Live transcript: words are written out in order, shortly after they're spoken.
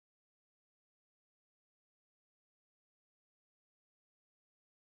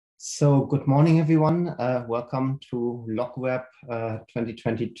So good morning, everyone. Welcome to LocWeb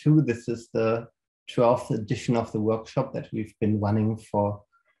 2022. This is the 12th edition of the workshop that we've been running for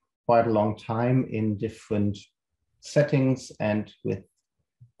quite a long time in different settings and with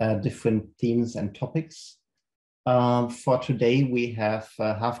different themes and topics. For today, we have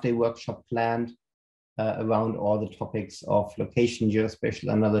a half-day workshop planned around all the topics of location, geospatial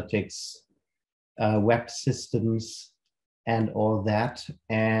analytics, web systems, and all that.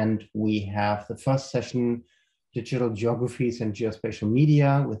 And we have the first session, Digital Geographies and Geospatial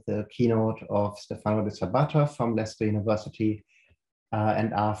Media, with the keynote of Stefano de Sabbata from Leicester University.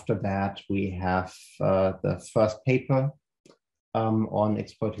 And after that, we have the first paper on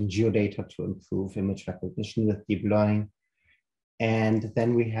exploiting geodata to improve image recognition with deep learning. And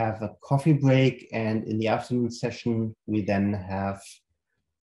then we have a coffee break. And in the afternoon session, we then have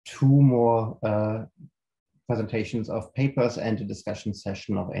two more presentations of papers and a discussion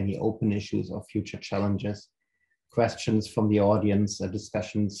session of any open issues or future challenges, questions from the audience,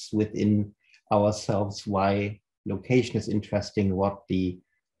 discussions within ourselves, why location is interesting, what the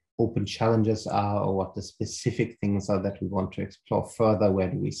open challenges are, or what the specific things are that we want to explore further, where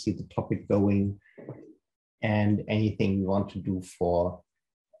do we see the topic going, and anything we want to do for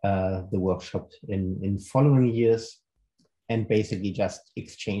the workshop in following years, and basically just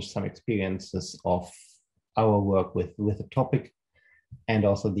exchange some experiences of our work with the topic, and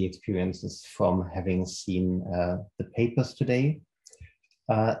also the experiences from having seen the papers today.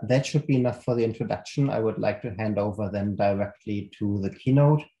 That should be enough for the introduction. I would like to hand over then directly to the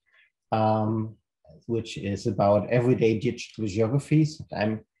keynote, which is about everyday digital geographies.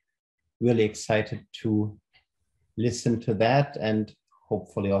 I'm really excited to listen to that and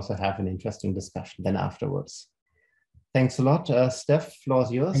hopefully also have an interesting discussion then afterwards. Thanks a lot. Steph, floor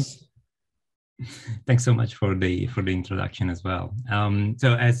is yours. Thanks so much for the introduction as well.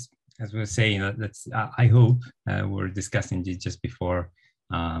 So as we were saying, I hope we're discussing this just before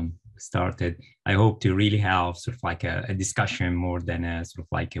started. I hope to really have sort of like a discussion more than a sort of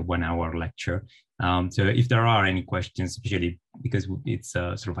like a 1 hour lecture. So if there are any questions, especially because it's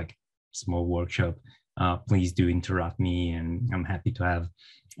a sort of like a small workshop, please do interrupt me, and I'm happy to have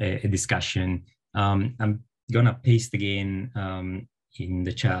a discussion. I'm gonna paste again in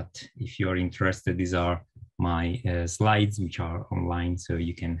the chat if you're interested. These are my slides, which are online, so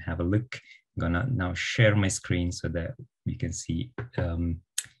you can have a look. I'm gonna now share my screen so that you can see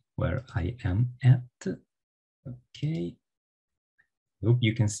where I am at. Okay, hope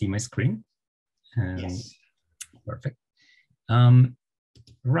you can see my screen. Yes. Perfect.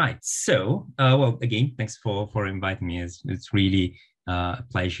 Right, so well, again, thanks for inviting me. It's really a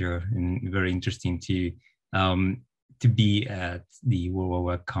pleasure and very interesting to be at the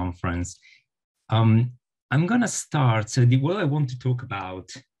WWW conference. I'm gonna start. So what I want to talk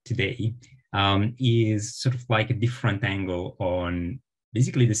about today is sort of like a different angle on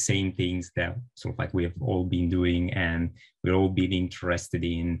basically the same things that sort of like we have all been doing, and we're all been interested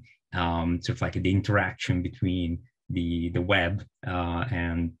in, sort of like the interaction between the web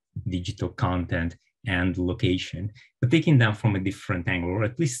and digital content and location, but taking them from a different angle, or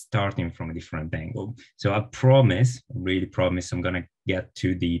at least starting from a different angle. So I promise, really promise, I'm gonna get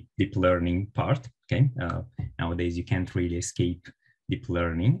to the deep learning part, okay? Nowadays, you can't really escape deep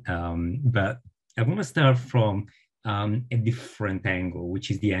learning, but I wanna start from a different angle, which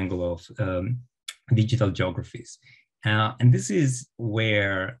is the angle of digital geographies. And this is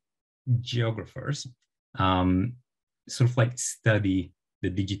where geographers sort of like study the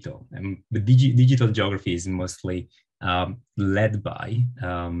digital, and the digital geography is mostly led by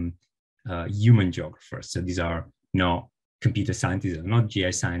human geographers. So these are not computer scientists, not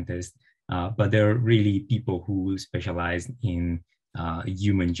GI scientists, but they're really people who specialize in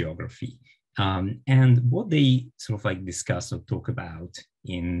human geography. And what they sort of like discuss or talk about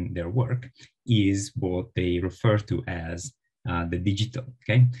in their work is what they refer to as the digital,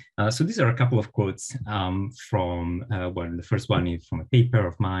 okay? So these are a couple of quotes from, well, the first one is from a paper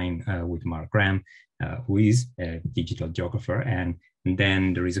of mine with Mark Graham, who is a digital geographer. And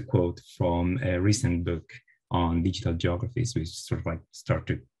then there is a quote from a recent book on digital geographies, which sort of like start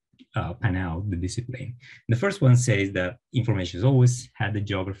to pan out the discipline. The first one says that information has always had a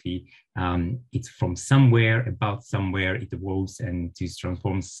geography. It's from somewhere, about somewhere, it evolves and is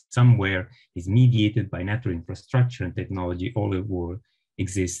transformed somewhere, is mediated by natural infrastructure and technology. All it will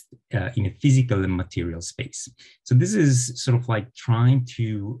exist in a physical and material space. So this is sort of like trying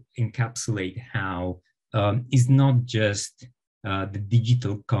to encapsulate how it's not just the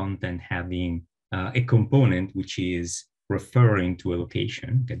digital content having a component which is referring to a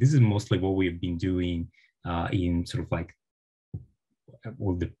location. Okay, this is mostly what we've been doing in sort of like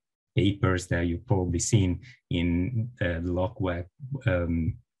all the papers that you've probably seen in the LocWeb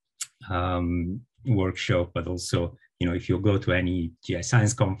workshop, but also, if you go to any GI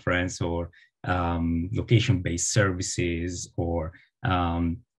science conference or location-based services or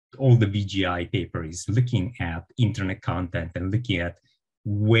all the VGI paper is looking at internet content and looking at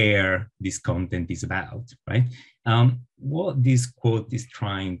where this content is about, right? What this quote is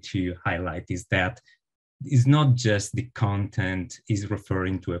trying to highlight is that it's not just the content is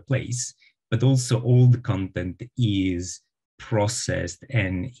referring to a place, but also all the content is processed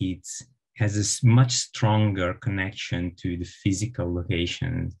and it has a much stronger connection to the physical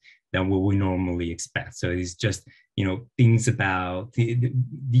locations than what we normally expect. So it's just, things about the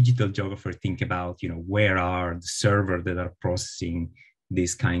digital geographer think about, where are the servers that are processing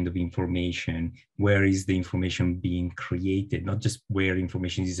this kind of information, where is the information being created, not just where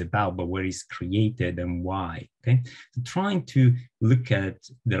information is about, but where it's created and why, okay? So trying to look at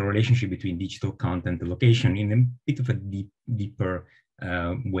the relationship between digital content and location in a bit of a deeper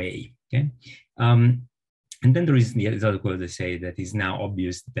way, okay? And then there is the other quote that say that it's now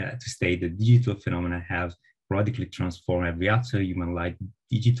obvious that to state that digital phenomena have radically transformed every aspect of human life.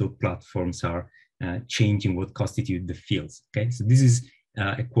 Digital platforms are changing what constitute the fields, okay? So this is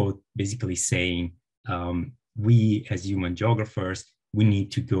a quote basically saying we as human geographers, we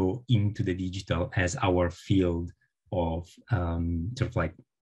need to go into the digital as our field of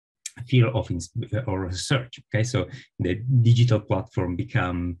field of or research, okay? So the digital platform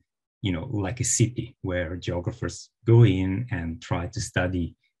become, like a city where geographers go in and try to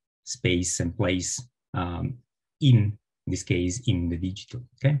study space and place, in this case, in the digital,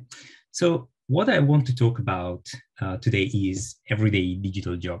 okay? So what I want to talk about today is everyday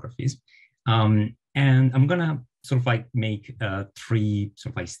digital geographies. And I'm gonna make three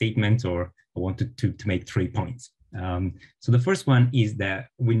statements, or I wanted to make 3 points. So the first one is that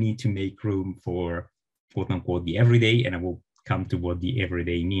we need to make room for quote unquote the everyday, and I will come to what the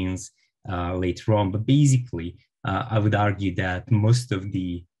everyday means later on. But basically, I would argue that most of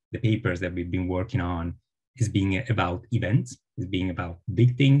the papers that we've been working on is being about events, is being about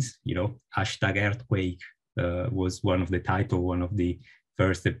big things. Hashtag earthquake was one of the title, one of the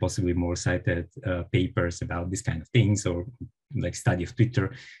first and possibly more cited papers about this kind of things, or like study of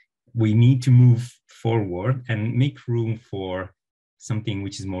Twitter. We need to move forward and make room for something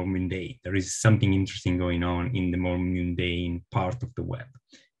which is more mundane. There is something interesting going on in the more mundane part of the web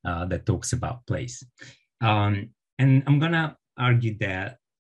that talks about place. And I'm gonna argue that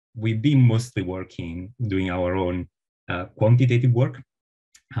we've been mostly doing our own quantitative work,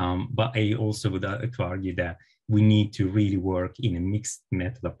 but I also would argue that we need to really work in a mixed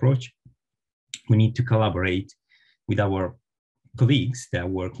method approach. We need to collaborate with our colleagues that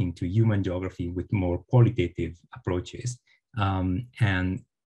work into human geography with more qualitative approaches. And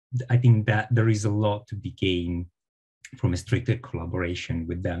I think that there is a lot to be gained from a stricter collaboration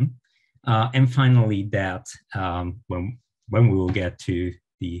with them. And finally, that when we will get to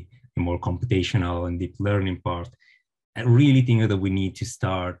the more computational and deep learning part, I really think that we need to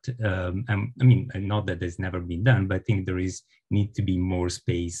start, not that there's never been done, but I think there need to be more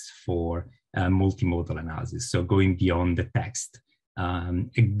space for multimodal analysis. So going beyond the text,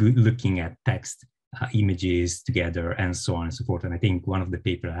 looking at text, images together, and so on and so forth. And I think one of the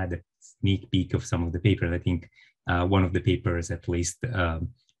papers, I had a sneak peek of some of the papers. I think one of the papers at least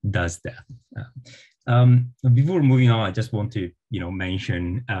does that. Before moving on, I just want to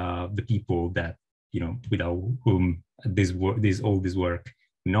mention the people that without whom all this work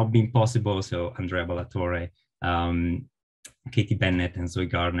not being possible. So Andrea Ballatore, Katie Bennett and Zoe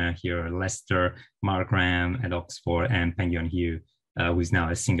Gardner here, Leicester, Mark Ram at Oxford, and Peng Yuan Hu, who is now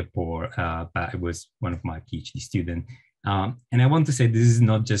at Singapore, but it was one of my PhD students. And I want to say this is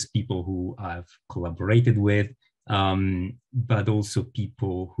not just people who I've collaborated with, but also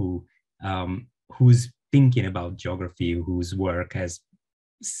people who's thinking about geography, whose work has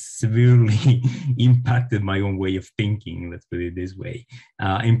severely impacted my own way of thinking, let's put it this way.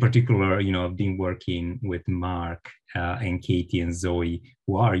 In particular, I've been working with Mark and Katie and Zoe,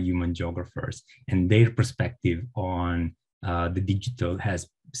 who are human geographers, and their perspective on the digital has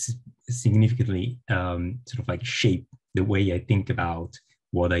significantly shaped the way I think about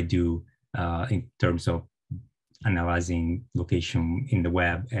what I do in terms of analyzing location in the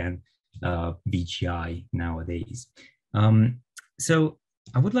web and VGI nowadays. So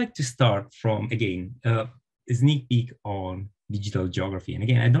I would like to start from, again, a sneak peek on digital geography. And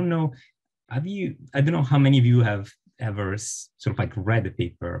again, I don't know how many of you have ever read a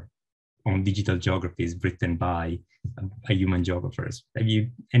paper on digital geographies written by a human geographers. Have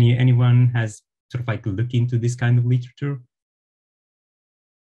you, anyone has looked into this kind of literature?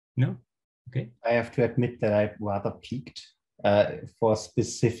 No? Okay. I have to admit that I rather peaked for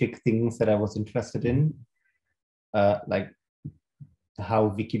specific things that I was interested in, like how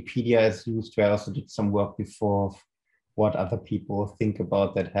Wikipedia is used, where I also did some work before of what other people think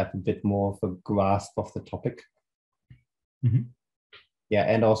about that have a bit more of a grasp of the topic. Mm-hmm. Yeah,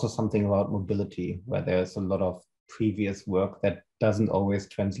 and also something about mobility, where there's a lot of previous work that doesn't always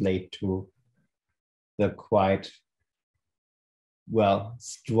translate to the quite, well,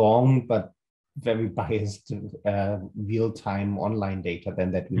 strong but very biased real-time online data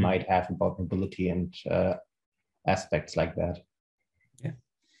then that we might have about mobility and aspects like that. Yeah.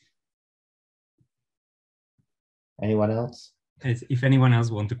 Anyone else? If anyone else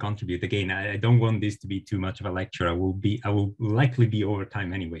want to contribute, again, I don't want this to be too much of a lecture. I will likely be over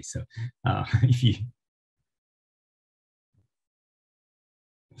time anyway. So if you,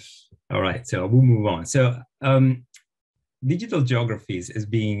 all right, so we'll move on. So digital geographies is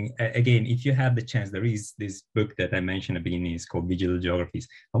being, again, if you have the chance, there is this book that I mentioned at the beginning, is called Digital Geographies.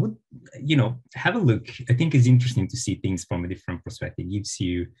 I would, have a look. I think it's interesting to see things from a different perspective. It gives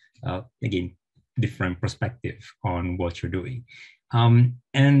you, again, different perspective on what you're doing.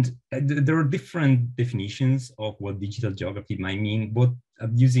 And there are different definitions of what digital geography might mean. What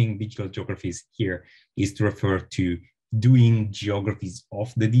I'm using digital geographies here is to refer to doing geographies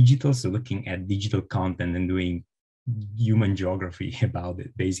of the digital, so looking at digital content and doing human geography about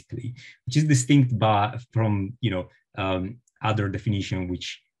it, basically, which is distinct from other definition,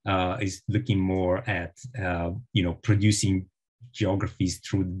 which is looking more at producing geographies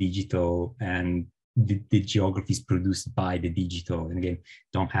through digital and the geographies produced by the digital. And again,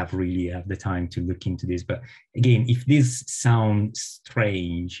 don't really have the time to look into this, but again, if this sounds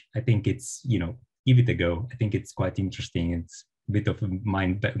strange, I think it's, give it a go. I think it's quite interesting. It's a bit of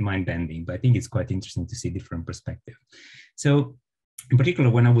mind bending, but I think it's quite interesting to see different perspective. So in particular,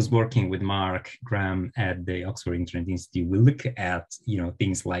 when I was working with Mark Graham at the Oxford Internet Institute, we look at,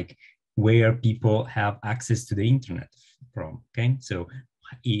 things like where people have access to the internet from, okay? So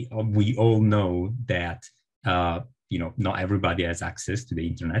we all know that, not everybody has access to the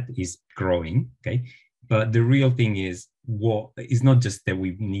internet, is growing, okay? But the real thing is, it's not just that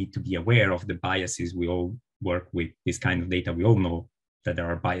we need to be aware of the biases. We all work with this kind of data. We all know that there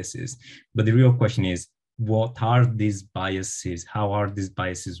are biases, but the real question is, what are these biases? How are these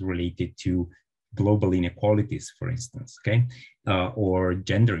biases related to global inequalities, for instance, okay? Or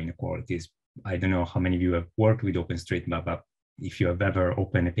gender inequalities. I don't know how many of you have worked with OpenStreetMap, but if you have ever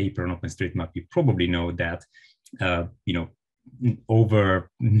opened a paper on OpenStreetMap, you probably know that, over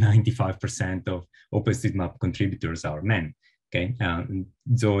 95% of OpenStreetMap contributors are men. Okay,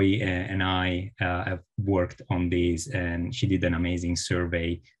 Zoe and I have worked on this, and she did an amazing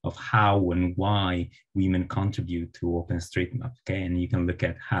survey of how and why women contribute to OpenStreetMap. Okay, and you can look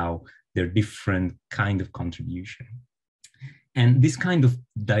at how they're different kind of contribution. And this kind of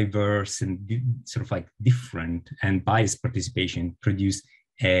diverse and sort of like different and biased participation produce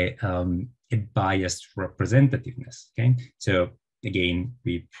a biased representativeness. Okay, so again,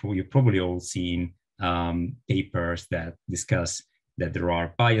 you've probably all seen papers that discuss that there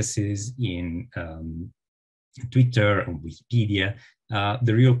are biases in Twitter and Wikipedia.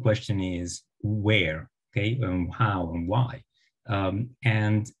 The real question is where, okay, how and why.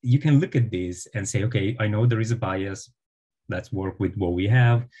 And you can look at this and say, okay, I know there is a bias. Let's work with what we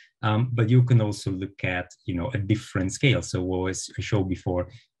have. But you can also look at, a different scale. So what I showed before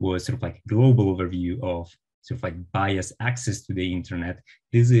was sort of like a global overview of sort of like bias access to the internet.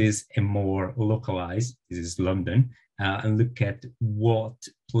 This is a more localized, this is London, and look at what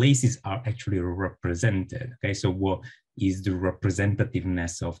places are actually represented. Okay, so what is the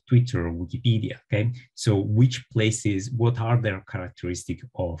representativeness of Twitter or Wikipedia? Okay, so which places, what are their characteristics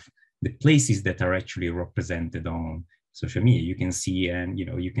of the places that are actually represented on social media? You can see, and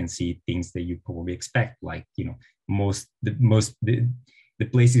you can see things that you probably expect, like the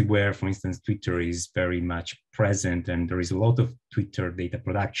places where, for instance, Twitter is very much present and there is a lot of Twitter data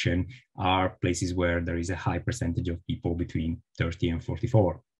production are places where there is a high percentage of people between 30 and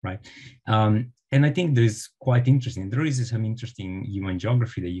 44, right? And I think there's quite interesting. There is some interesting human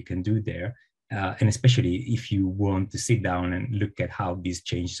geography that you can do there, and especially if you want to sit down and look at how this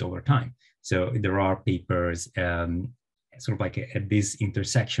changes over time. So there are papers sort of like at this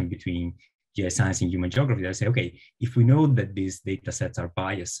intersection between science and human geography that say, okay, if we know that these data sets are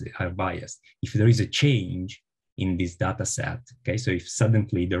biased, if there is a change in this data set, okay, so if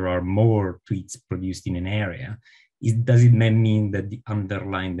suddenly there are more tweets produced in an area, does it mean that the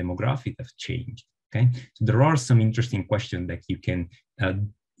underlying demographic have changed? Okay, so there are some interesting questions that you can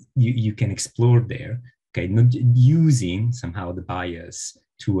you can explore there. Okay, not using somehow the bias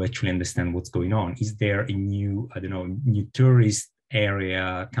to actually understand what's going on. Is there a new, I don't know, new tourist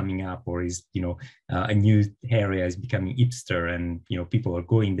area coming up, or is, you know, a new area is becoming hipster and, you know, people are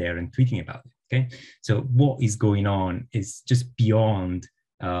going there and tweeting about it, okay? So what is going on is just beyond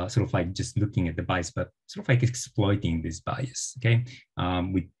sort of like just looking at the bias, but sort of like exploiting this bias, okay?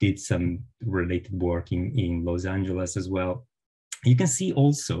 We did some related work in Los Angeles as well. You can see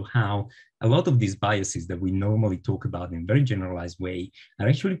also how a lot of these biases that we normally talk about in a very generalized way are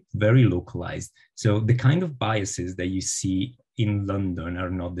actually very localized. So the kind of biases that you see in London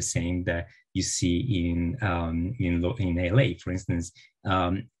are not the same that you see in LA, for instance.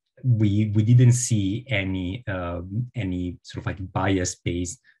 We didn't see any sort of like bias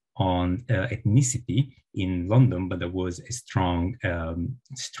based on ethnicity in London, but there was a strong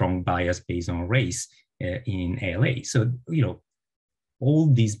bias based on race in LA. So, you know,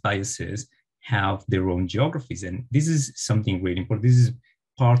 all these biases have their own geographies, and this is something really important. This is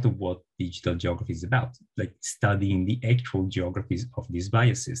part of what digital geography is about, like studying the actual geographies of these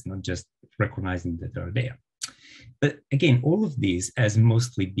biases, not just recognizing that they're there. But again, all of this has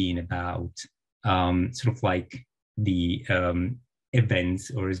mostly been about sort of like the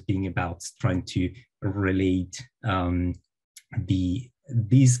events, or is being about trying to relate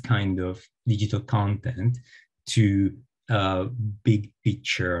this kind of digital content to big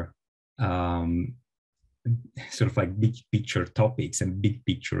picture, sort of like big picture topics and big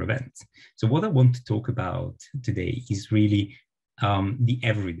picture events. So what I want to talk about today is really the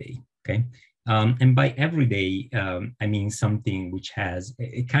everyday, okay? And by everyday, I mean something which has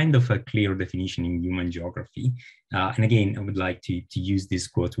a kind of a clear definition in human geography. And again, I would like to use this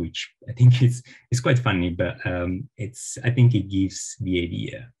quote, which I think it's quite funny, but I think it gives the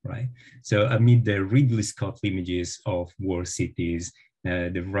idea, right? So amid the Ridley Scott images of war cities,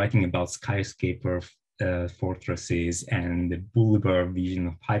 the writing about skyscraper fortresses and the boulevard vision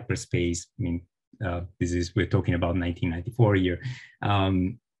of hyperspace, I mean, we're talking about 1994 here.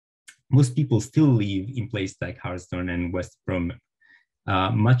 Most people still live in places like Harstone and West Brom.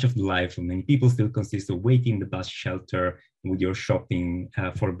 Much of the life of many people still consists of waiting in the bus shelter with your shopping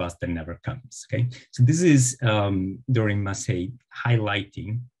for a bus that never comes, okay? So this is, during Massey,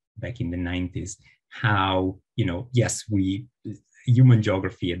 highlighting back in the 90s, how, you know, yes, human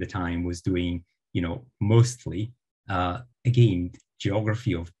geography at the time was doing, you know, mostly, again,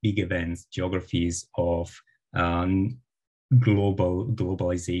 geography of big events, geographies of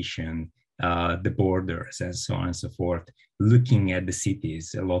globalization, the borders, and so on and so forth, looking at the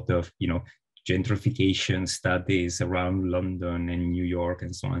cities, a lot of, you know, gentrification studies around London and New York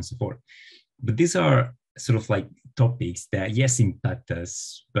and so on and so forth. But these are sort of like topics that, yes, impact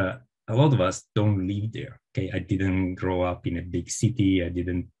us, but a lot of us don't live there, okay? I didn't grow up in a big city. I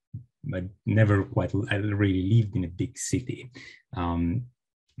never quite, I really lived in a big city,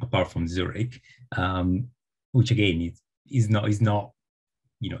 apart from Zurich, which again, is not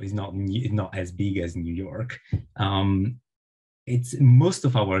as big as New York. It's most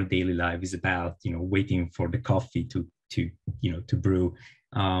of our daily life is about, you know, waiting for the coffee to brew,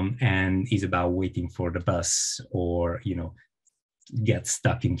 and is about waiting for the bus, or, you know, get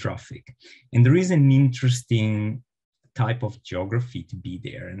stuck in traffic. And there is an interesting type of geography to be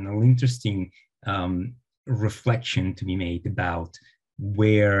there, and an interesting reflection to be made about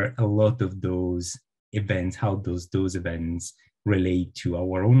where a lot of those events, how those events relate to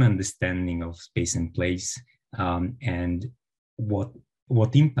our own understanding of space and place, and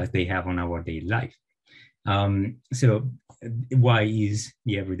what impact they have on our daily life. So why is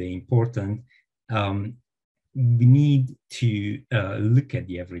the everyday important? We need to look at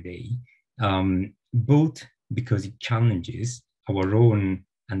the everyday, both because it challenges our own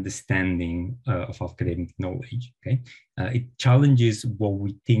understanding of academic knowledge, okay? It challenges what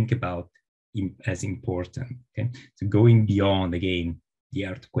we think about as important, okay? So going beyond, again, the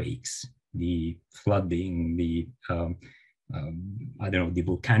earthquakes, the flooding, the, I don't know, the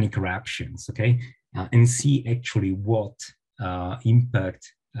volcanic eruptions, okay? And see actually what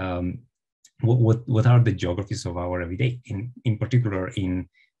impact, what are the geographies of our everyday, in particular in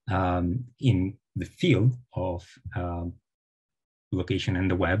the field of location and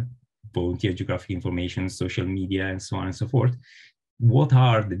the web, both geographic information, social media, and so on and so forth. What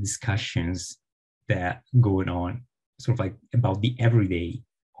are the discussions that going on, sort of like about the everyday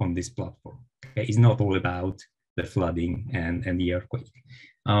on this platform? Okay? It's not all about the flooding and the earthquake.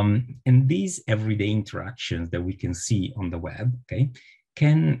 And these everyday interactions that we can see on the web, okay,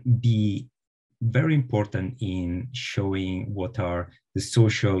 can be very important in showing what are the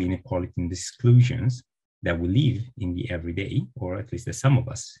social inequality and exclusions that we live in the everyday, or at least that some of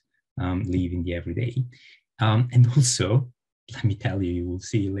us live in the everyday. And also let me tell you, you will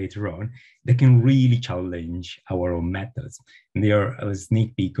see later on, they can really challenge our own methods. And they are a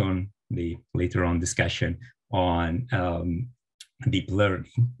sneak peek on the later on discussion on deep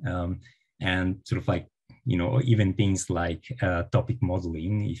learning, and sort of like, you know, even things like topic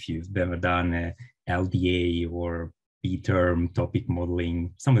modeling. If you've never done LDA or B-term topic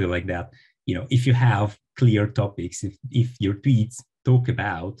modeling, something like that, you know, if you have clear topics, if your tweets talk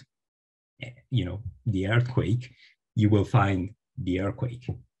about, you know, the earthquake, you will find the earthquake.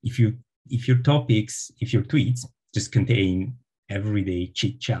 If your tweets just contain everyday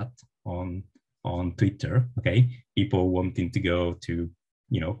chit chat on Twitter, okay, people wanting to go to,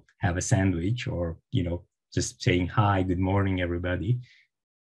 you know, have a sandwich, or, you know, just saying hi, good morning, everybody,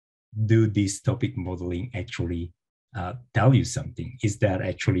 do this topic modeling actually tell you something? Is that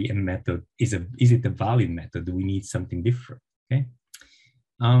actually a method? Is it a valid method? Do we need something different? Okay.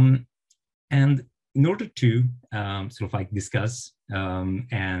 And in order to sort of like discuss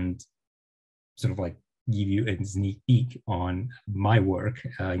and sort of like give you a sneak peek on my work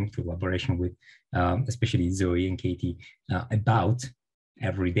in collaboration with especially Zoe and Katie about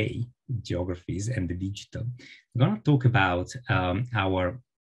everyday geographies and the digital, I'm going to talk about our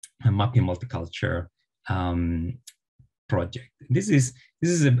mapping multiculture project. This is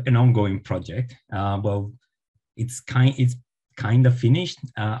an ongoing project. Well, it's kind of finished.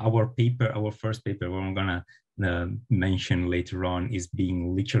 Our first paper, what I'm gonna mention later on, is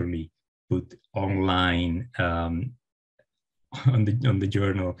being literally put online on the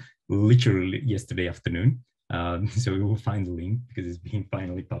journal literally yesterday afternoon. So we will find the link because it's being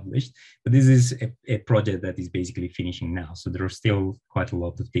finally published. But this is a project that is basically finishing now. So there are still quite a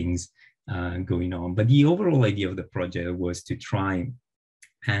lot of things going on. But the overall idea of the project was to try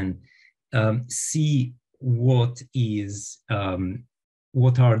and see what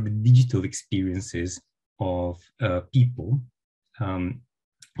are the digital experiences of people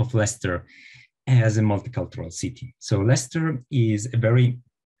of Leicester as a multicultural city. So Leicester is a very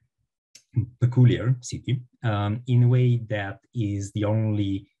peculiar city in a way that is the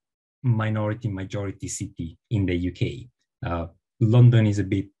only minority-majority city in the UK. London is a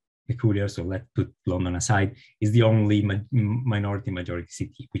bit peculiar, so let's put London aside, is the only minority-majority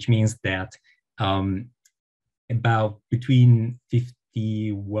city, which means that about between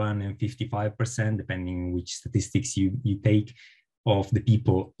 51 and 55%, depending which statistics you take, of the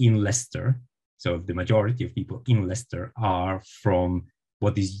people in Leicester, so the majority of people in Leicester, are from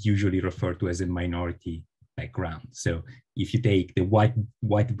what is usually referred to as a minority background. So if you take the white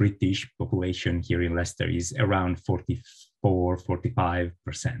British population here in Leicester is around 44-45%,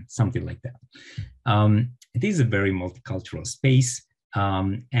 something like that. It is a very multicultural space,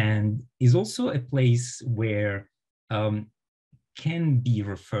 and is also a place where can be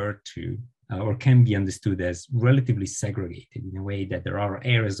referred to or can be understood as relatively segregated, in a way that there are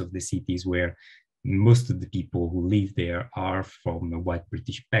areas of the cities where most of the people who live there are from a white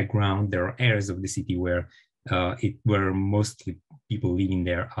British background. There are areas of the city where mostly people living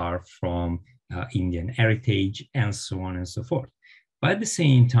there are from Indian heritage, and so on and so forth. But at the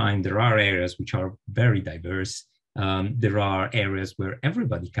same time, there are areas which are very diverse. There are areas where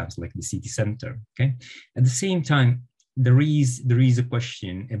everybody comes, like the city center. Okay. At the same time, there is a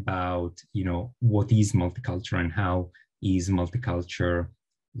question about, you know, what is multicultural and how is multiculture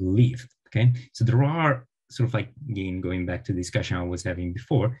lived. Okay, so there are sort of like, again, going back to the discussion I was having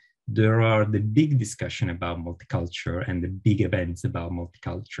before, there are the big discussion about multiculture and the big events about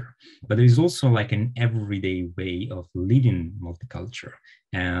multiculture, but there is also like an everyday way of living multiculture,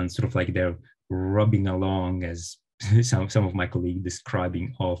 and sort of like they're rubbing along, as some of my colleagues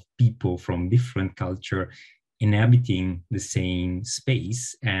describing, of people from different culture inhabiting the same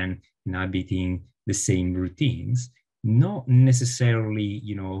space and inhabiting the same routines, not necessarily,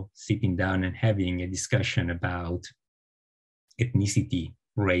 you know, sitting down and having a discussion about ethnicity,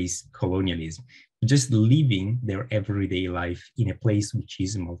 race, colonialism, just living their everyday life in a place which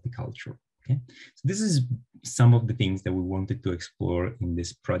is multicultural. Okay, so this is some of the things that we wanted to explore in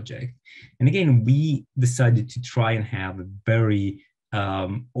this project. And again, we decided to try and have a very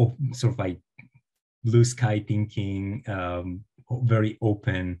sort of like blue sky thinking, very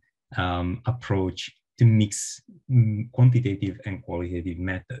open approach to mix quantitative and qualitative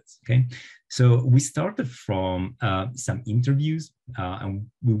methods. Okay, so we started from some interviews, and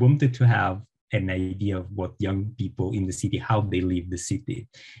we wanted to have an idea of what young people in the city, how they live the city,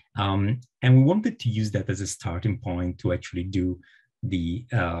 and we wanted to use that as a starting point to actually do the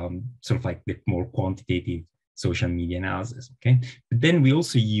sort of like the more quantitative social media analysis. Okay, but then we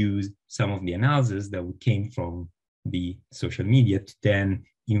also used some of the analysis that came from the social media to then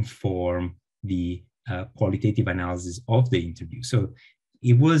inform the qualitative analysis of the interview. So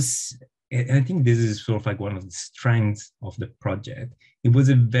it was, I think this is sort of like one of the strengths of the project. It was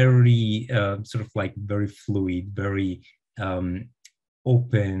a very sort of like very fluid, very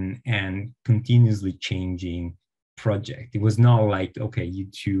open and continuously changing project. It was not like, okay, you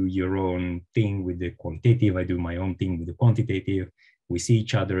do your own thing with the qualitative, I do my own thing with the quantitative. We see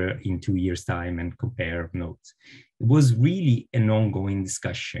each other in 2 years' time and compare notes. It was really an ongoing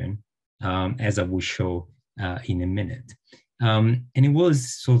discussion, as I will show in a minute. And it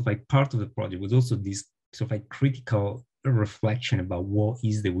was sort of like part of the project was also this sort of like critical reflection about what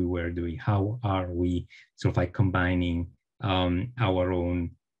is that we were doing, how are we sort of like combining our own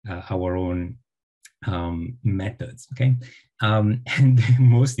methods, okay? And the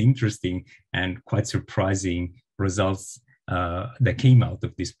most interesting and quite surprising results that came out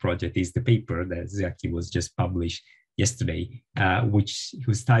of this project is the paper that exactly was just published yesterday,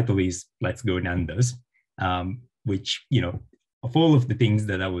 whose title is "Let's Go Nando's," which, you know, of all of the things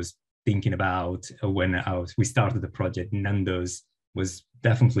that I was thinking about when we started the project, Nando's was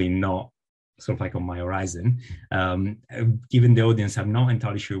definitely not sort of like on my horizon. Given the audience, I'm not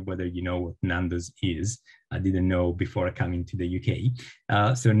entirely sure whether you know what Nando's is. I didn't know before coming to the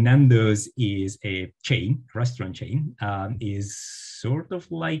UK. So Nando's is a chain, restaurant chain, is sort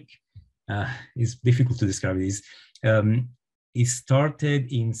of like, it's difficult to describe this. It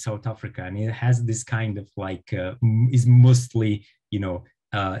started in South Africa and it has this kind of like, is mostly, you know,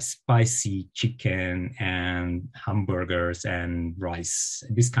 spicy chicken and hamburgers and rice,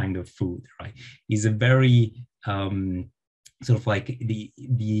 this kind of food, right? Is a very sort of like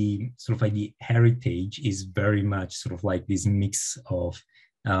the sort of like the heritage is very much sort of like this mix of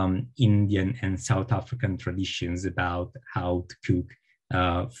Indian and South African traditions about how to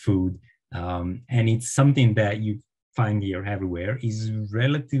cook food, and it's something that you find here everywhere. Is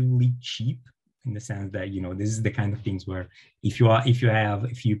relatively cheap, in the sense that, you know, this is the kind of things where if you have a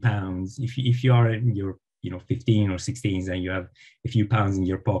few pounds, if you are in your, you know, 15 or 16s and you have a few pounds in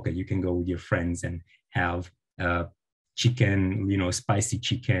your pocket, you can go with your friends and have chicken, you know, spicy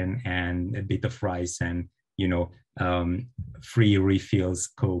chicken and a bit of rice and, you know, free refills,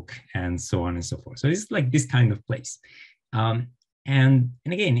 Coke, and so on and so forth. So it's like this kind of place. And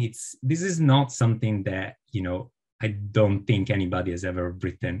again, this is not something that, you know, I don't think anybody has ever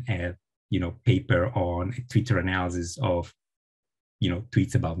written a, you know, paper on a Twitter analysis of, you know,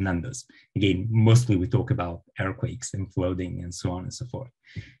 tweets about Nando's. Again, mostly we talk about earthquakes and flooding and so on and so forth.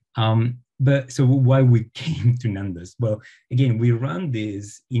 But so why we came to Nando's? Well, again, we run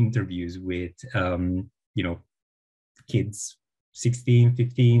these interviews with, you know, kids, 16,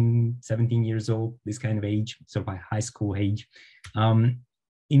 15, 17 years old, this kind of age, so by high school age,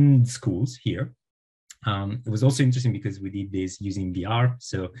 in schools here. It was also interesting because we did this using VR.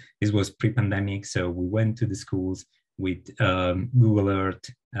 So this was pre-pandemic. So we went to the schools with Google Earth,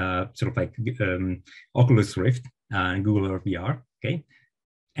 sort of like Oculus Rift and Google Earth VR, okay?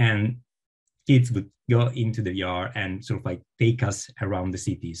 And kids would go into the VR and sort of like take us around the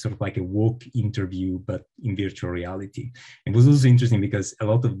city, sort of like a walk interview, but in virtual reality. It was also interesting because a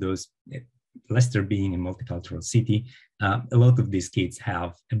lot of those, Leicester being a multicultural city, a lot of these kids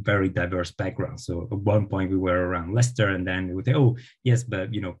have a very diverse background. So at one point we were around Leicester, and then they would say, oh, yes,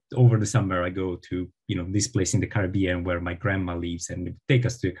 but, you know, over the summer I go to, you know, this place in the Caribbean where my grandma lives, and they take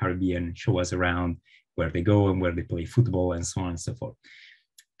us to the Caribbean and show us around where they go and where they play football and so on and so forth.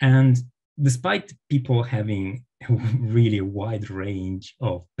 And despite people having really a wide range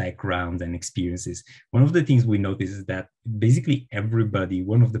of background and experiences, one of the things we noticed is that basically everybody,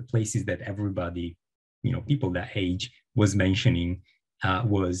 one of the places that everybody, you know, people that age was mentioning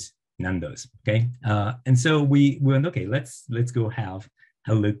was Nando's, okay? And so we went, okay, let's go have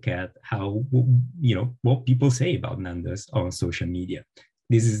a look at how, you know, what people say about Nando's on social media.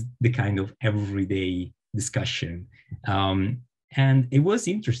 This is the kind of everyday discussion. And it was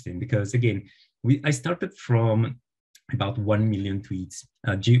interesting because, again, I started from about 1 million tweets,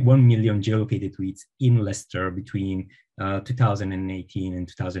 1 million geolocated tweets in Leicester between 2018 and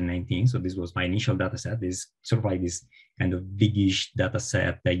 2019. So this was my initial data set. This sort of like this kind of biggish data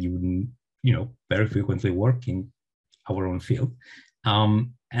set that you know, very frequently work in our own field.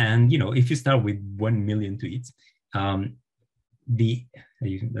 And, you know, if you start with 1 million tweets, I'm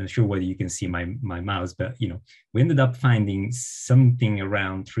not sure whether you can see my mouse, but, you know, we ended up finding something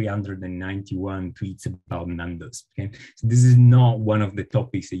around 391 tweets about Nando's. Okay, so this is not one of the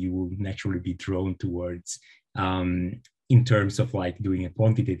topics that you will naturally be drawn towards in terms of like doing a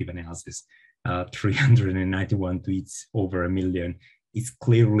quantitative analysis. 391 tweets over 1 million is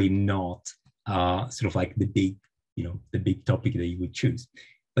clearly not sort of like the big, you know, the big topic that you would choose.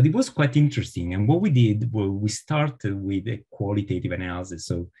 But it was quite interesting. And what we did, well, we started with a qualitative analysis.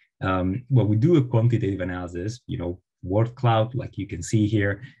 So, well, we do a quantitative analysis, word cloud, like you can see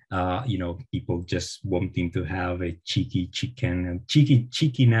here, people just wanting to have a cheeky chicken, and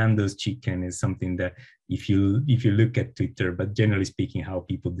cheeky Nando's chicken is something that if you look at Twitter, but generally speaking, how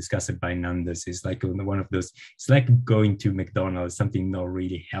people discuss it by Nando's is like one of those, it's like going to McDonald's, something not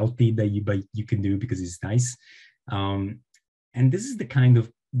really healthy that you can do because it's nice. And this is the kind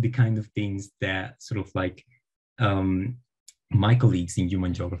of things that sort of like my colleagues in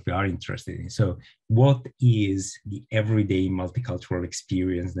human geography are interested in. So what is the everyday multicultural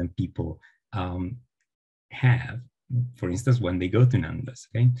experience that people have, for instance, when they go to Nando's,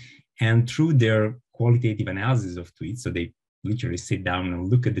 okay? And through their qualitative analysis of tweets, so they literally sit down and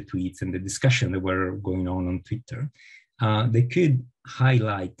look at the tweets and the discussion that were going on Twitter, they could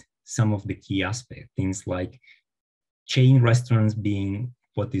highlight some of the key aspects, things like chain restaurants being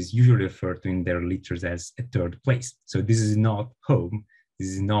what is usually referred to in their literatures as a third place. So this is not home, this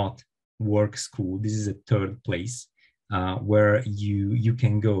is not work, school, this is a third place where you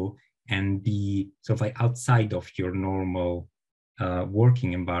can go and be sort of like outside of your normal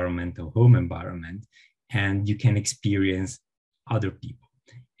working environment or home environment, and you can experience other people.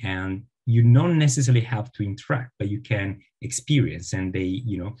 And you don't necessarily have to interact, but you can experience. And they,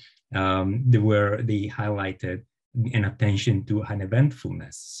 they highlighted an attention to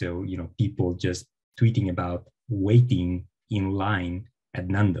uneventfulness. So, people just tweeting about waiting in line at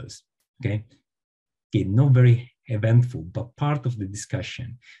Nando's, okay? Not very eventful, but part of the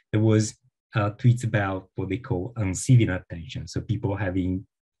discussion. There was tweets about what they call uncivil attention. So people having,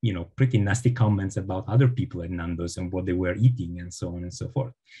 pretty nasty comments about other people at Nando's and what they were eating and so on and so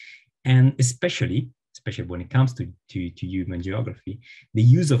forth. And especially when it comes to human geography, the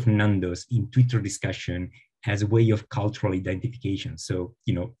use of Nando's in Twitter discussion as a way of cultural identification. So,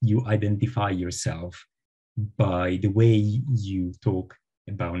 you identify yourself by the way you talk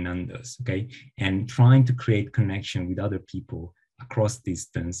about Nando's, okay? And trying to create connection with other people across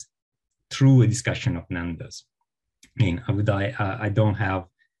distance through a discussion of Nando's. I mean, I don't have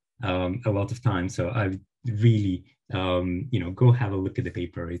a lot of time, so I would really, go have a look at the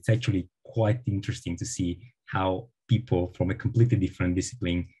paper. It's actually quite interesting to see how people from a completely different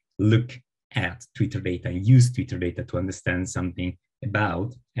discipline look at Twitter data and use Twitter data to understand something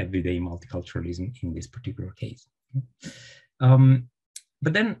about everyday multiculturalism in this particular case.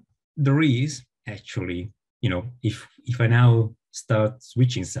 But then there is actually, if I now start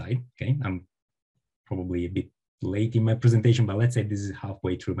switching side, okay, I'm probably a bit late in my presentation, but let's say this is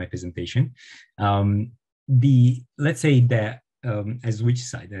halfway through my presentation. Let's say that I switch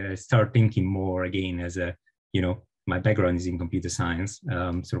side, I start thinking more again as a, my background is in computer science,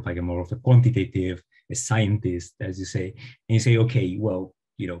 sort of like a more of a quantitative, a scientist, as you say, and you say, okay, well,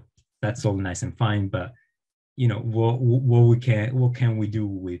 that's all nice and fine, but what can we do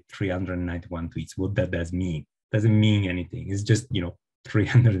with 391 tweets? What that does mean? Doesn't mean anything. It's just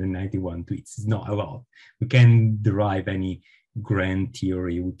 391 tweets. It's not a lot. We can derive any grand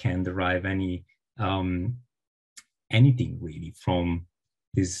theory. We can derive any anything really from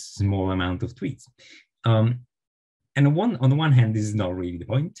this small amount of tweets. And on the one hand, this is not really the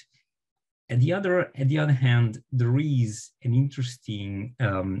point. At the other hand, there is an interesting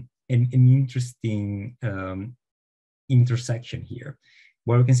intersection here,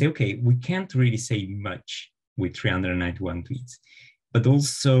 where we can say, okay, we can't really say much with 391 tweets, but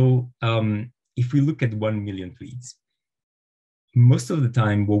also if we look at 1 million tweets, most of the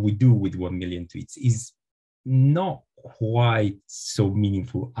time, what we do with 1 million tweets is not quite so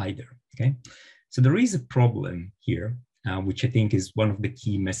meaningful either. Okay. So there is a problem here, which I think is one of the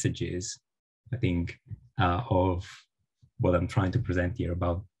key messages, I think, of what I'm trying to present here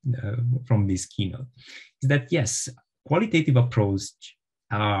about from this keynote, is that yes, qualitative approach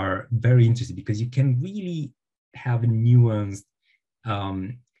are very interesting because you can really have a nuanced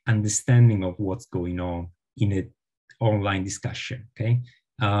understanding of what's going on in an online discussion, okay?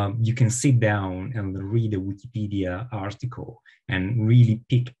 You can sit down and read a Wikipedia article and really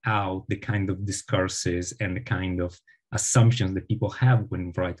pick out the kind of discourses and the kind of assumptions that people have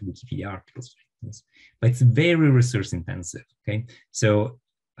when write Wikipedia articles, for instance. But it's very resource intensive, okay? So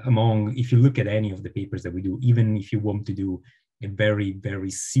if you look at any of the papers that we do, even if you want to do a very,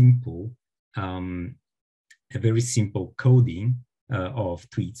 very simple coding of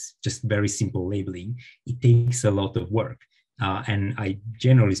tweets, just very simple labeling, it takes a lot of work. And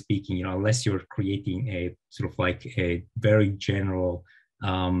generally speaking, unless you're creating a sort of like a very general,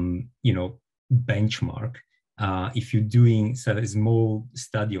 benchmark, if you're doing a small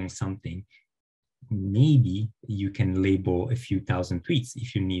study on something, maybe you can label a few thousand tweets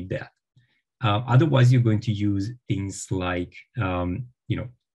if you need that. Otherwise, you're going to use things like,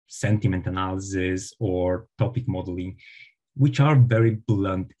 sentiment analysis or topic modeling, which are very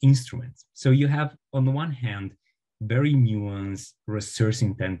blunt instruments. So you have, on the one hand, very nuanced,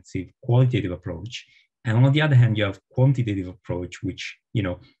 research-intensive, qualitative approach, and on the other hand, you have quantitative approach, which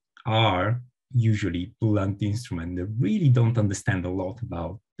are usually blunt instruments that really don't understand a lot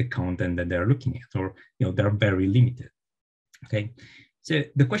about the content that they're looking at, or they're very limited. Okay, so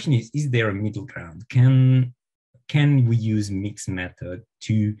the question is there a middle ground? Can we use mixed method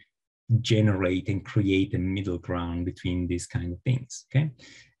to generate and create a middle ground between these kind of things? Okay,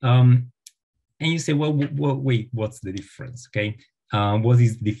 and you say, well, wait, what's the difference? Okay, what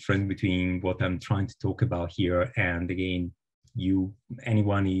is the difference between what I'm trying to talk about here and, again,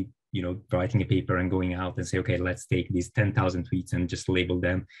 anyone writing a paper and going out and say, okay, let's take these 10,000 tweets and just label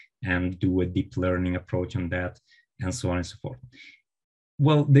them and do a deep learning approach on that, and so on and so forth.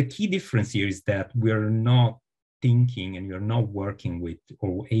 Well, the key difference here is that we're not thinking and we're not working with,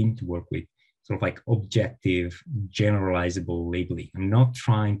 or aim to work with, sort of like objective, generalizable labeling. I'm not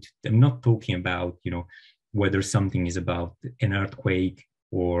talking about, whether something is about an earthquake,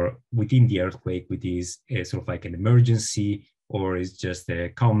 or within the earthquake, which is sort of like an emergency, or is just a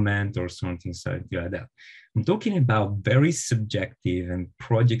comment or something like that. I'm talking about very subjective and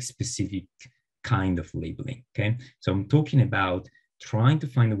project-specific kind of labeling, okay? So I'm talking about trying to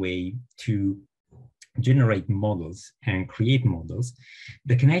find a way to generate models and create models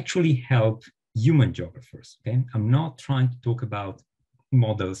that can actually help human geographers, okay? I'm not trying to talk about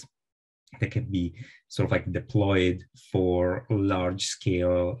models that can be sort of like deployed for large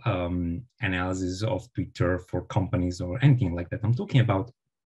scale analysis of Twitter for companies or anything like that. I'm talking about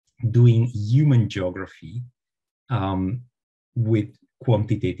doing human geography with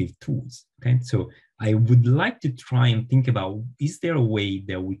quantitative tools, okay? So I would like to try and think about, is there a way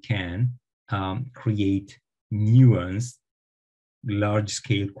that we can create nuanced, large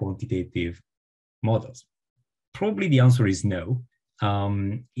scale quantitative models? Probably the answer is no.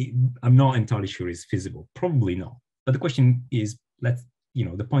 I'm not entirely sure it's feasible, probably not. But the question is,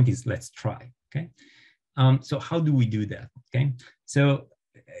 the point is, let's try, okay? So how do we do that, okay? So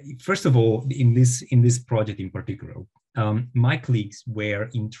first of all, in this project in particular, my colleagues were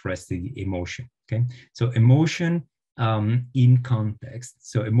interested in emotion, okay? So emotion in context,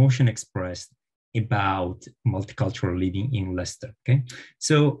 so emotion expressed about multicultural living in Leicester, okay?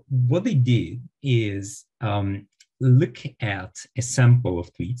 So what they did is look at a sample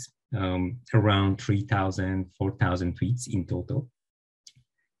of tweets, around 3,000, 4,000 tweets in total,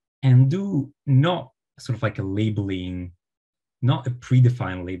 and do not sort of like a labeling, not a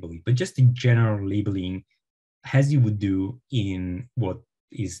predefined labeling, but just a general labeling as you would do in what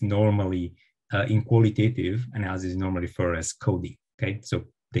is normally in qualitative analysis normally referred as coding, okay? So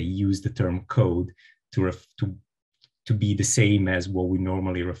they use the term code to be the same as what we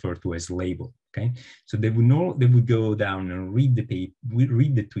normally refer to as label, okay? So they would go down and read the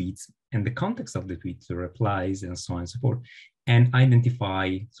tweets and the context of the tweets, the replies, and so on and so forth, and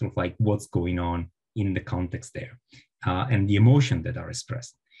identify sort of like what's going on in the context there and the emotion that are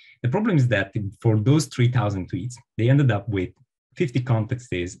expressed. The problem is that for those 3,000 tweets, they ended up with 50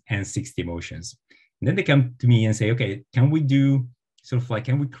 contexts and 60 emotions. And then they come to me and say, okay, can we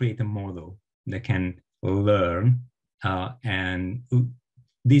create a model that can learn and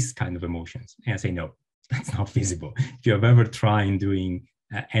these kind of emotions? And I say, no, that's not feasible. If you have ever tried doing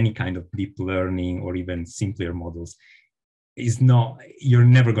any kind of deep learning or even simpler models, you're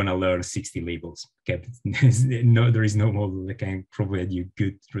never going to learn 60 labels. Okay, there is no model that can provide you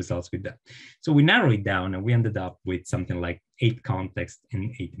good results with that. So we narrowed it down and we ended up with something like 8 contexts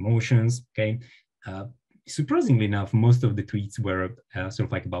and 8 emotions. Okay, surprisingly enough, most of the tweets were sort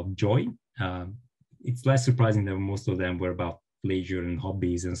of like about joy. It's less surprising that most of them were about leisure and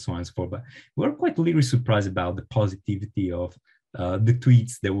hobbies and so on and so forth. But we're quite literally surprised about the positivity of the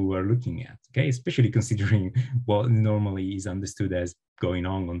tweets that we were looking at, okay, especially considering what normally is understood as going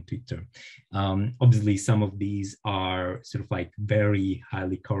on Twitter. Obviously, some of these are sort of like very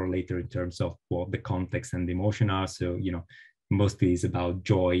highly correlated in terms of what the context and the emotion are. So, mostly is about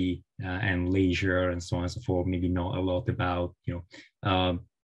joy and leisure and so on and so forth. Maybe not a lot about,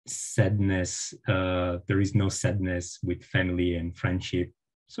 sadness. There is no sadness with family and friendship,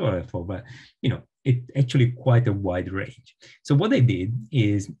 so on and so forth. But, it's actually quite a wide range. So what I did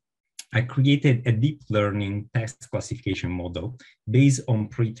is I created a deep learning text classification model based on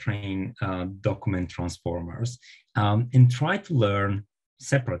pre-trained document transformers and try to learn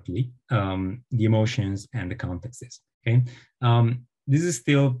separately the emotions and the contexts. Okay, this is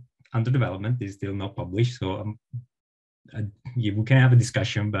still under development. It's still not published, so yeah, we can have a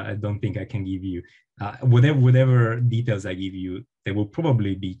discussion, but I don't think I can give you whatever details I give you. They will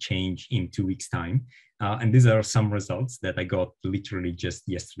probably be changed in 2 weeks' time. And these are some results that I got literally just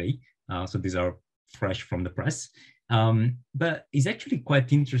yesterday. So these are fresh from the press. But it's actually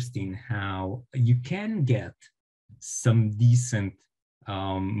quite interesting how you can get some decent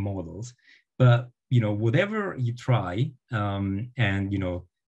models, but whatever you try, and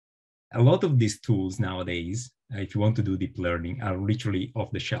a lot of these tools nowadays, if you want to do deep learning, are literally off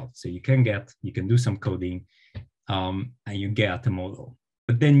the shelf. So you can do some coding, and you get a model.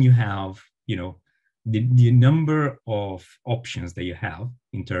 But then you have, the number of options that you have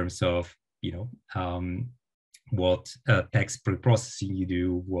in terms of, what text preprocessing you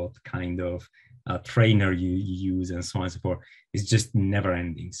do, what kind of trainer you use, and so on and so forth, is just never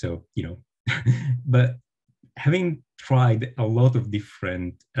ending. So, but having tried a lot of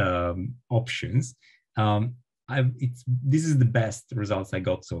different options, this is the best results I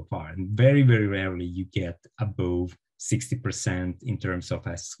got so far. And very, very rarely you get above 60% in terms of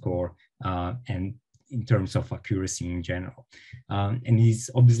S-score and in terms of accuracy in general. And it's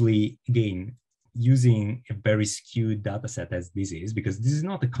obviously, again, using a very skewed data set as this is, because this is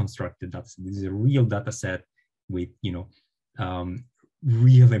not a constructed data set. This is a real data set with,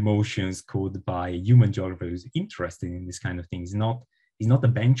 real emotions coded by a human geographer who's interested in this kind of thing. It's not a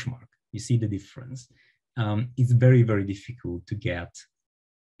benchmark. You see the difference. It's very, very difficult to get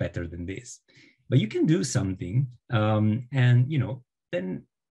better than this, but you can do something. And, then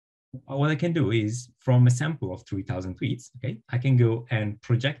what I can do is, from a sample of 3,000 tweets, okay, I can go and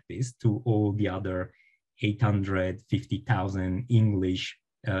project this to all the other 850,000 English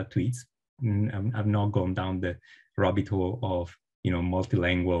tweets. I've not gone down the rabbit hole of,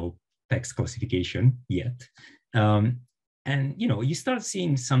 multilingual text classification yet. And, you start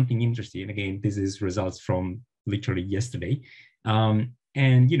seeing something interesting. And again, this is results from literally yesterday. And,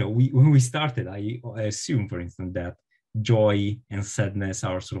 when we started, I assume, for instance, that joy and sadness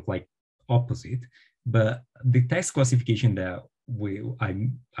are sort of like opposite, but the text classification that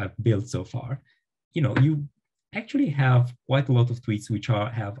I've built so far, you actually have quite a lot of tweets which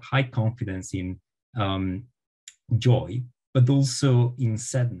have high confidence in joy, but also in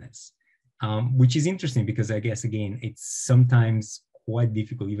sadness, which is interesting because I guess, again, it's sometimes quite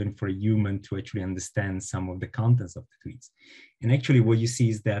difficult even for a human to actually understand some of the contents of the tweets. And actually what you see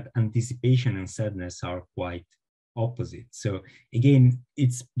is that anticipation and sadness are quite opposite. So again,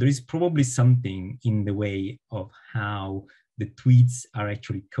 there is probably something in the way of how the tweets are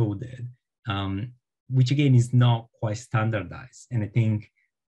actually coded, which again is not quite standardized. And I think,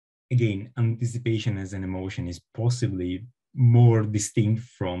 again, anticipation as an emotion is possibly more distinct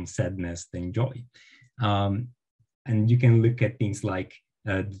from sadness than joy. And you can look at things like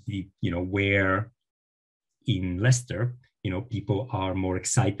where in Leicester, people are more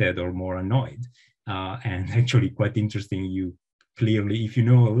excited or more annoyed. And actually quite interesting, you clearly, if you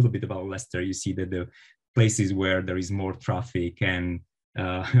know a little bit about Leicester, you see that the places where there is more traffic and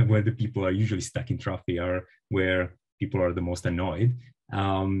where the people are usually stuck in traffic are where people are the most annoyed.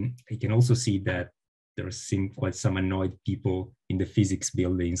 You can also see that there seem quite some annoyed people in the physics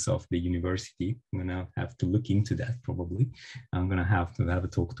buildings of the university. I'm gonna have to look into that probably. I'm gonna have to have a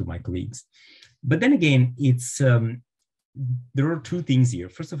talk to my colleagues. But then again, it's there are two things here.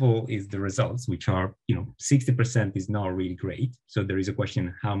 First of all is the results, which are, 60% is not really great. So there is a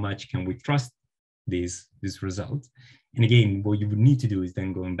question, how much can we trust this result? And again, what you would need to do is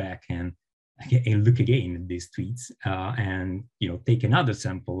then going back and look again at these tweets and, take another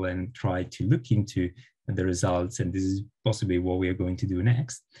sample and try to look into the results. And this is possibly what we are going to do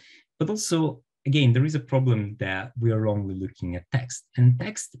next. But also, again, there is a problem that we are only looking at text, and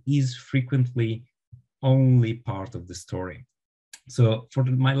text is frequently only part of the story. So for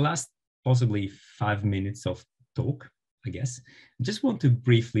my last possibly 5 minutes of talk, I guess, I just want to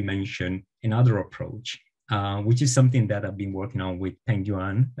briefly mention another approach, which is something that I've been working on with Peng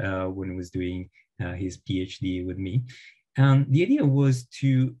Yuan when he was doing his PhD with me. And the idea was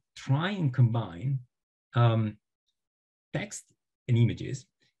to try and combine text and images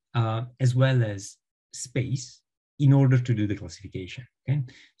as well as space in order to do the classification. Okay,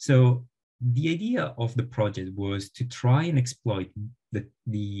 so the idea of the project was to try and exploit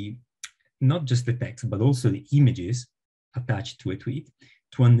the not just the text, but also the images attached to a tweet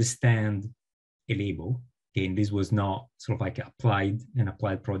to understand a label. Again, this was not sort of like an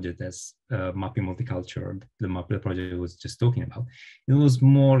applied project as mapping multicultural, the mapping project was just talking about. It was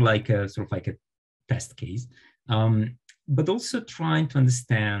more like a sort of like a test case, but also trying to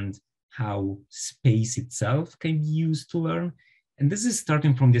understand how space itself can be used to learn, And this is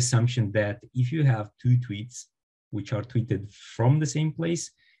starting from the assumption that if you have two tweets which are tweeted from the same place,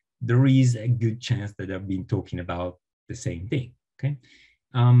 there is a good chance that they've been talking about the same thing, okay?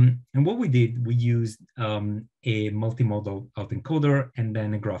 And what we did, we used a multimodal autoencoder and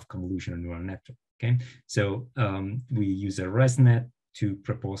then a graph convolutional neural network, okay? So we use a ResNet to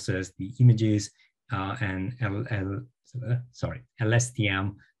preprocess the images and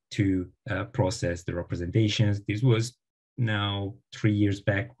LSTM to process the representations. This was now 3 years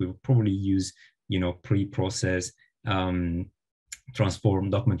back. We would probably use, pre-process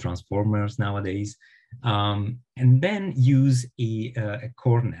document transformers nowadays, and then use a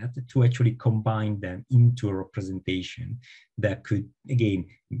CoreNet to actually combine them into a representation that could, again,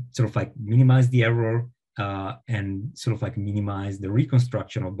 sort of like minimize the error and sort of like minimize the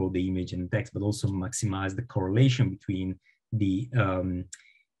reconstruction of both the image and text, but also maximize the correlation between the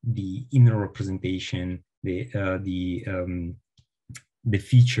inner representation, the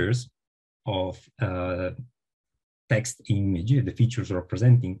features of text image, the features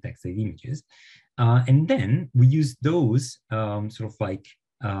representing text and images. And then we use those sort of like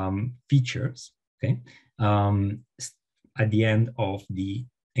features, okay, at the end of the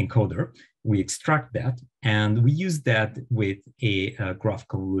encoder. We extract that and we use that with a graph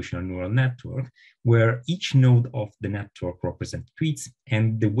convolutional neural network where each node of the network represents tweets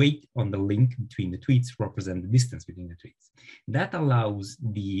and the weight on the link between the tweets represent the distance between the tweets. That allows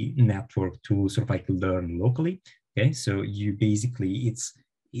the network to sort of like learn locally. Okay, so you basically,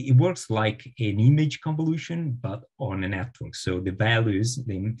 it works like an image convolution, but on a network. So the values,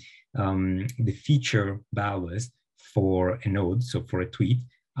 the feature values for a node, so for a tweet,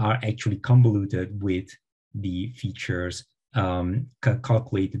 are actually convoluted with the features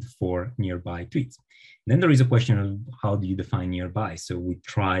calculated for nearby tweets. Then there is a question of how do you define nearby? So we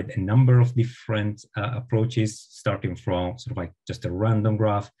tried a number of different approaches, starting from sort of like just a random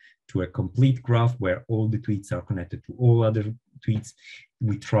graph to a complete graph where all the tweets are connected to all other tweets.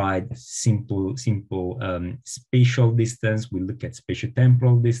 We tried simple spatial distance. We look at spatial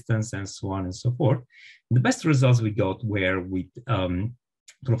temporal distance and so on and so forth. The best results we got were with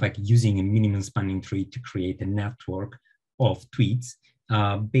sort of like using a minimum spanning tree to create a network of tweets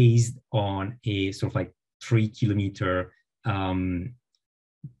based on a sort of like 3 kilometer, 3-4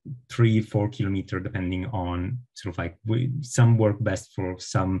 kilometer, depending on sort of like some work best for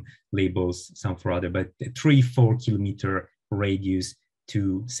some labels, some for other, but 3-4 kilometer radius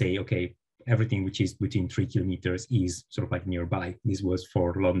to say, okay, everything which is within 3 kilometers is sort of like nearby. This was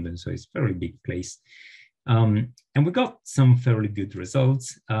for London, so it's a very big place. And we got some fairly good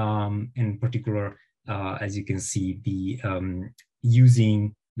results. In particular, as you can see, the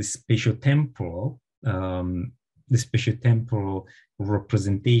using the spatial temporal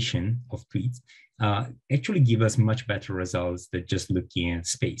representation of tweets actually give us much better results than just looking at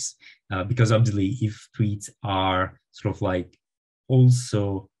space. Because obviously, if tweets are sort of like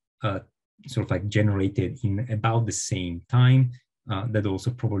also sort of like generated in about the same time, that also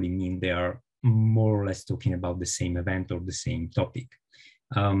probably mean they are more or less talking about the same event or the same topic.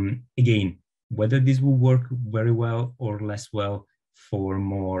 Again, whether this will work very well or less well for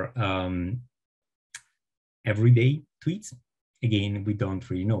more everyday tweets, again, we don't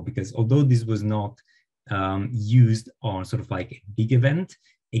really know, because although this was not used on sort of like a big event,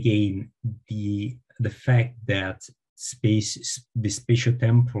 again, the fact that the spatial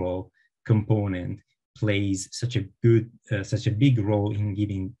temporal component plays such a big role in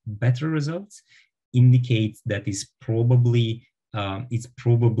giving better results indicates that it's probably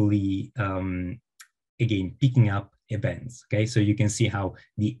again picking up events. Okay, so you can see how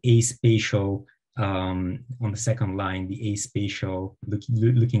the aspatial on the second line, the aspatial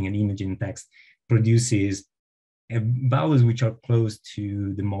looking at image and text produces values which are close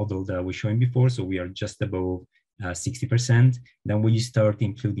to the model that I was showing before. So we are just above 60%. Then when you start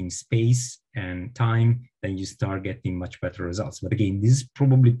including space and time, then you start getting much better results. But again, this is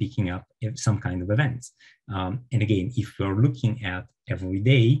probably picking up some kind of events. And again, if you're looking at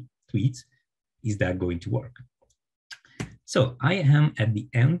everyday tweets, is that going to work? So I am at the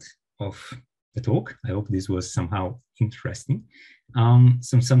end of the talk. I hope this was somehow interesting.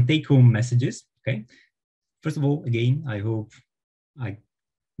 Some take-home messages, okay? First of all, again, I hope I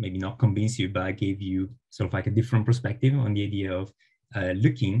maybe not convince you, but I gave you sort of like a different perspective on the idea of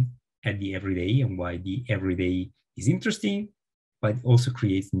looking at the everyday and why the everyday is interesting, but also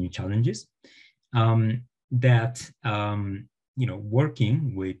creates new challenges.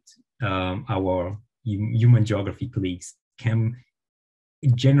 Working with our human geography colleagues can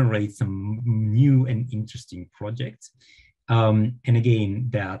generate some new and interesting projects. And again,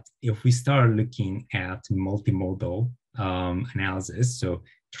 that if we start looking at multimodal analysis. So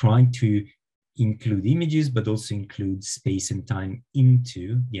trying to include images, but also include space and time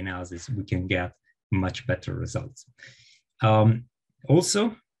into the analysis, we can get much better results.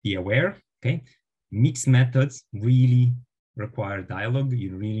 Also, be aware, okay, mixed methods really require dialogue.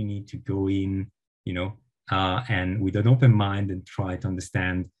 You really need to go in, and with an open mind and try to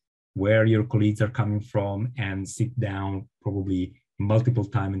understand where your colleagues are coming from and sit down probably multiple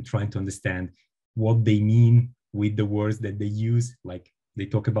times and trying to understand what they mean with the words that they use. Like they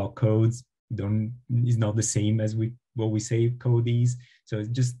talk about codes, is not the same as what we say code is. So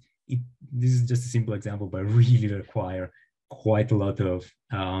this is just a simple example, but really require quite a lot of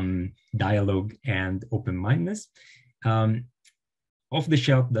dialogue and open-mindedness. Off the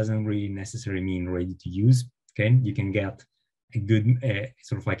shelf doesn't really necessarily mean ready to use. Okay, you can get a good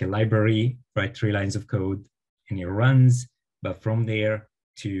sort of like a library, write 3 lines of code and it runs, but from there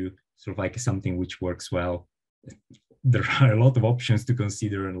to sort of like something which works well, there are a lot of options to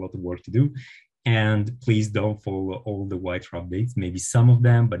consider and a lot of work to do. And please don't follow all the white updates, maybe some of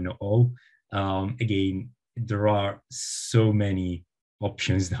them, but not all. Again, there are so many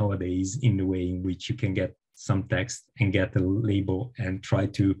options nowadays in the way in which you can get some text and get a label and try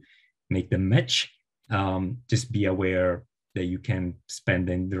to make them match. Just be aware that you can spend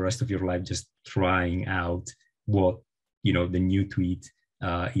the rest of your life just trying out what the new tweet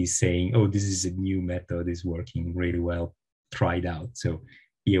is saying. Oh, this is a new method, is working really well, try it out. So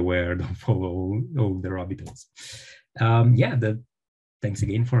be aware, don't follow all the rabbit holes. Thanks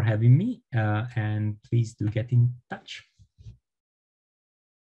again for having me, and please do get in touch.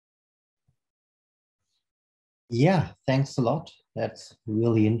 Yeah, thanks a lot. That's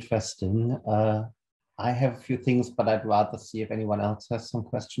really interesting. I have a few things, but I'd rather see if anyone else has some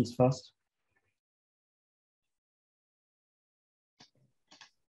questions first.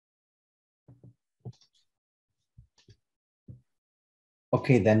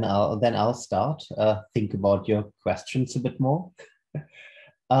 Okay, then I'll start. Think about your questions a bit more.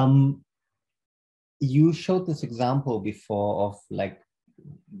 You showed this example before of like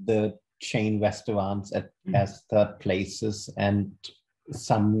the chain restaurants as third places and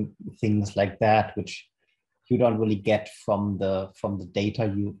some things like that, which you don't really get from the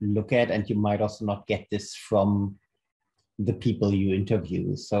data you look at, and you might also not get this from the people you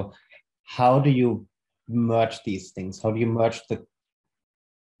interview. So how do you merge these things? How do you merge the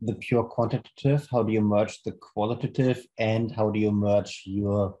pure quantitative? How do you merge the qualitative? And how do you merge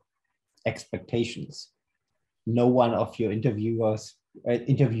your expectations? No one of your interviewees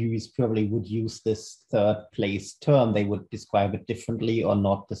probably would use this third place term. They would describe it differently or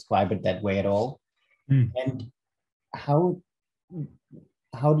not describe it that way at all. And how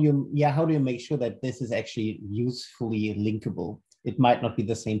do you make sure that this is actually usefully linkable? It might not be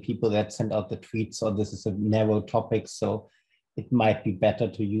the same people that send out the tweets, or this is a narrow topic, so it might be better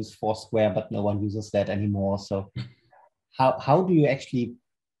to use Foursquare, but no one uses that anymore. So how do you actually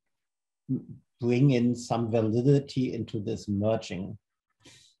bring in some validity into this merging?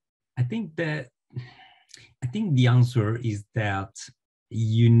 I think the answer is that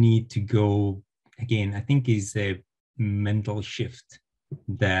you need to go, again, I think is a mental shift,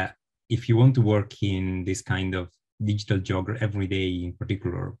 that if you want to work in this kind of digital geography every day in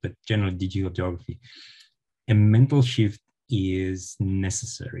particular, but general digital geography, a mental shift is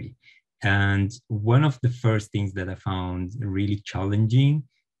necessary. And one of the first things that I found really challenging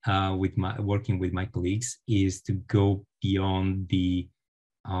with working with my colleagues is to go beyond the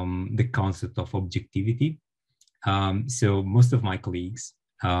concept of objectivity. So most of my colleagues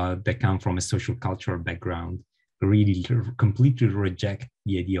that come from a social cultural background really completely reject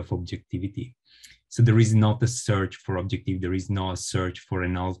the idea of objectivity. So there is not a search for objectivity. There is no search for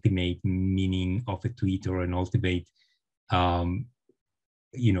an ultimate meaning of a tweet or an ultimate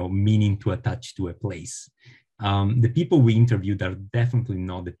meaning to attach to a place. The people we interviewed are definitely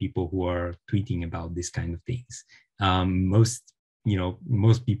not the people who are tweeting about this kind of things. Most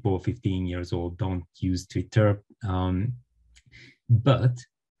people 15 years old don't use Twitter, but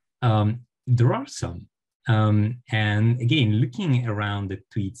there are some. And again, looking around the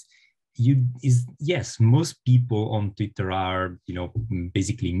tweets, yes, most people on Twitter are,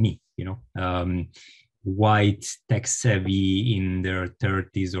 basically me, white, tech savvy in their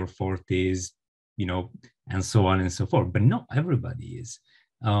 30s or 40s, and so on and so forth. But not everybody is.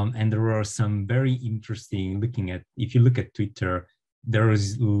 And there are some very interesting if you look at Twitter, there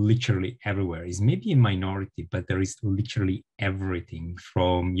is literally everywhere. It's maybe a minority, but there is literally everything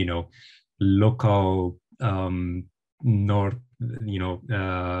from, local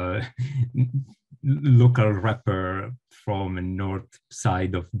local rapper from a north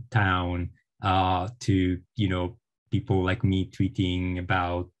side of town to, people like me tweeting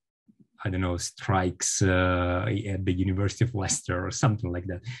about, I don't know, strikes at the University of Leicester or something like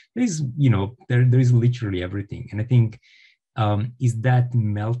that. There is, there is literally everything. And I think is that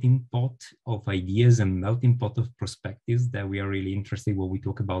melting pot of ideas and melting pot of perspectives that we are really interested when we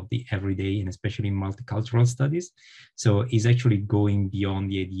talk about the everyday and especially multicultural studies. So is actually going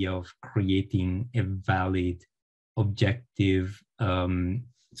beyond the idea of creating a valid, objective,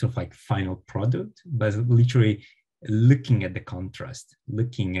 sort of like final product, but literally looking at the contrast,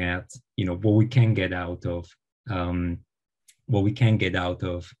 looking at, what we can get out of,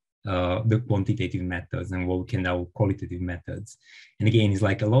 the quantitative methods and what we can now qualitative methods. And again, it's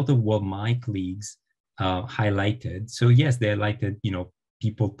like a lot of what my colleagues highlighted. So yes, they highlighted,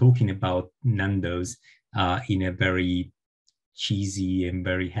 people talking about Nando's in a very cheesy and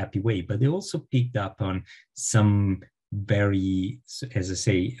very happy way, but they also picked up on some very, as I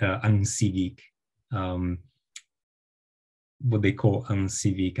say, uncivic, what they call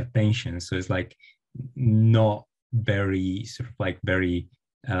uncivic attention. So it's like not very sort of like very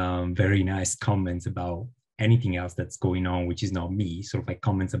nice comments about anything else that's going on, which is not me, sort of like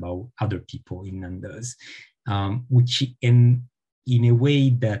comments about other people in Nando's, which in a way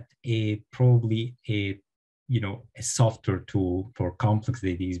that probably a software tool for complex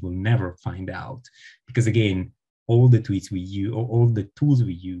data will never find out, because again, all the tweets we use, or all the tools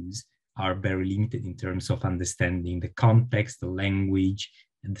we use are very limited in terms of understanding the context, the language,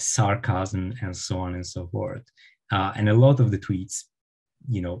 and the sarcasm, and so on and so forth. And a lot of the tweets,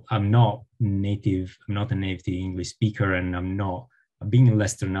 I'm not a native English speaker, and I've been in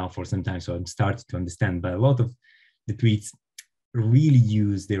Leicester now for some time, so I'm starting to understand, but a lot of the tweets really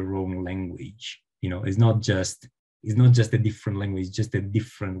use their own language. It's not just a different language, just a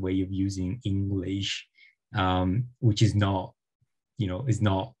different way of using English, which is not, is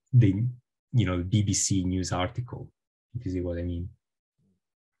not the, BBC news article, if you see what I mean.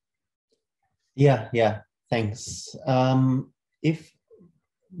 Yeah, thanks. If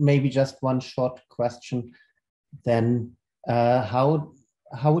maybe just one short question, then how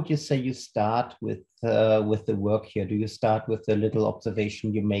would you say you start with the work here? Do you start with a little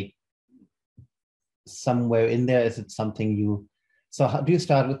observation you make somewhere in there? Is it something so how do you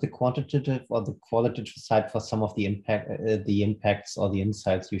start with the quantitative or the qualitative side for some of the impacts or the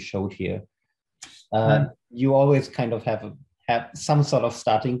insights you showed here? You always kind of have some sort of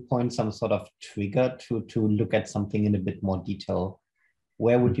starting point, some sort of trigger to look at something in a bit more detail.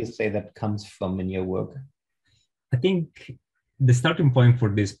 Where would you say that comes from in your work? I think the starting point for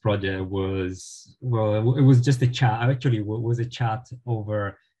this project was, it was just a chat. Actually, it was a chat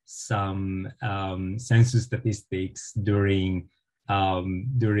over some census statistics during an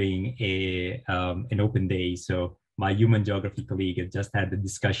open day. So my human geography colleague had just had a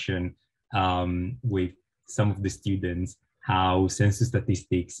discussion with some of the students how census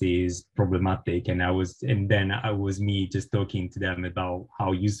statistics is problematic, and then I was me just talking to them about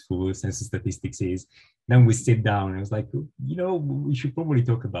how useful census statistics is. Then we sit down and I was like, we should probably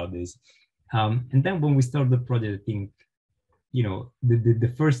talk about this. And then when we started the project, I think,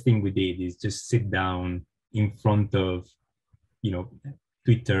 the first thing we did is just sit down in front of,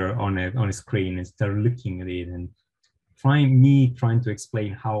 Twitter on a screen and start looking at it and trying to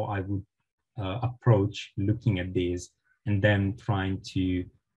explain how I would approach looking at this, and then trying to,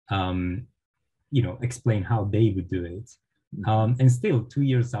 explain how they would do it. And still 2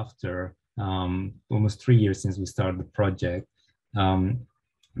 years after, almost 3 years since we started the project,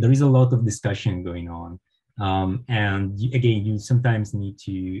 there is a lot of discussion going on. And again, you sometimes need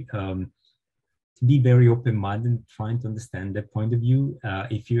to be very open-minded, trying to understand their point of view.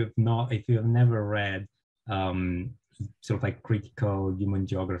 If you have never read sort of like critical human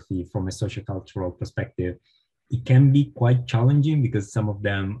geography from a sociocultural perspective, it can be quite challenging because some of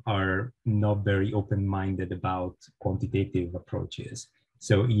them are not very open-minded about quantitative approaches.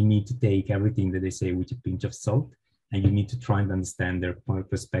 So you need to take everything that they say with a pinch of salt, and you need to try and understand their point of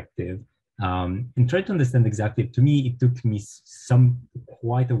perspective. And try to understand exactly. To me, it took me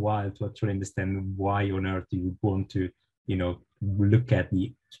quite a while to actually understand why on earth you would want to, look at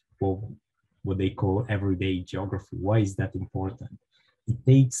what they call everyday geography. Why is that important? It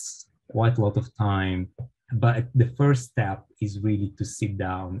takes quite a lot of time, but the first step is really to sit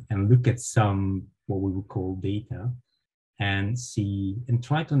down and look at some what we would call data, and see and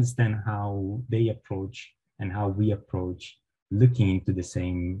try to understand how they approach and how we approach looking into the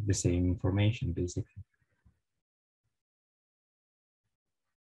same information, basically.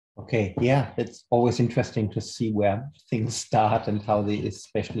 Okay, yeah, it's always interesting to see where things start and how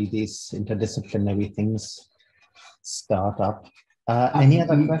especially these interdisciplinary things start up. Any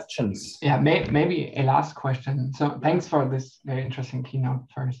other questions? Yeah, maybe a last question. So thanks for this very interesting keynote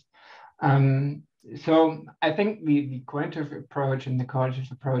first. So I think the quantitative approach and the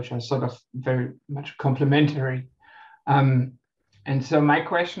qualitative approach are sort of very much complementary. And so my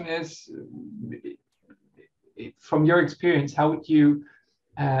question is, from your experience, how would you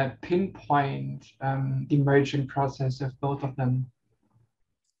pinpoint the merging process of both of them?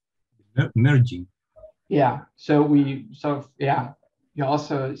 Merging. Yeah, so we sort of, yeah, you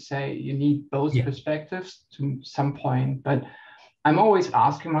also say you need both perspectives to some point, but I'm always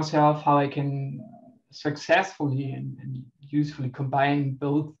asking myself how I can successfully and usefully combine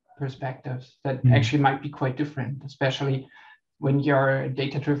both perspectives that actually might be quite different, especially when your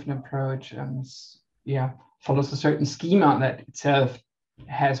data-driven approach follows a certain schema that itself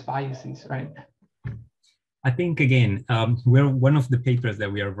has biases, right? I think, again, one of the papers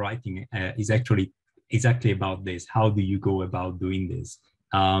that we are writing is actually exactly about this. How do you go about doing this?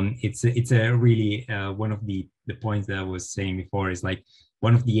 It's a really one of the points that I was saying before is like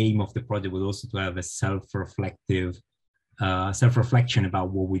one of the aim of the project was also to have a self-reflection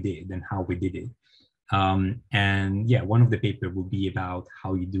about what we did and how we did it. And yeah, one of the paper will be about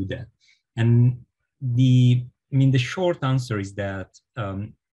how you do that. And the short answer is that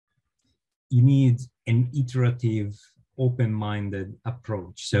you need an iterative, open-minded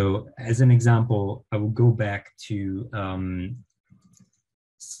approach. So as an example, I will go back to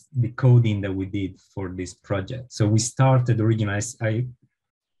the coding that we did for this project. So we started originally,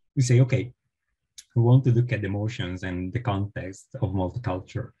 we say, okay, we want to look at emotions and the context of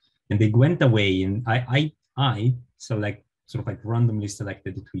multicultural. And they went away, and I select sort of like randomly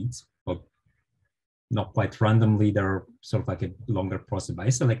selected the tweets, but not quite randomly. They're sort of like a longer process, but I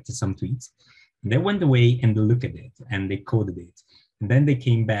selected some tweets. And they went away and they looked at it and they coded it. And then they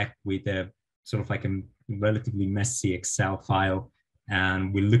came back with a sort of like a relatively messy Excel file,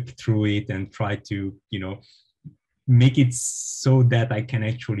 and we looked through it and tried to, make it so that I can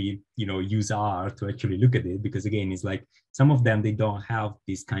actually, use R to actually look at it. Because again, it's like some of them, they don't have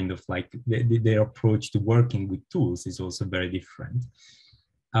this kind of like their approach to working with tools is also very different.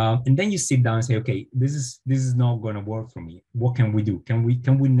 And then you sit down and say, okay, this is not going to work for me. What can we do? Can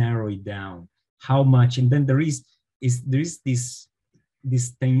we narrow it down? How much? And then there is this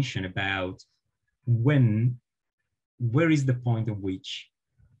tension about where is the point at which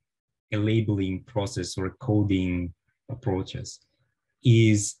a labeling process or a coding approaches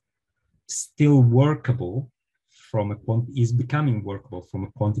is still workable is becoming workable from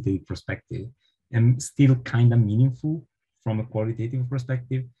a quantitative perspective and still kind of meaningful from a qualitative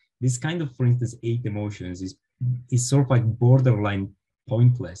perspective. This kind of, for instance, 8 emotions is sort of like borderline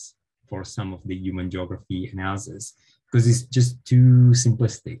pointless for some of the human geography analysis because it's just too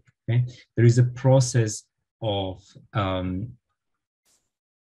simplistic. Okay, there is a process of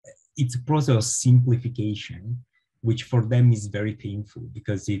it's a process of simplification, which for them is very painful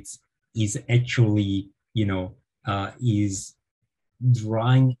because is actually is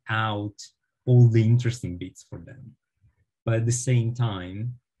drawing out all the interesting bits for them, but at the same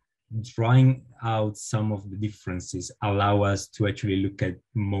time drawing out some of the differences allow us to actually look at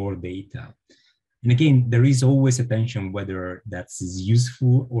more data. And again, there is always a tension whether that is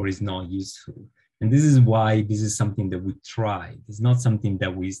useful or is not useful. And this is why this is something that we tried. It's not something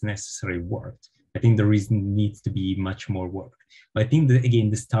that was necessarily worked. I think there needs to be much more work. But I think that, again,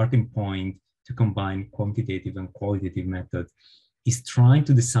 the starting point to combine quantitative and qualitative methods is trying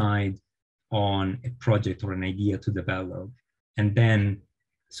to decide on a project or an idea to develop, and then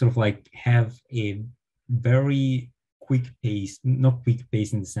sort of like have a very quick pace, not quick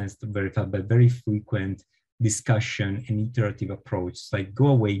pace in the sense of very fast, but very frequent discussion and iterative approach. It's like go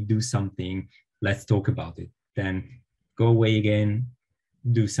away, do something, let's talk about it. Then go away again,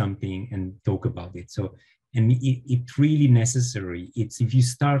 do something and talk about it. So, and it's really necessary. It's if you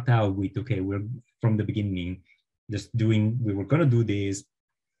start out with, okay, we're from the beginning, just doing, we were gonna do this,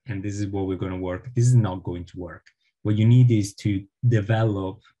 and this is what we're gonna work. This is not going to work. What you need is to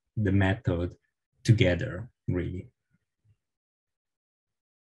develop the method together, really.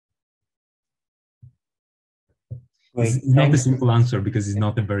 It's not a simple answer because it's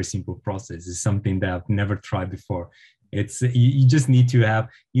not a very simple process. It's something that I've never tried before. It's you just need to have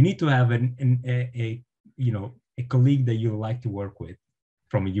a colleague that you like to work with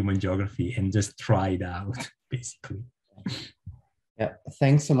from a human geography and just try it out, basically. Yeah,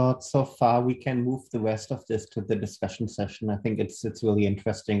 thanks a lot. So far, we can move the rest of this to the discussion session. I think it's really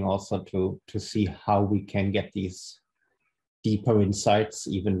interesting also to see how we can get these deeper insights,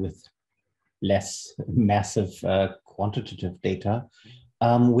 even with less massive quantitative data.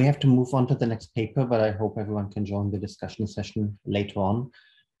 We have to move on to the next paper, but I hope everyone can join the discussion session later on.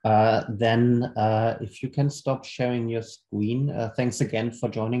 If you can stop sharing your screen, thanks again for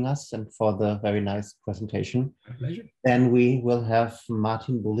joining us and for the very nice presentation. My pleasure. Then we will have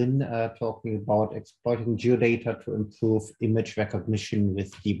Martin Bullin talking about exploiting geodata to improve image recognition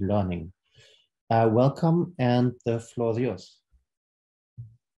with deep learning. Welcome, and the floor is yours.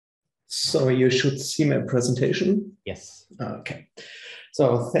 So you should see my presentation? Yes. Okay.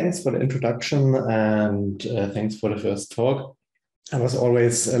 So thanks for the introduction, and thanks for the first talk. I was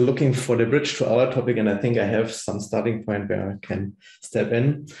always looking for the bridge to our topic, and I think I have some starting point where I can step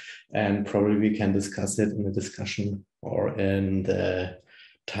in, and probably we can discuss it in the discussion or in the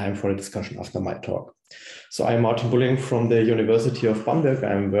time for a discussion after my talk. So I'm Martin Bullin from the University of Bamberg.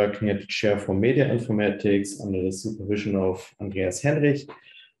 I'm working at the chair for media informatics under the supervision of Andreas Henrich,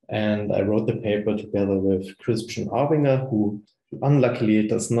 and I wrote the paper together with Christian Arbinger, who unluckily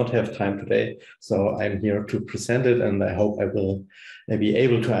does not have time today. So I'm here to present it, and I hope I will be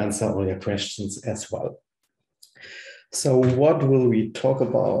able to answer all your questions as well. So what will we talk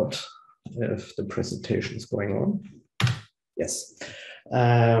about if the presentation is going on? Yes.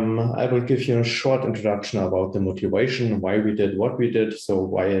 I will give you a short introduction about the motivation, why we did what we did, so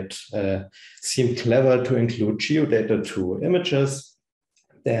why it seemed clever to include geodata to images.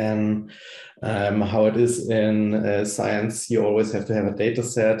 Then how it is in science, you always have to have a data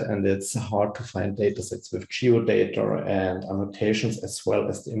set, and it's hard to find data sets with geodata and annotations as well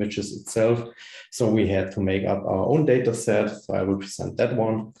as the images itself. So we had to make up our own data set. So I will present that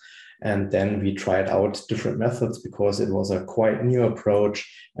one. And then we tried out different methods because it was a quite new approach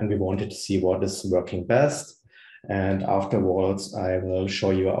and we wanted to see what is working best. And afterwards, I will show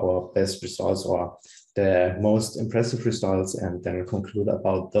you our best results or the most impressive results, and then conclude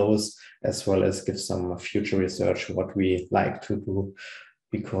about those, as well as give some future research, what we like to do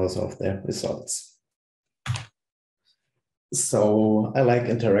because of the results. So I like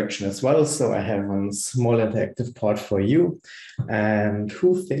interaction as well. So I have a small interactive part for you. And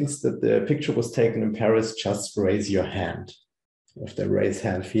who thinks that the picture was taken in Paris? Just raise your hand with the raise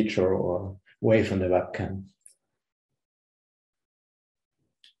hand feature or wave on the webcam.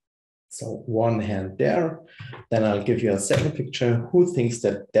 So one hand there. Then I'll give you a second picture. Who thinks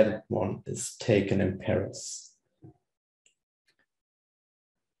that that one is taken in Paris?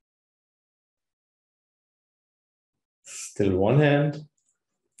 Still one hand.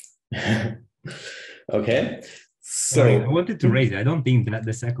 Okay. So sorry, I wanted to raise it. I don't think that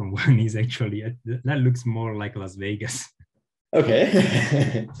the second one is actually, that looks more like Las Vegas.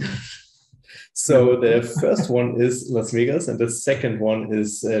 Okay. So the first one is Las Vegas, and the second one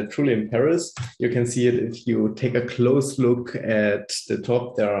is truly in Paris. You can see it if you take a close look at the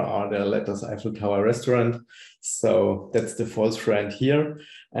top. There are the letters Eiffel Tower Restaurant. So that's the false friend here.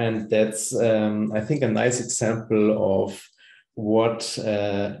 And that's, I think, a nice example of what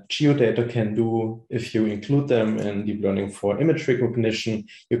geodata can do if you include them in deep learning for image recognition.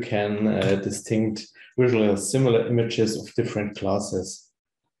 You can distinct visually similar images of different classes.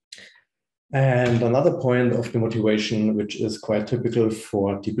 And another point of the motivation, which is quite typical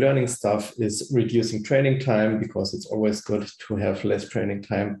for deep learning stuff, is reducing training time, because it's always good to have less training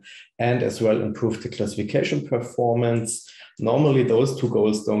time, and as well improve the classification performance. Normally, those two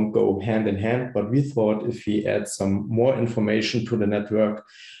goals don't go hand in hand, but we thought if we add some more information to the network,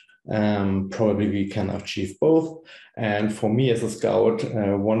 probably we can achieve both. And for me as a scout,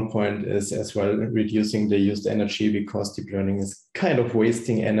 one point is as well reducing the used energy, because deep learning is kind of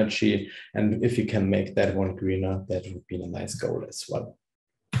wasting energy. And if you can make that one greener, that would be a nice goal as well.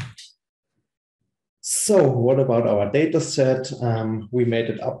 So what about our data set? We made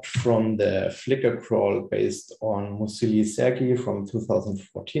it up from the Flickr crawl based on Musili Sergi from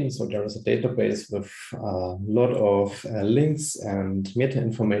 2014. So there is a database with a lot of links and meta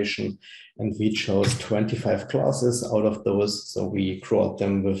information, and we chose 25 classes out of those. So we crawled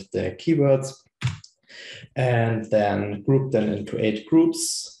them with the keywords and then grouped them into 8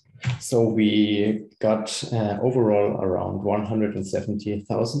 groups. So we got overall around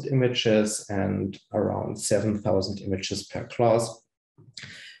 170,000 images and around 7,000 images per class.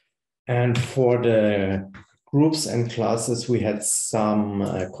 And for the groups and classes, we had some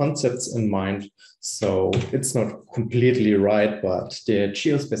concepts in mind. So it's not completely right, but the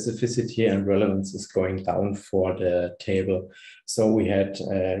geospecificity and relevance is going down for the table. So we had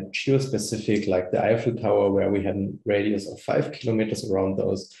geospecific, like the Eiffel Tower, where we had a radius of 5 kilometers around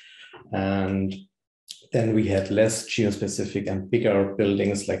those. And then we had less geospecific and bigger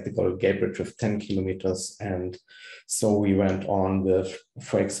buildings like the Golden Gate Bridge with 10 kilometers. And so we went on with,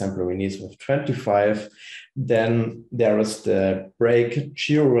 for example, Venice with 25. Then there is the break.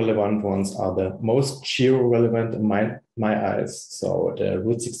 Geo-relevant ones are the most geo-relevant in my eyes. So the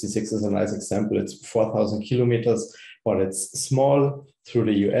Route 66 is a nice example. It's 4,000 kilometers, but it's small through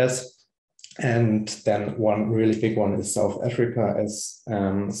the US. And then one really big one is South Africa as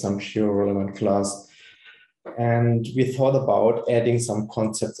some geo-relevant class. And we thought about adding some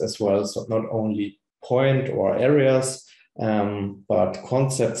concepts as well. So not only point or areas, but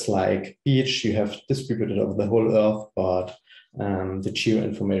concepts like beach, you have distributed over the whole Earth, but the geo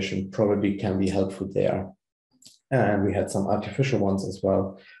information probably can be helpful there. And we had some artificial ones as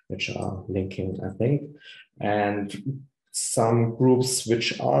well, which are linking, I think. And some groups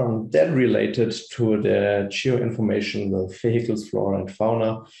which aren't that related to the geo information, the vehicles, flora and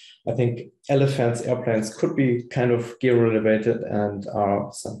fauna. I think elephants, airplanes could be kind of geo-related and are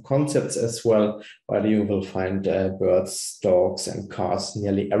some concepts as well, but you will find birds, dogs and cars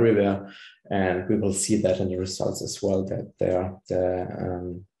nearly everywhere. And we will see that in the results as well, that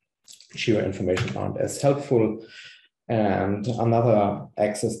the geo information aren't as helpful. And another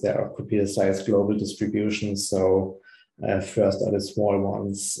axis there could be the size global distribution. So first are the small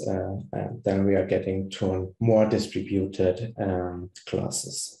ones, and then we are getting to more distributed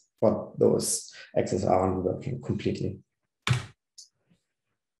classes. But those axes aren't working completely.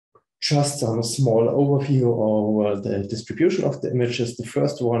 Just some small overview over the distribution of the images. The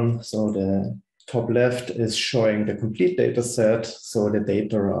first one, so the top left is showing the complete data set. So the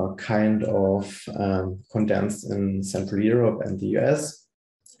data are kind of condensed in Central Europe and the US.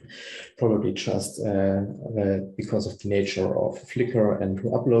 Probably just because of the nature of Flickr and who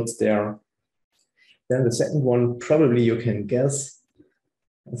uploads there. Then the second one, probably you can guess,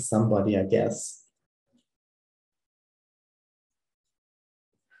 somebody I guess.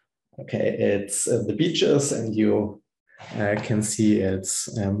 Okay, it's the beaches, and you can see it's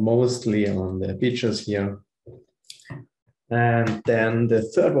mostly on the beaches here. And then the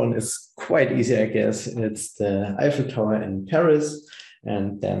third one is quite easy, I guess. It's the Eiffel Tower in Paris.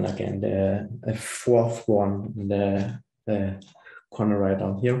 And then again, the fourth one, the corner right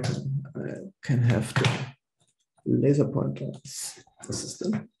down here, can have the laser pointer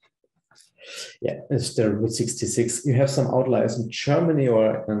system. Yeah, it's the Route 66. You have some outliers in Germany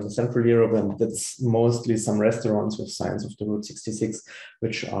or in Central Europe, and that's mostly some restaurants with signs of the Route 66,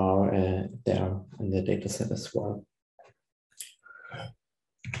 which are there in the data set as well.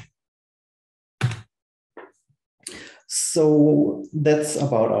 So that's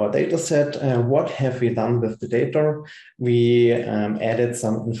about our data set. What have we done with the data? We added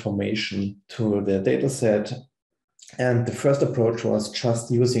some information to the data set. And the first approach was just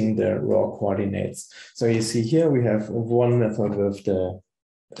using the raw coordinates. So you see here we have one method with the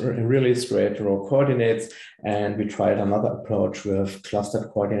really straight raw coordinates, and we tried another approach with clustered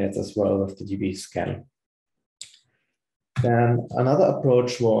coordinates as well with the DB scan. Then another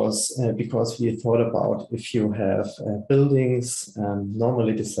approach was because we thought about if you have buildings,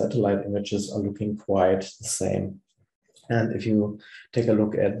 normally the satellite images are looking quite the same. And if you take a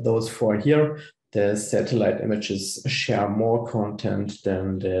look at those four here, the satellite images share more content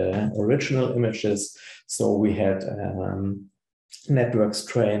than the original images. So we had networks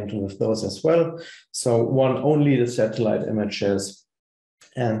trained with those as well. So one only the satellite images.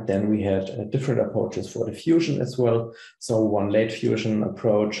 And then we had different approaches for the fusion as well. So one late fusion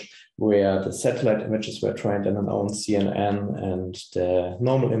approach where the satellite images were trained in an own CNN and the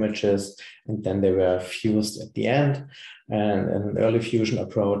normal images, and then they were fused at the end. And in an early fusion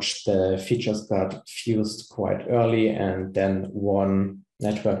approach, the features got fused quite early, and then one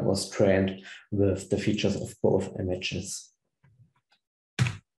network was trained with the features of both images.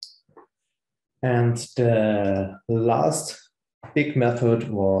 And the last big method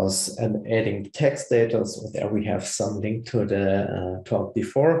was adding text data. So there we have some link to the talk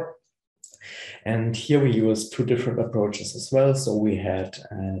before. And here we use two different approaches as well. So we had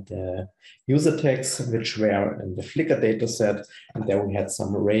the user tags, which were in the Flickr dataset, and there we had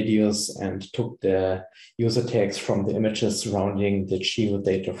some radius and took the user tags from the images surrounding the geo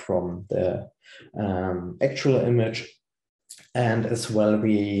data from the actual image. And as well,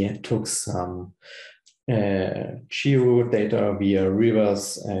 we took some geo data via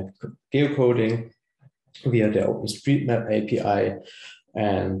reverse geocoding via the OpenStreetMap API,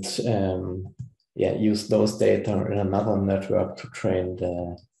 and use those data in another network to train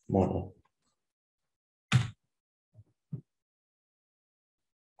the model.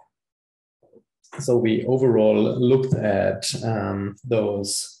 So we overall looked at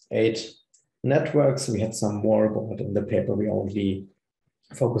those 8 networks. We had some more, but in the paper we only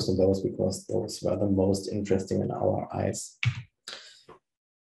focused on those because those were the most interesting in our eyes.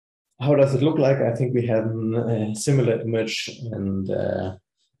 how does it look like? I think we had a similar image in the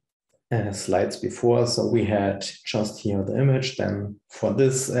slides before. So we had just here the image. Then for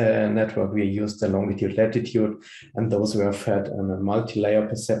this network, we used the longitude, latitude, and those were fed in a multi-layer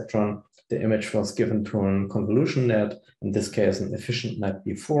perceptron. The image was given to a convolution net, in this case, an efficient net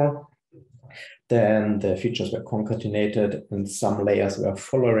before. Then the features were concatenated and some layers were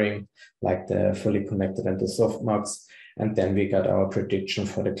following, like the fully connected and the softmax. And then we got our prediction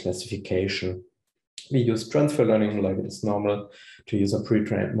for the classification. We use transfer learning like it is normal to use a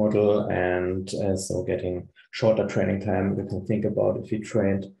pre-trained model, and so getting shorter training time. We can think about if we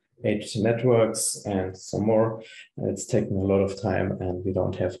trained 8 networks and some more, it's taking a lot of time and we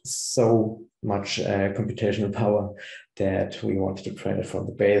don't have so much computational power that we wanted to train it from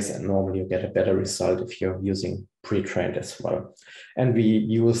the base, and normally you get a better result if you're using pre-trained as well. And we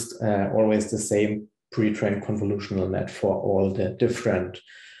used always the same pre-trained convolutional net for all the different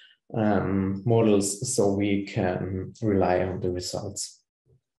models, so we can rely on the results.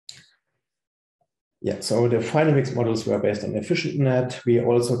 Yeah, so the final mixed models were based on efficient net. We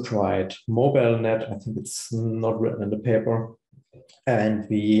also tried mobile net. I think it's not written in the paper. And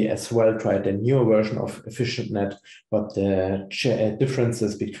we as well tried a newer version of efficient net, but the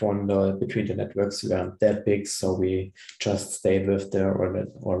differences between the networks weren't that big, so we just stayed with the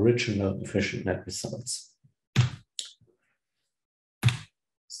original efficient net results.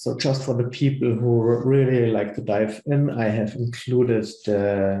 So just for the people who really like to dive in, I have included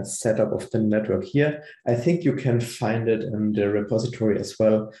the setup of the network here. I think you can find it in the repository as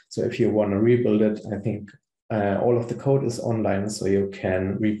well. So if you want to rebuild it, I think all of the code is online, so you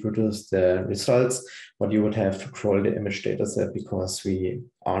can reproduce the results, but you would have to crawl the image dataset because we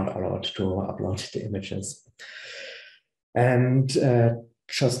aren't allowed to upload the images. And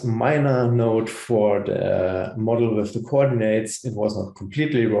just minor note for the model with the coordinates, it was not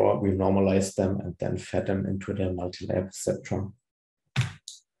completely raw. We normalized them and then fed them into the multi-layer perceptron.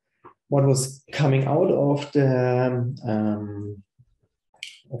 What was coming out of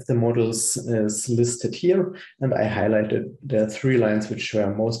the models is listed here, and I highlighted the 3 lines which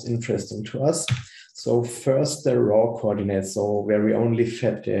were most interesting to us. So first, the raw coordinates, so where we only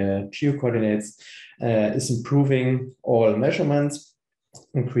fed the geo coordinates, is improving all measurements,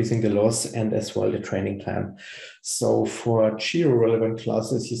 increasing the loss, and as well the training time. So for geo-relevant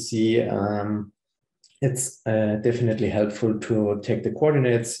classes, you see it's definitely helpful to take the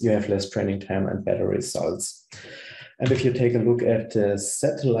coordinates. You have less training time and better results. And if you take a look at the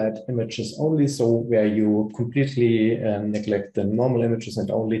satellite images only, so where you completely neglect the normal images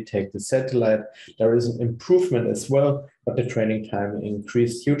and only take the satellite, there is an improvement as well, but the training time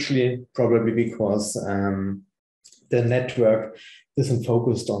increased hugely, probably because the network isn't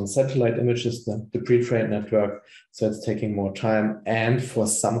focused on satellite images, the pre-trained network, so it's taking more time. And for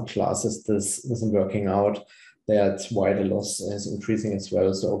some classes, this isn't working out. That's why the loss is increasing as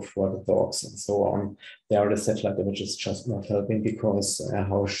well. So for the dogs and so on, there are the satellite images just not helping, because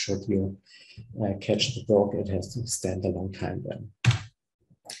how should you catch the dog? It has to stand a long time then.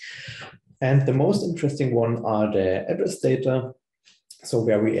 And the most interesting one are the address data. So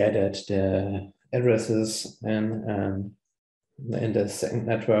where we added the addresses and in the second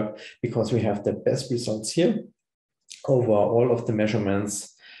network, because we have the best results here over all of the measurements,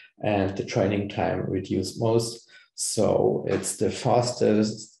 and the training time reduced most. So it's the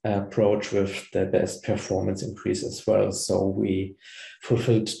fastest approach with the best performance increase as well. So we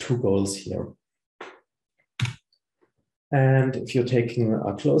fulfilled 2 goals here. And if you're taking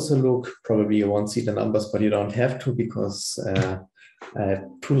a closer look, probably you won't see the numbers, but you don't have to, because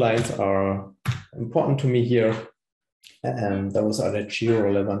 2 lines are important to me here. And those are the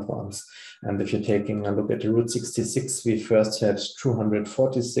geo-relevant ones. And if you're taking a look at the Route 66, we first had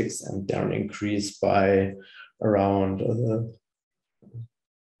 246, and then increased by around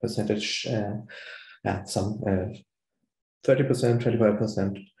percentage, some 30%,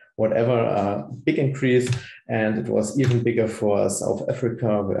 25%, whatever, a big increase. And it was even bigger for South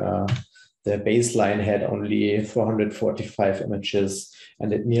Africa, where the baseline had only 445 images,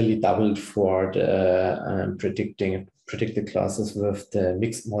 and it nearly doubled for the predicted classes with the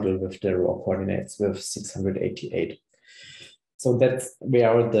mixed model with the raw coordinates with 688. So that's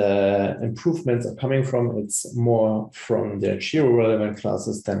where the improvements are coming from. It's more from the geo-relevant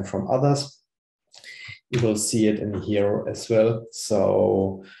classes than from others. You will see it in here as well.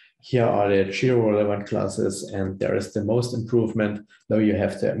 So here are the geo-relevant classes, and there is the most improvement, though you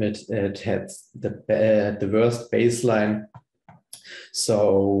have to admit it had the worst baseline.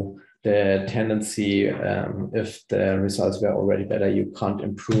 So the tendency, if the results were already better, you can't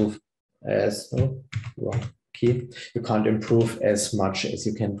improve as, wrong MLP. You can't improve as much as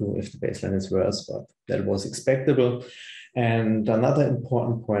you can do if the baseline is worse, but that was expectable. And another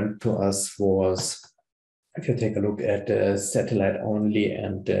important point to us was, if you take a look at the satellite only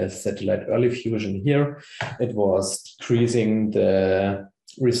and the satellite early fusion here, it was decreasing the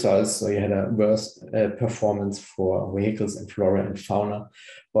results. So you had a worse performance for vehicles and flora and fauna,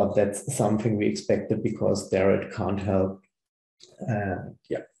 but that's something we expected because there it can't help.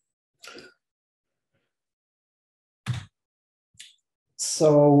 Yeah.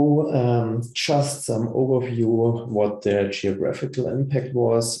 So just some overview of what the geographical impact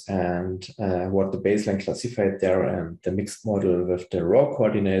was and what the baseline classified there and the mixed model with the raw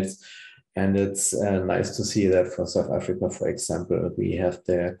coordinates. And it's nice to see that for South Africa, for example, we have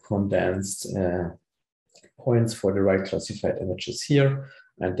the condensed points for the right classified images here,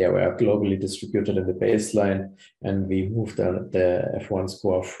 and they were globally distributed in the baseline. And we moved the F1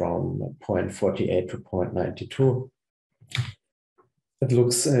 score from 0.48 to 0.92. It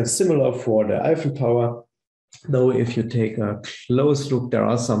looks similar for the Eiffel Tower, though if you take a close look, there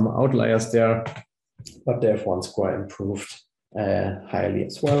are some outliers there, but the F1 score improved highly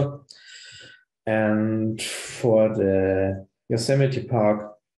as well. And for the Yosemite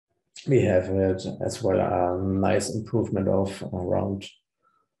Park, we have it as well a nice improvement of around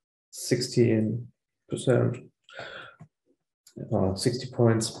 16%, 60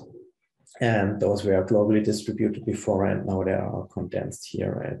 points. And those were globally distributed before, and now they are condensed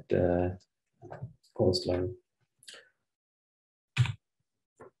here at the coastline.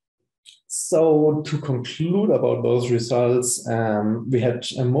 So to conclude about those results, we had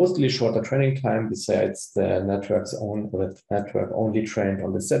a mostly shorter training time besides the network only trained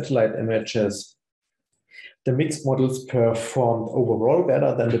on the satellite images. The mixed models performed overall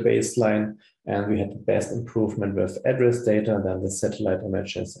better than the baseline, and we had the best improvement with address data than the satellite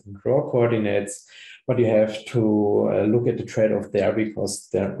images and raw coordinates. But you have to look at the trade-off there, because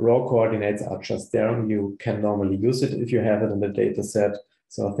the raw coordinates are just there. You can normally use it if you have it in the data set.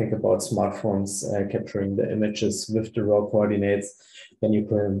 So think about smartphones capturing the images with the raw coordinates. Then you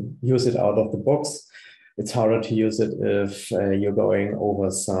can use it out of the box. It's harder to use it if you're going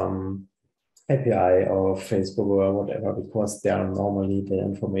over some API or Facebook or whatever, because there normally the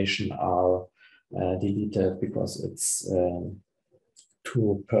information are deleted because it's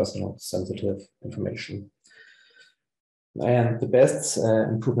too personal, sensitive information. And the best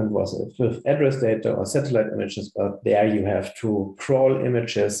improvement was with address data or satellite images, but there you have to crawl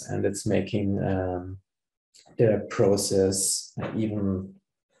images, and it's making the process even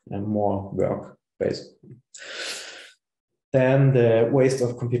more work, basically. Then the waste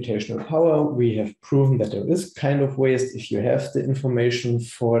of computational power, we have proven that there is kind of waste if you have the information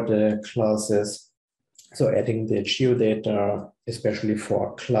for the classes. So adding the geodata, especially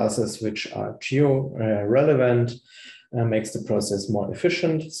for classes which are geo-relevant, makes the process more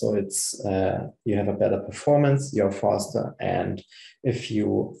efficient. So it's you have a better performance, you're faster. And if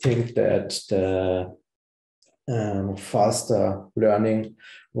you think that the faster learning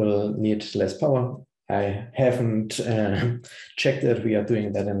will need less power, I haven't checked it. We are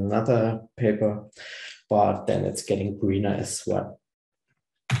doing that in another paper, but then it's getting greener as well.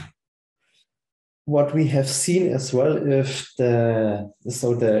 What we have seen as well, if the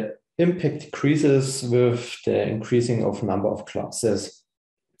impact decreases with the increasing of number of classes.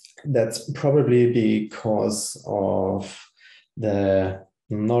 That's probably because of the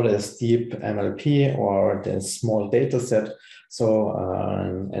not as deep MLP or the small data set. So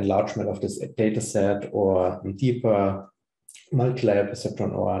enlargement of this data set or deeper multi-layer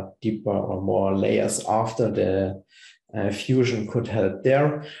perceptron or deeper or more layers after the fusion could help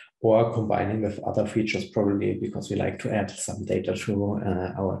there, or combining with other features, probably because we like to add some data to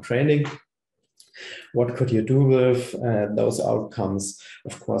our training. What could you do with those outcomes?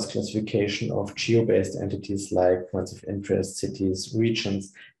 Of course, classification of geo-based entities like points of interest, cities,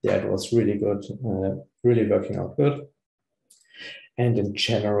 regions. That was really good, really working out good. And in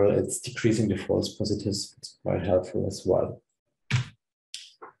general, it's decreasing the false positives. It's quite helpful as well.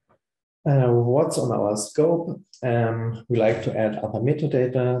 What's on our scope? We like to add other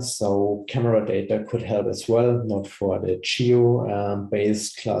metadata, so camera data could help as well, not for the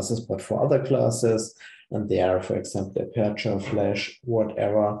geo-based classes, but for other classes. And there, for example, the aperture, flash,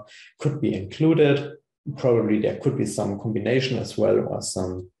 whatever could be included. Probably there could be some combination as well, or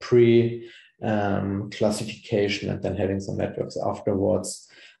some pre-classification and then having some networks afterwards.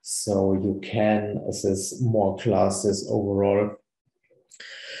 So you can assess more classes overall.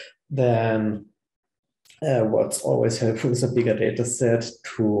 Then what's always helpful is a bigger data set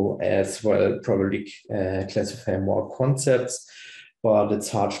to as well probably classify more concepts. but it's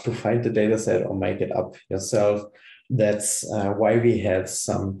hard to find the data set or make it up yourself. That's why we had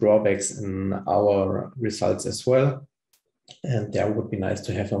some drawbacks in our results as well. And there would be nice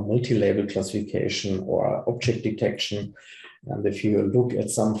to have a multi-label classification or object detection. And if you look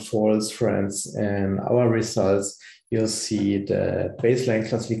at some false friends in our results, you'll see the baseline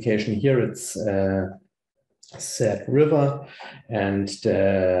classification here. It's said river, and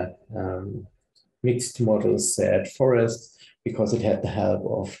the mixed model said forest, because it had the help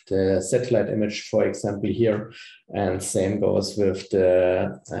of the satellite image, for example, here. And same goes with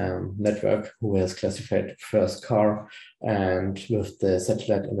the network, who has classified first car, and with the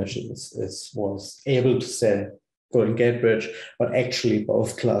satellite images was able to say Golden Gate Bridge, but actually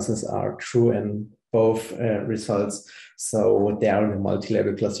both classes are true in both results. So there, the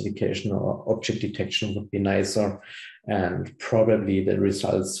multi-label classification or object detection would be nicer, and probably the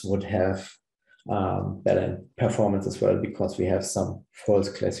results would have better performance as well, because we have some false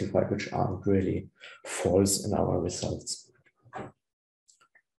classified which aren't really false in our results.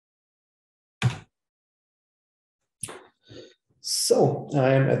 So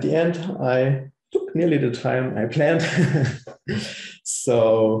I'm at the end. I took nearly the time I planned.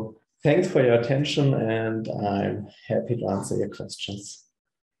 So thanks for your attention, and I'm happy to answer your questions.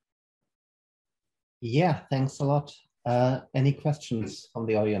 Yeah, thanks a lot. Any questions from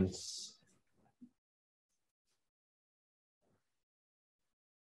the audience?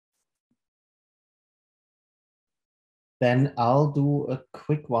 Then I'll do a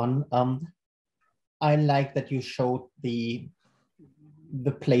quick one. I like that you showed the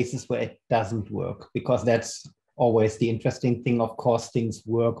places where it doesn't work, because that's always the interesting thing. Of course, things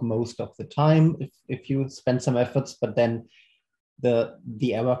work most of the time if you spend some efforts, but then the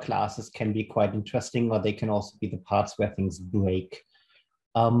error classes can be quite interesting, or they can also be the parts where things break.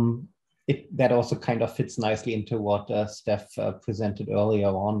 That also kind of fits nicely into what Steph presented earlier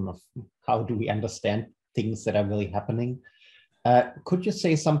on, of how do we understand things that are really happening. Could you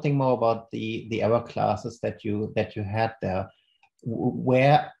say something more about the error classes that you had there?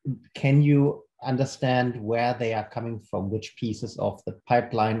 Where can you understand where they are coming from, which pieces of the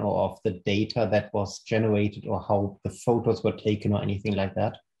pipeline or of the data that was generated, or how the photos were taken, or anything like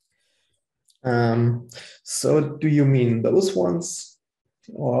that? So do you mean those ones,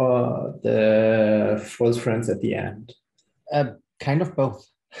 or the false friends at the end? Kind of both.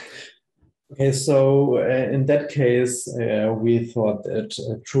 Okay, so in that case, we thought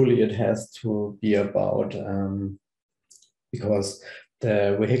that truly it has to be about, because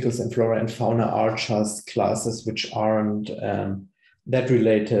the vehicles in flora and fauna are just classes which aren't that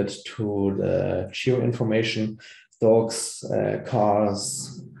related to the geo information. Dogs,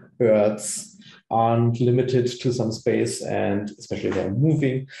 cars, birds aren't limited to some space, and especially they're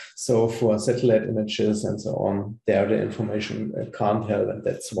moving. So for satellite images and so on, there the information can't help, and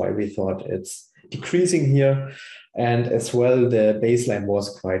that's why we thought it's decreasing here. And as well, the baseline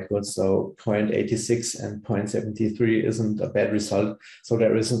was quite good. So 0.86 and 0.73 isn't a bad result. So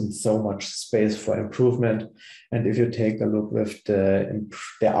there isn't so much space for improvement. And if you take a look with there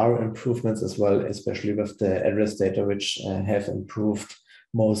are improvements as well, especially with the address data, which have improved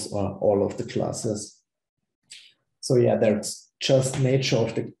most or all of the classes. So yeah, that's just nature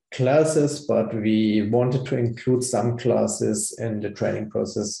of the classes, but we wanted to include some classes in the training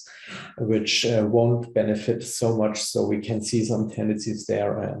process which won't benefit so much, so we can see some tendencies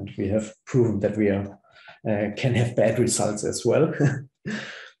there, and we have proven that we can have bad results as well.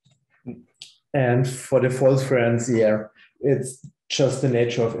 And for the false friends, yeah, it's just the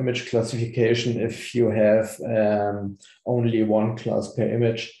nature of image classification. If you have only one class per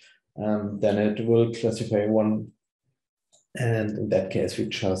image, then it will classify one. And in that case, we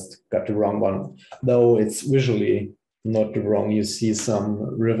just got the wrong one, though it's visually not wrong. You see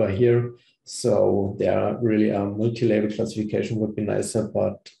some river here. So there really a multi-label classification would be nicer,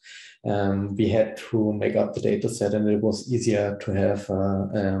 but we had to make up the data set, and it was easier to have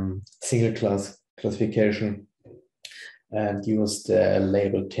a single class classification and use the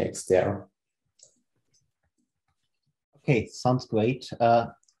label text there. Okay, sounds great.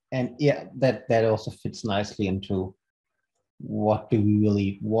 And yeah, that also fits nicely into what do we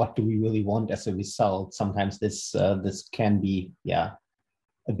really want as a result. Sometimes this can be, yeah,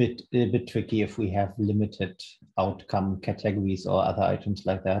 a bit tricky if we have limited outcome categories or other items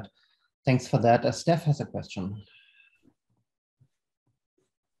like that. Thanks for that. Steph has a question.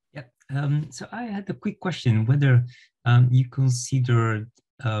 Yeah, so I had a quick question, whether you considered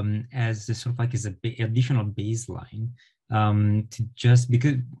as a sort of like as an additional baseline to just,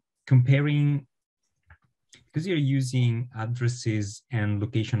 because comparing because you're using addresses and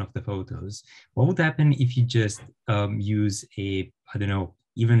location of the photos, what would happen if you just use a, I don't know,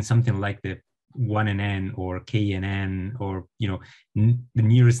 even something like the 1NN or KNN, or, you know, the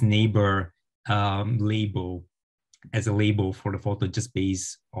nearest neighbor label as a label for the photo just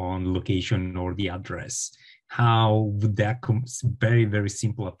based on location or the address? How would that very, very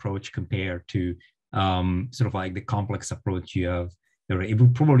simple approach compare to sort of like the complex approach you have? It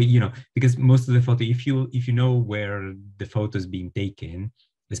would probably, you know, because most of the photo, if you know where the photo is being taken,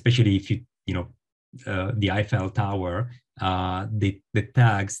 especially if you know the Eiffel Tower, the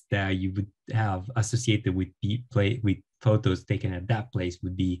tags that you would have associated with photos taken at that place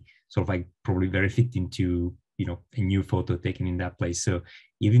would be sort of like probably very fitting to, you know, a new photo taken in that place. So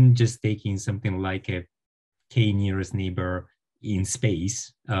even just taking something like a K nearest neighbor in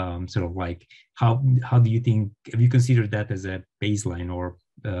space, sort of like how do you think, have you considered that as a baseline, or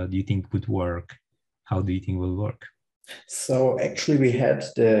do you think would work? How do you think will work? So actually we had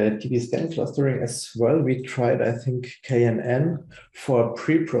the TB scan clustering as well. We tried, I think, KNN for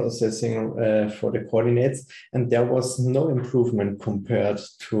pre-processing for the coordinates, and there was no improvement compared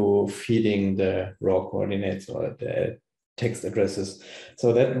to feeding the raw coordinates or the text addresses.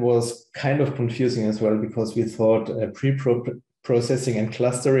 So that was kind of confusing as well, because we thought pre-processing and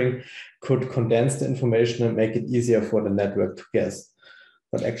clustering could condense the information and make it easier for the network to guess.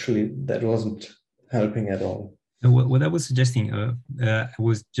 But actually that wasn't helping at all. What I was suggesting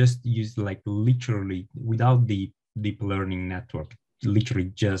was just use like literally without the deep learning network,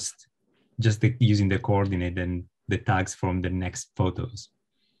 literally just using the coordinate and the tags from the next photos.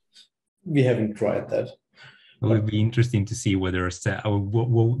 We haven't tried that. It would be interesting to see whether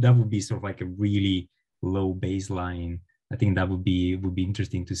that would be sort of like a really low baseline. I think that would be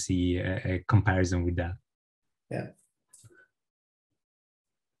interesting to see a comparison with that. Yeah.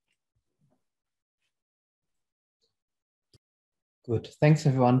 Good. Thanks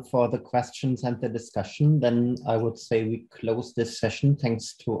everyone for the questions and the discussion. Then I would say we close this session.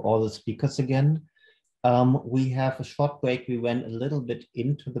 Thanks to all the speakers again. We have a short break. We went a little bit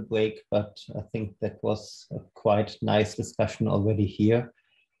into the break, but I think that was a quite nice discussion already here.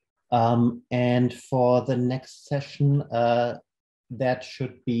 And for the next session, that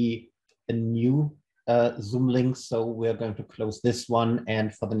should be a new Zoom link. So we're going to close this one.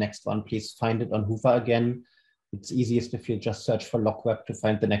 And for the next one, please find it on Hoover again. It's easiest if you just search for LocWeb to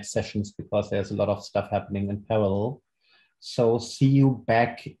find the next sessions, because there's a lot of stuff happening in parallel. So see you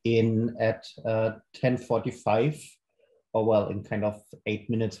back at 10:45, or well, in kind of 8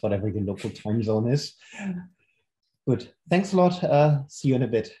 minutes, whatever your local time zone is. Good. Thanks a lot. See you in a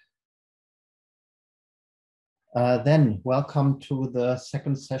bit. Then welcome to the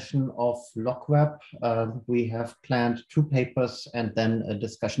second session of LocWeb. We have planned 2 papers and then a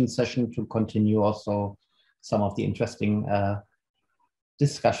discussion session to continue also some of the interesting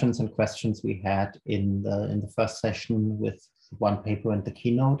discussions and questions we had in the first session with 1 paper and the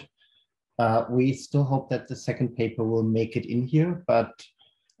keynote. We still hope that the second paper will make it in here, but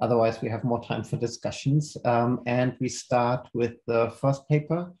otherwise we have more time for discussions. And we start with the first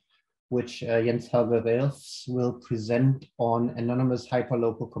paper, which Helge Reelfs will present on anonymous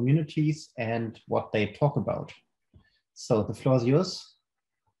hyperlocal communities and what they talk about. So the floor is yours.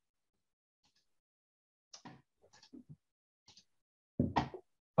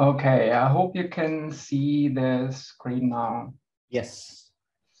 Okay, I hope you can see the screen now. Yes.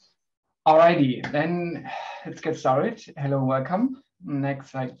 Alrighty, then let's get started. Hello, welcome.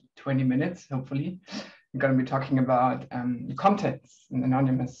 Next like 20 minutes, hopefully. We're going to be talking about contents in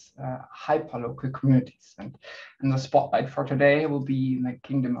anonymous hyperlocal communities. And the spotlight for today will be in the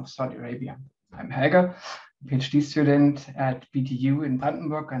Kingdom of Saudi Arabia. I'm Helge, a PhD student at BTU in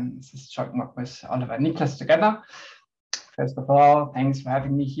Brandenburg, and this is joint work with Hohlfeld and Niklas together. First of all, thanks for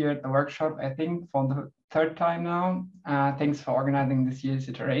having me here at the workshop, I think, for the 3rd time now. Thanks for organizing this year's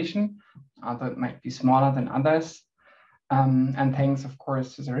iteration, although it might be smaller than others. And thanks, of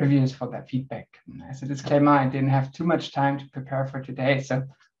course, to the reviewers for their feedback. As a disclaimer, I didn't have too much time to prepare for today, so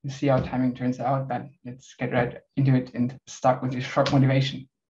we'll see how timing turns out, but let's get right into it and start with this short motivation.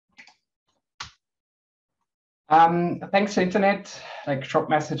 Thanks to internet, like short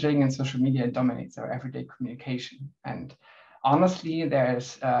messaging and social media dominates our everyday communication. And honestly,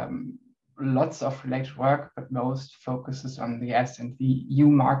 there's lots of related work, but most focuses on the US and the EU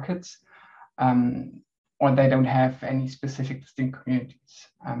markets, or they don't have any specific distinct communities.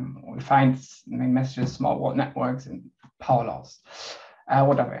 We find main messages, small world networks, and power laws,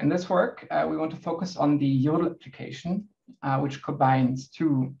 whatever. In this work, we want to focus on the Yodel application, which combines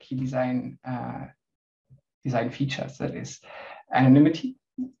 2 key design features, that is anonymity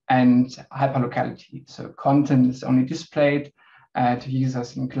and hyperlocality. So content is only displayed to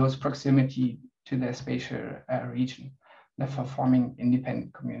users in close proximity to their spatial region, therefore forming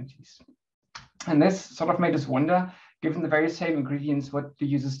independent communities. And this sort of made us wonder, given the very same ingredients, what do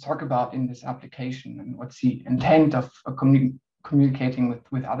users talk about in this application, and what's the intent of communicating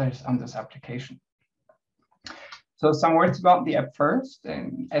with others on this application? So some words about the app first,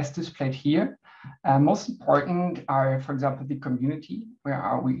 as displayed here. Most important are, for example, the community, where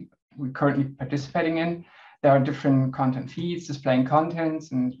are we currently participating in. There are different content feeds displaying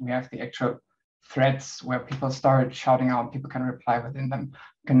contents, and we have the actual threads where people start shouting out, people can reply within them,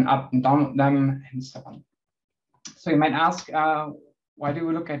 can up and download them, and so on. So you might ask, why do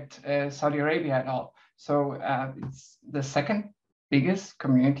we look at Saudi Arabia at all? So it's the second biggest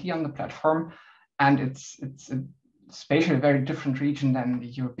community on the platform, and it's a spatially very different region than the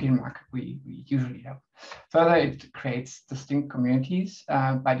European market we usually have. Further, it creates distinct communities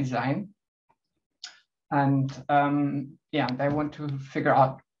by design. And yeah, they want to figure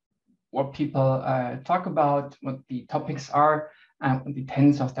out what people talk about, what the topics are, and what the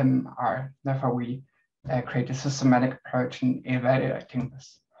intents of them are. Therefore, we create a systematic approach in evaluating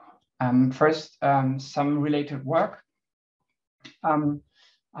this. First, some related work.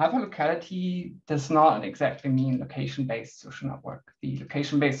 Hyperlocality does not exactly mean location-based social network. The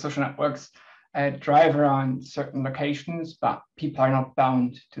location-based social networks drive around certain locations, but people are not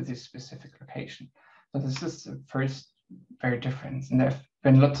bound to this specific location. So this is the first very difference. And there have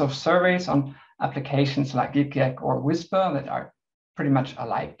been lots of surveys on applications like Gig or Whisper that are pretty much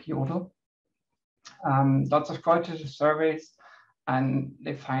alike Yodel. Lots of qualitative surveys, and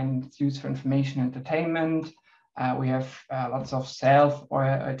they find it's used for information entertainment. We have lots of self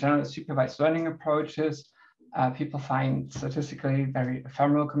or general supervised learning approaches. People find statistically very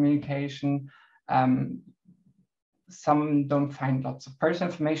ephemeral communication. Some don't find lots of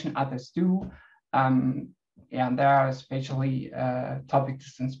personal information, others do. Yeah, there are spatially topic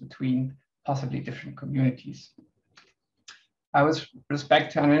distance between possibly different communities. With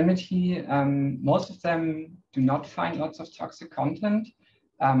respect to anonymity, most of them do not find lots of toxic content.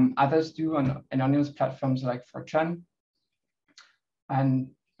 Others do on anonymous platforms like 4chan. And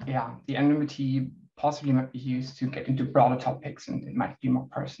yeah, the anonymity possibly might be used to get into broader topics, and it might be more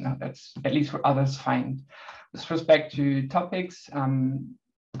personal. That's at least what others find. With respect to topics,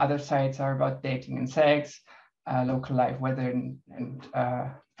 other sites are about dating and sex, local life, weather, and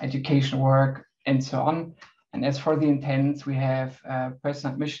education work, and so on. And as for the intents, we have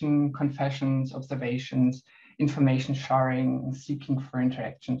personal admission, confessions, observations, information sharing, seeking for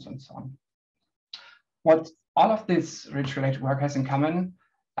interactions, and so on. What all of this rich-related work has in common,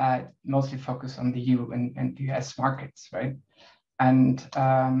 mostly focus on the EU and the US markets, right? And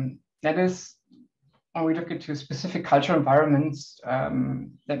that is, when we look into specific cultural environments,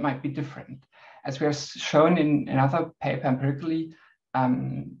 that might be different. As we have shown in another paper empirically,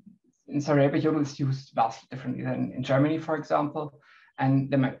 in Saudi Arabia, Yodel is used vastly differently than in Germany, for example, and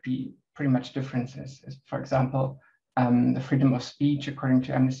there might be pretty much differences. For example, the freedom of speech, according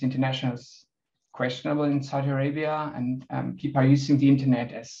to Amnesty International, is questionable in Saudi Arabia, and people are using the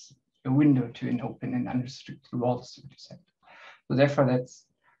internet as a window to an open and unrestricted world, so to say. So therefore,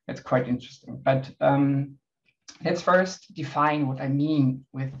 that's quite interesting. But let's first define what I mean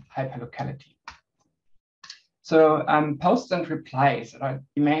with hyperlocality. So posts and replies are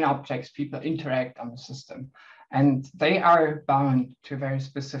the main objects people interact on the system, and they are bound to very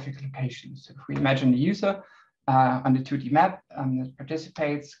specific locations. So if we imagine the user on the 2D map that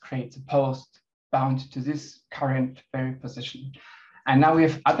participates, creates a post bound to this current very position. And now we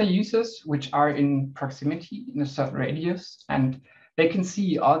have other users which are in proximity in a certain radius, and they can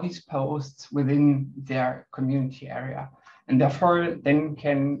see all these posts within their community area, and therefore then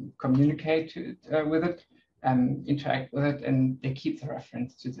can communicate with it, interact with it, and they keep the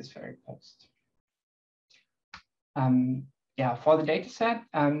reference to this very post. Yeah, for the data set,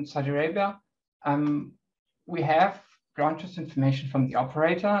 Saudi Arabia, we have ground truth information from the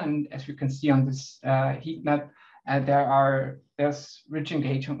operator, and as you can see on this heat map, there's rich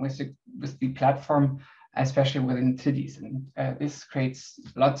engagement with the platform, especially within cities, and this creates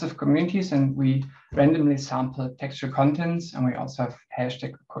lots of communities, and we randomly sample textual contents, and we also have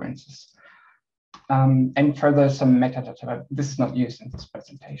hashtag occurrences. And further some metadata, but this is not used in this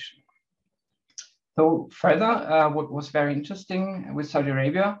presentation. So further, what was very interesting with Saudi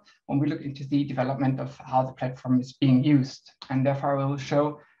Arabia, when we look into the development of how the platform is being used, and therefore I will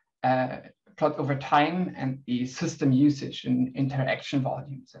show plot over time and the system usage and interaction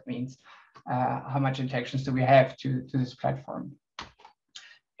volumes. That means how much interactions do we have to this platform.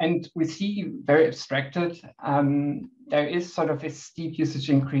 And we see very abstracted, there is sort of a steep usage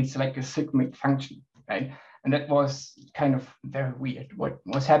increase, like a sigmoid function, right? And that was kind of very weird, what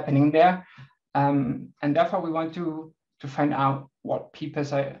was happening there. And therefore we want to find out what people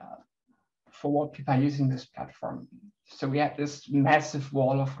are, for what people are using this platform. So we had this massive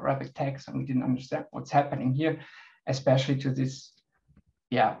wall of Arabic text and we didn't understand what's happening here, especially to this,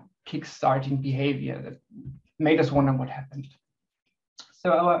 kickstarting behavior that made us wonder what happened. So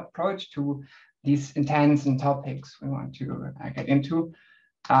our approach to these intents and topics we want to get into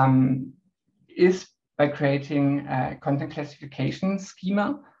is by creating a content classification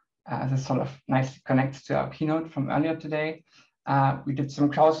schema. This sort of nicely connects to our keynote from earlier today. We did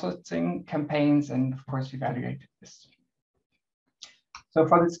some crowdsourcing campaigns and of course evaluated this. So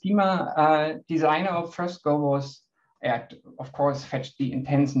for the schema design, our first goal was, of course, fetch the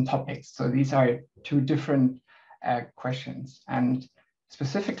intents and topics. So these are two different questions. And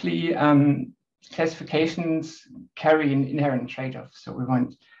specifically, classifications carry an inherent trade-off. So we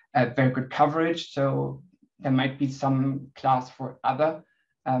want very good coverage. So there might be some class for other.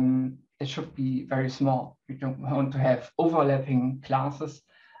 It should be very small. We don't want to have overlapping classes.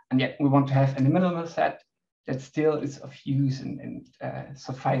 And yet we want to have a minimal set that still is of use and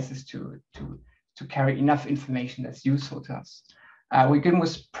suffices to carry enough information that's useful to us. We began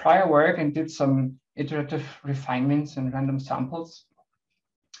with prior work and did some iterative refinements and random samples.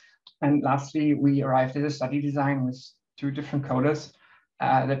 And lastly, we arrived at a study design with two different coders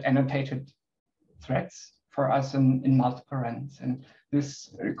that annotated threads for us in multiple runs. And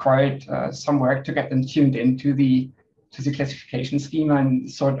this required some work to get them tuned into the classification schema and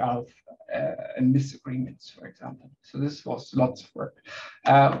sort out misagreements, for example. So this was lots of work.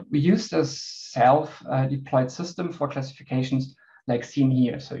 We used a self-deployed system for classifications like seen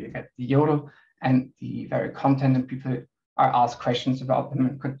here. So you get the YODO and the very content, and people are asked questions about them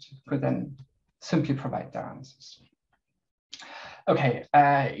and could then simply provide their answers. Okay,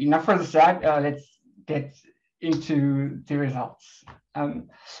 enough for the start. Let's get into the results.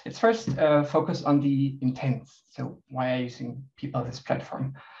 Let's first focus on the intents. So why are using people this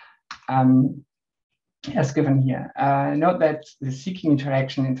platform? As given here, note that the seeking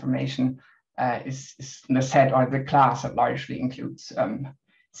interaction information is the set or the class that largely includes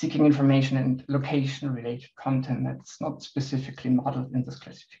seeking information and location related content that's not specifically modeled in this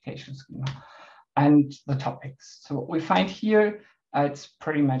classification schema, and the topics. So what we find here, it's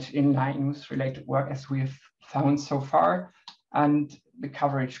pretty much in line with related work as we've found so far, and the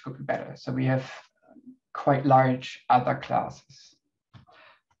coverage could be better. So we have quite large other classes.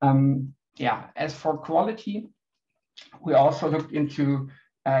 As for quality, we also looked into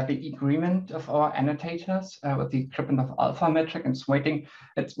the agreement of our annotators with the triplet of alpha metric and weighting.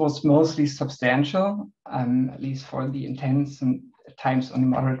 It was mostly substantial, at least for the intents and at times only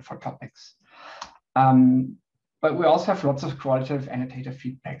moderate for topics. But we also have lots of qualitative annotator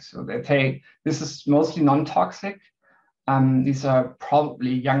feedback. So they say this is mostly non-toxic. These are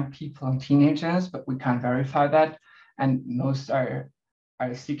probably young people and teenagers, but we can't verify that. And most are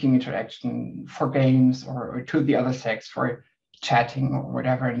seeking interaction for games or to the other sex for chatting or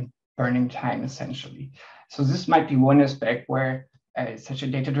whatever and burning time essentially. So this might be one aspect where such a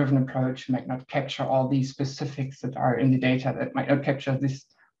data-driven approach might not capture all these specifics that are in the data, that might not capture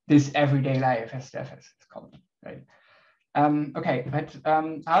this everyday life, as Steph is called, right? Okay, but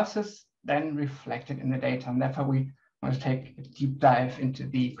how is this then reflected in the data? And therefore we want to take a deep dive into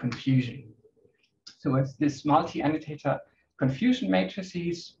the confusion. So with this multi-annotator confusion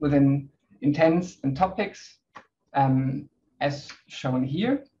matrices within intents and topics, as shown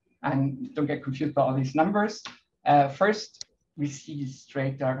here, and don't get confused by all these numbers. First, we see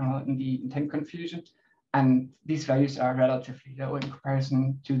straight diagonal in the intent confusion, and these values are relatively low in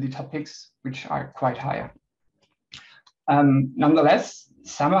comparison to the topics, which are quite higher. Nonetheless,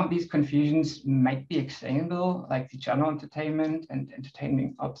 some of these confusions might be explainable, like the general entertainment and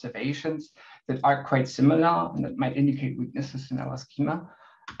entertaining observations that are quite similar and that might indicate weaknesses in our schema.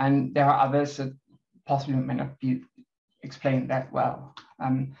 And there are others that possibly might not be explained that well.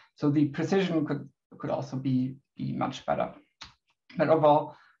 So the precision could also be much better. But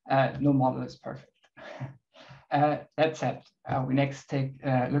overall, no model is perfect. That said, we next take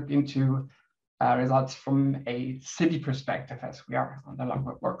a look into results from a city perspective, as we are on the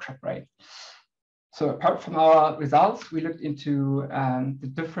LocWeb workshop, right? So apart from our results, we looked into the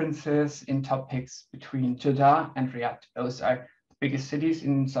differences in topics between Jeddah and Riyadh. Those are the biggest cities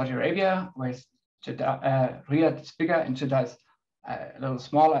in Saudi Arabia, whereas Riyadh is bigger and Jeddah is a little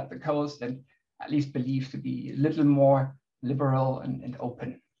smaller at the coast and at least believed to be a little more liberal and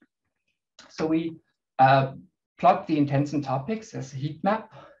open. So we plot the intents and topics as a heat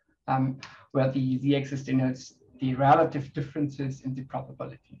map where the z-axis denotes the relative differences in the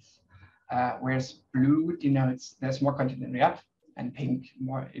probabilities, whereas blue denotes there's more content in Riyadh and pink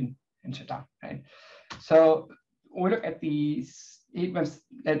more in Jeddah, right? So we look at these heat maps,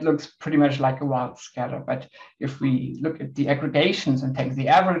 it looks pretty much like a wild scatter, but if we look at the aggregations and take the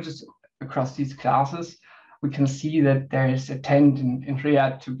averages across these classes, we can see that there is a trend in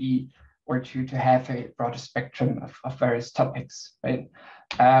Riyadh to be, or to have a broader spectrum of various topics, right?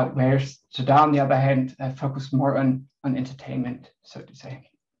 Whereas Jeddah, on the other hand, focus more on entertainment, so to say.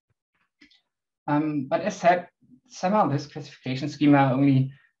 But as said, somehow this classification schema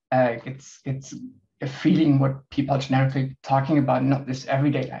only gets a feeling what people are generically talking about, not this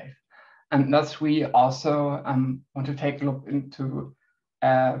everyday life. And thus we also want to take a look into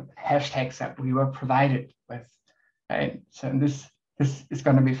hashtags that we were provided with, right? So this is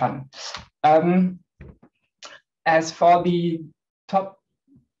going to be fun. As for the top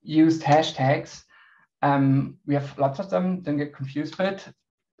used hashtags, we have lots of them, don't get confused with it.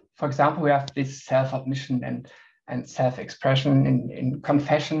 For example, we have this self-admission and self-expression in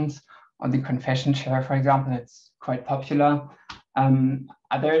confessions. On the confession share, for example, it's quite popular.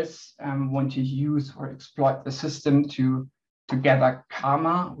 Others want to use or exploit the system to gather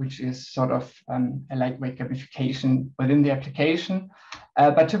karma, which is sort of a lightweight gamification within the application.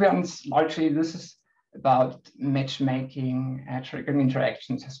 But to be honest, largely this is about matchmaking, triggering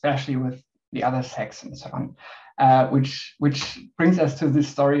interactions, especially with the other sex and so on, which brings us to the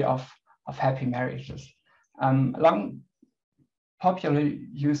story of happy marriages. Along popular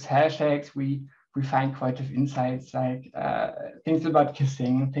used hashtags, we find quite a few insights, like things about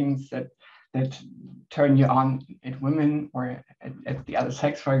kissing, things that turn you on at women or at the other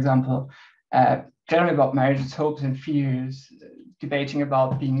sex, for example, generally about marriages, hopes and fears, debating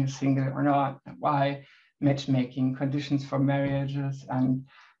about being single or not, why, matchmaking, conditions for marriages, and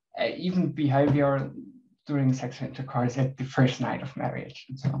even behavior during sexual intercourse at the first night of marriage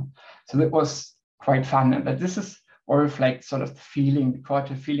and so on. So that was quite fun, but this is or reflects sort of the feeling, the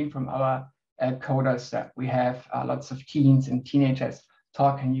quarter feeling from our coders that we have lots of teens and teenagers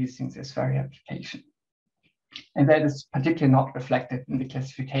talk and using this very application. And that is particularly not reflected in the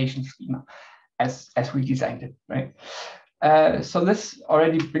classification schema as we designed it, right? So this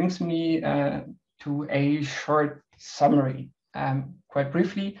already brings me to a short summary. Quite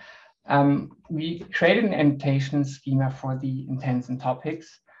briefly, we created an annotation schema for the intents and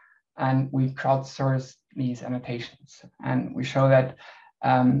topics, and we crowdsourced these annotations. And we show that,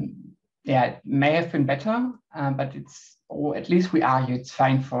 yeah, it may have been better, but it's, or at least we argue it's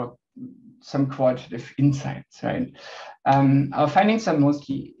fine for some qualitative insights, right? Our findings are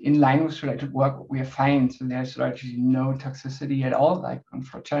mostly in line with related work we have found, so there's largely no toxicity at all, like on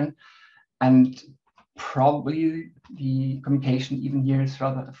 4chan, and probably the communication even here is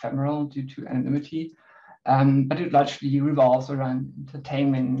rather ephemeral due to anonymity, but it largely revolves around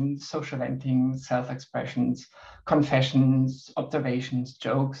entertainment, social venting, self-expressions, confessions, observations,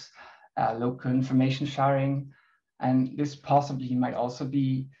 jokes, local information sharing, and this possibly might also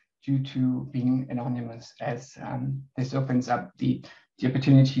be due to being anonymous, as this opens up the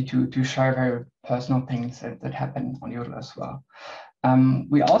opportunity to share very personal things that happen on Yodel as well.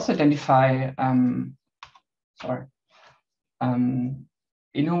 We also identify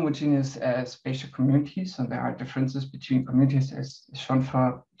inhomogeneous spatial communities, so there are differences between communities, as shown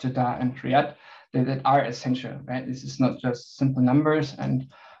for Jeddah and Riyadh, that are essential, right? This is not just simple numbers, and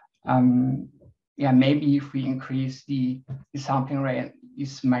yeah, maybe if we increase the sampling rate,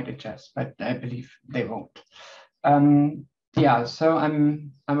 these might adjust, but I believe they won't. Yeah, so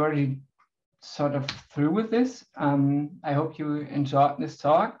I'm already sort of through with this. I hope you enjoyed this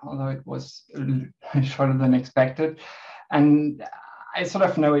talk, although it was a little shorter than expected. And I sort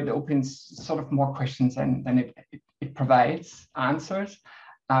of know it opens sort of more questions than it provides answers,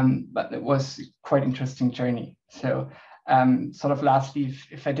 but it was quite interesting journey. So sort of lastly,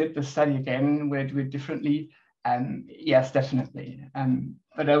 if I did the study again, would I do it differently? Yes, definitely.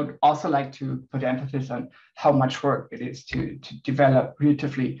 But I would also like to put emphasis on how much work it is to develop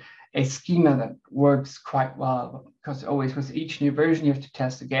relatively a schema that works quite well, because always with each new version, you have to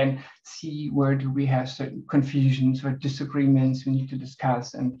test again, see where do we have certain confusions or disagreements we need to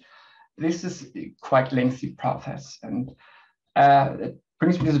discuss. And this is a quite lengthy process. And it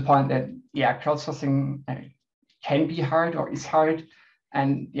brings me to the point that, yeah, crowdsourcing can be hard or is hard.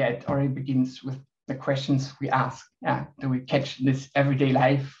 And yeah, it already begins with the questions we ask. Yeah, do we catch this everyday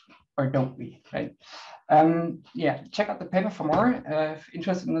life or don't we, right? Yeah, check out the paper for more. If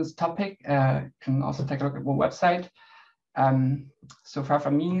interested in this topic, can also take a look at our website. So far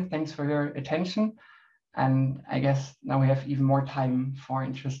from me, thanks for your attention. And I guess now we have even more time for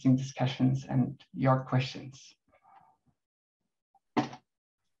interesting discussions and your questions.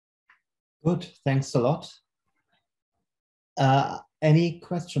 Good, thanks a lot. Any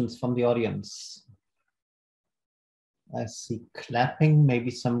questions from the audience? I see clapping,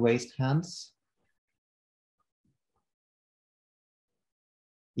 maybe some raised hands.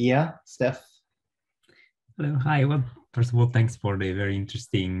 Yeah, Steph. Hello, hi. Well, first of all, thanks for the very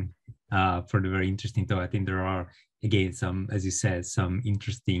interesting talk. I think there are, again, some, as you said, some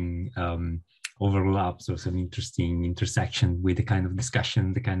interesting overlaps or some interesting intersection with the kind of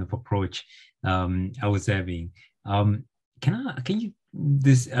discussion, the kind of approach I was having.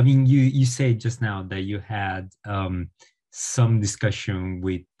 You said just now that you had some discussion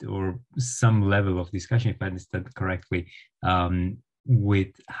with, or some level of discussion, if I understand correctly, with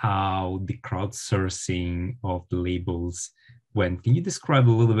how the crowdsourcing of the labels went. Can you describe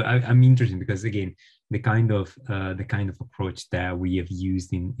a little bit? I'm interested because, again, the kind of approach that we have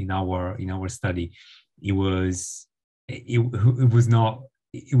used in our study, it was not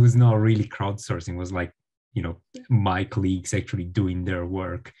really crowdsourcing. It was like, you know, my colleagues actually doing their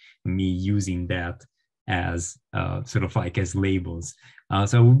work, me using that as sort of like as labels.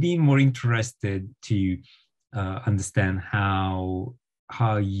 So I would be more interested to understand how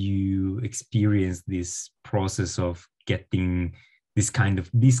you experience this process of getting this kind of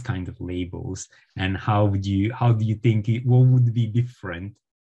labels, and how do you think what would be different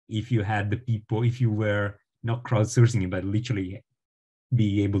if you had the people, if you were not crowdsourcing it, but literally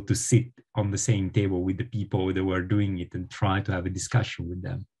be able to sit on the same table with the people that were doing it and try to have a discussion with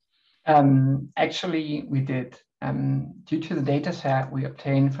them? Actually, we did. Due to the data set we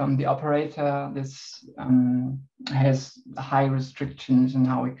obtained from the operator, this has high restrictions on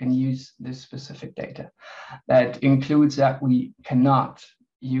how we can use this specific data. That includes that we cannot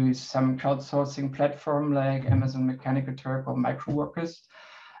use some crowdsourcing platform like Amazon Mechanical Turk or Microworkers,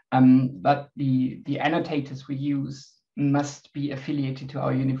 but the annotators we use must be affiliated to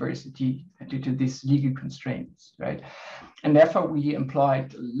our university due to these legal constraints, right? And therefore we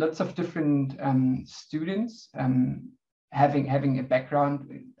employed lots of different students having a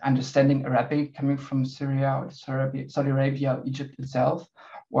background understanding Arabic, coming from Syria or Saudi Arabia, or Egypt itself,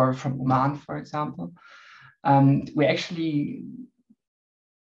 or from Oman, for example. We actually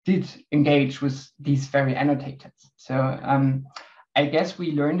did engage with these very annotators. So I guess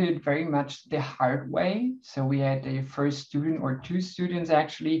we learned it very much the hard way. So we had a first student or two students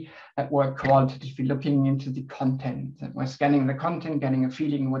actually that were qualitatively looking into the content, that were scanning the content, getting a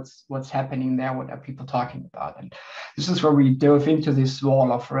feeling what's happening there, what are people talking about. And this is where we dove into this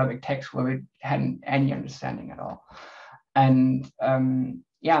wall of Arabic text where we hadn't any understanding at all. And and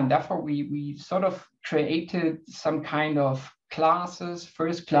therefore we sort of created some kind of classes,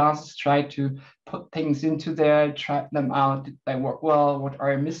 first classes, try to put things into there, try them out, did they work well, what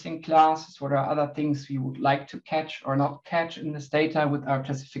are missing classes, what are other things we would like to catch or not catch in this data with our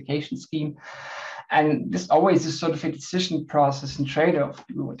classification scheme. And this always is sort of a decision process and trade-off.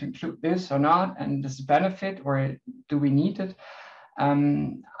 Do we want to include this or not? And does it benefit or do we need it?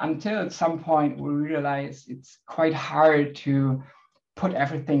 Until at some point we realize it's quite hard to put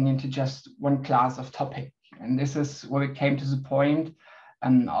everything into just one class of topic. And this is where we came to the point,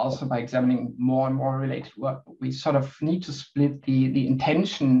 and also by examining more and more related work, we sort of need to split the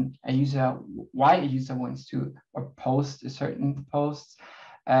intention why a user wants to or post a certain post.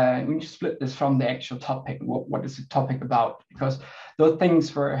 We need to split this from the actual topic. What is the topic about? Because those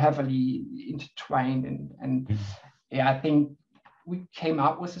things were heavily intertwined, and I think we came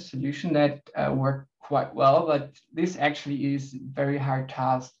up with a solution that worked quite well, but this actually is a very hard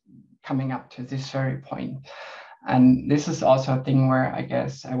task coming up to this very point. And this is also a thing where I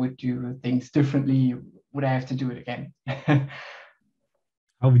guess I would do things differently. Would I have to do it again?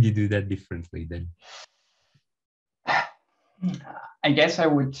 How would you do that differently then? I guess I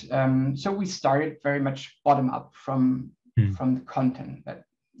would. So we started very much bottom up from the content that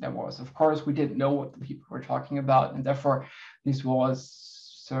there was. Of course, we didn't know what the people were talking about, and therefore this was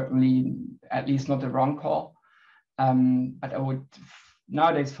certainly at least not the wrong call. But I would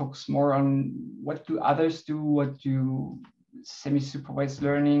nowadays focus more on what do others do, what do semi-supervised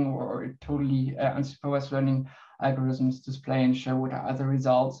learning or totally unsupervised learning algorithms display and show, what are other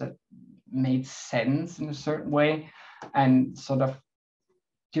results that made sense in a certain way, and sort of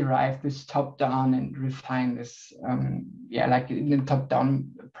derive this top-down and refine this, like in the top-down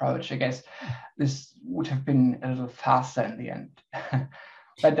approach. I guess this would have been a little faster in the end,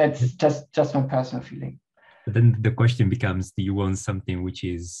 but that's just my personal feeling. But then the question becomes, do you want something which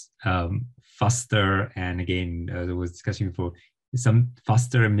is faster? And again, there was discussion before, some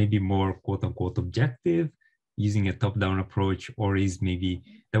faster and maybe more quote unquote objective using a top-down approach, or is maybe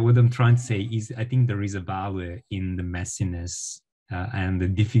that what I'm trying to say is I think there is a value in the messiness and the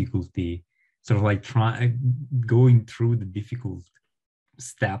difficulty, sort of like going through the difficult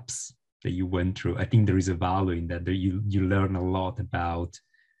steps that you went through. I think there is a value in that you learn a lot about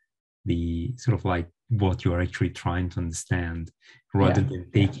the sort of like what you are actually trying to understand rather than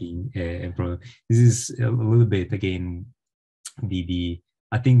taking this is a little bit again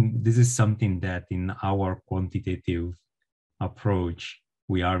I think this is something that in our quantitative approach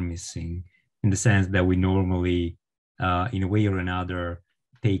we are missing, in the sense that we normally in a way or another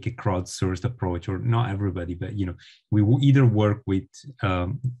take a crowdsourced approach, or not everybody, but we will either work with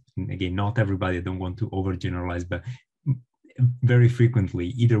again, not everybody, I don't want to overgeneralize, but very frequently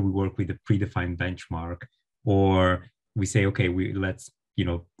either we work with a predefined benchmark, or we say, okay, let's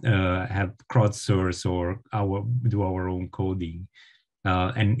have crowdsource or do our own coding.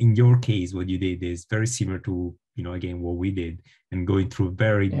 And in your case, what you did is very similar to again what we did, and going through a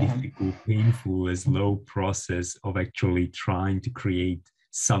very difficult, painful, slow process of actually trying to create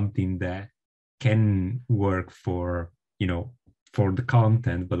something that can work for for the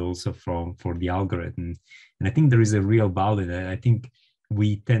content, but also for the algorithm. And I think there is a real value that I think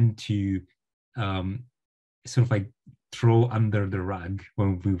we tend to sort of like throw under the rug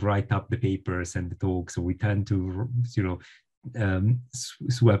when we write up the papers and the talks. So we tend to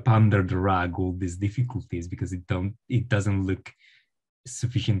sweep under the rug all these difficulties because it doesn't look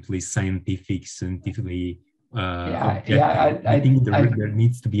sufficiently scientifically objective. I think there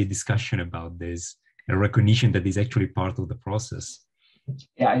needs to be a discussion about this, a recognition that is actually part of the process.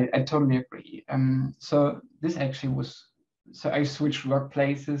 Yeah, I totally agree. So this actually was, so I switched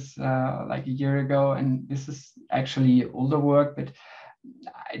workplaces like a year ago, and this is actually older work, but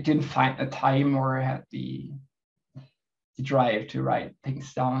I didn't find the time or had the drive to write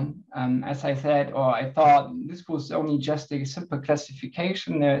things down. As I said, or I thought this was only just a simple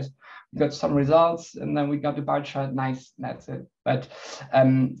classification. We got some results, and then we got the bar chart. Nice, that's it. But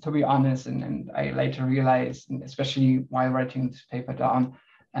to be honest, and I later realized, and especially while writing this paper down,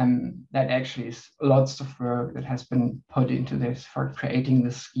 that actually is lots of work that has been put into this for creating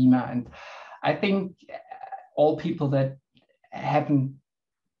this schema. And I think all people that haven't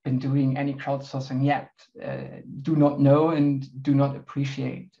been doing any crowdsourcing yet do not know and do not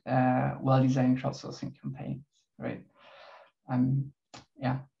appreciate well-designed crowdsourcing campaigns, right?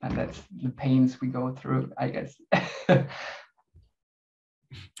 Yeah, and that's the pains we go through, I guess.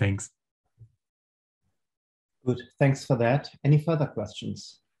 Thanks. Good, thanks for that. Any further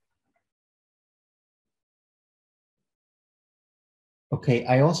questions? Okay,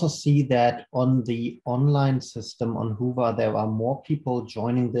 I also see that on the online system on Hoover, there are more people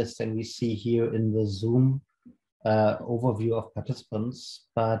joining this than we see here in the Zoom overview of participants,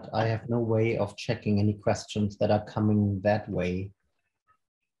 but I have no way of checking any questions that are coming that way.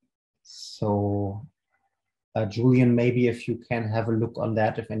 So Julian, maybe if you can have a look on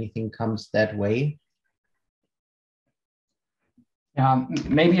that, if anything comes that way. Yeah,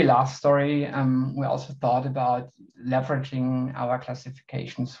 maybe a last story. We also thought about leveraging our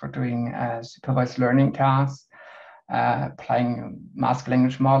classifications for doing supervised learning tasks, applying mask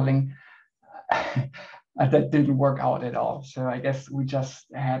language modeling. That didn't work out at all. So I guess we just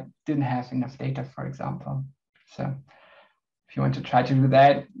didn't have enough data, for example. So if you want to try to do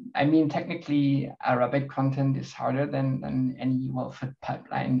that, I mean, technically, Arabic content is harder than any well-fit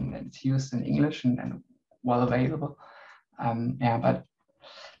pipeline that's used in English and well available. Yeah, but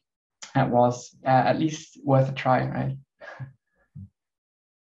that was at least worth a try, right?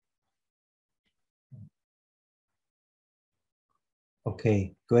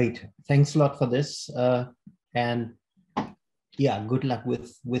 Okay, great. Thanks a lot for this. And yeah, good luck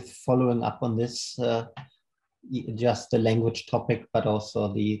with following up on this, just the language topic, but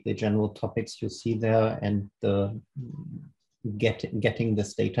also the general topics you see there, and getting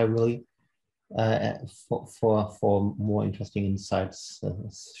this data really for more interesting insights.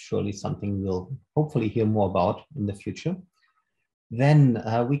 Surely something we'll hopefully hear more about in the future. Then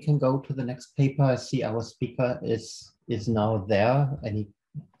we can go to the next paper. I see our speaker is now there. Any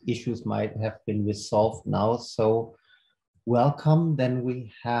issues might have been resolved now, so welcome. Then we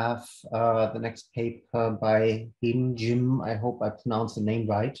have the next paper by Jim, I hope I pronounced the name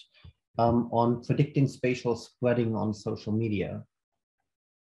right, on predicting spatial spreading on social media.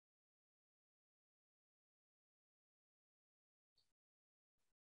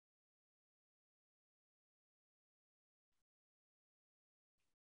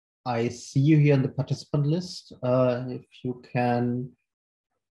 I see you here in the participant list. If you can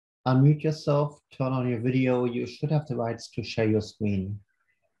unmute yourself, turn on your video. You should have the rights to share your screen.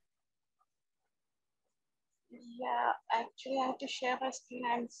 Yeah, actually I have to share my screen.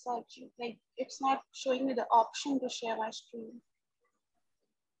 I'm searching, like it's not showing me the option to share my screen.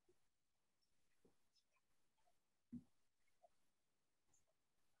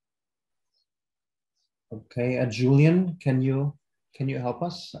 Okay, Julian, can you help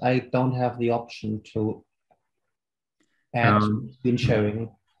us? I don't have the option to add screen sharing.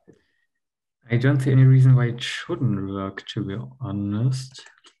 I don't see any reason why it shouldn't work, to be honest.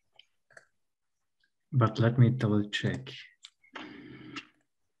 But let me double check.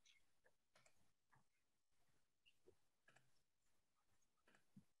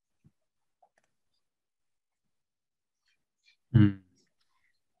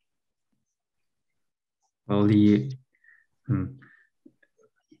 Well,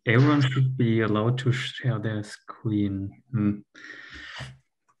 everyone should be allowed to share their screen.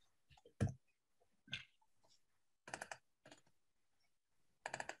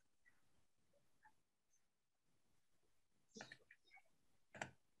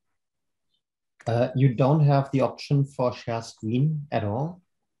 You don't have the option for share screen at all?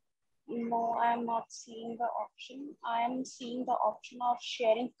 No, I'm not seeing the option. I am seeing the option of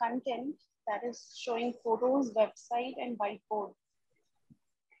sharing content that is showing photos, website, and whiteboard.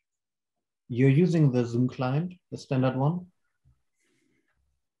 You're using the Zoom client, the standard one?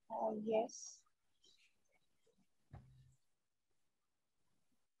 Yes.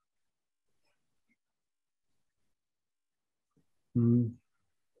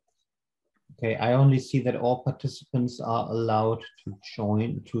 Okay, I only see that all participants are allowed to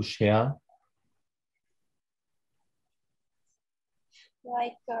join, to share.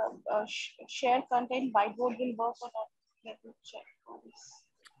 Like share content, whiteboard will work or not? Let me check.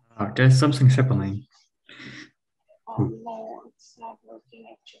 There's something happening. No, it's not working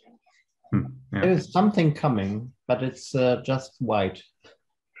actually. Yeah. There is something coming, but it's just white.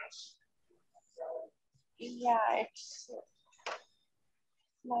 Yeah,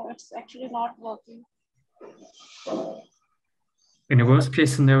 no, it's actually not working. In the worst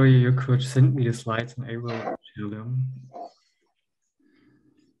case scenario, you could send me the slides and I will share them.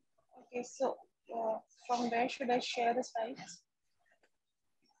 Okay, so from where should I share the slides?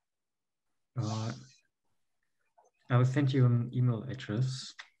 I will send you an email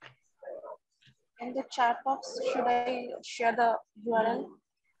address. In the chat box, should I share the URL?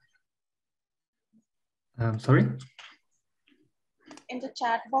 Sorry? In the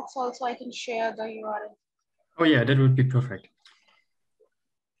chat box also, I can share the URL. Oh yeah, that would be perfect.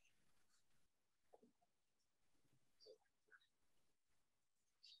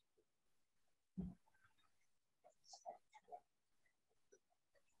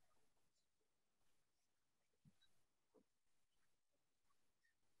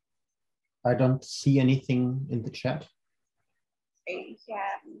 I don't see anything in the chat.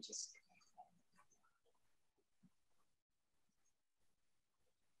 Yeah, I'm just.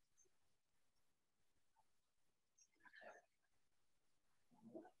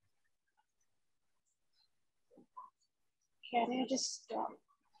 Can you just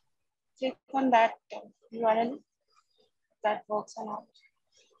click on that URL? That works or not?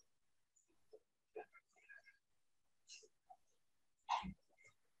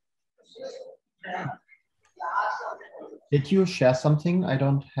 Did you share something? I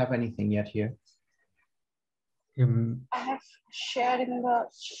don't have anything yet here. I have shared in the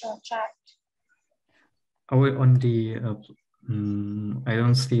chat. Oh, on the, I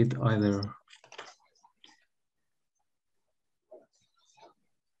don't see it either.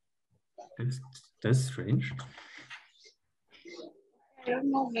 That's strange. I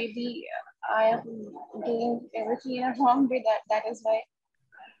don't know, maybe I am doing everything in a wrong way. That is why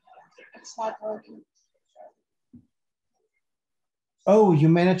it's not working. Oh, you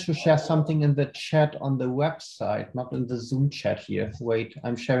managed to share something in the chat on the website, not in the Zoom chat here. Wait,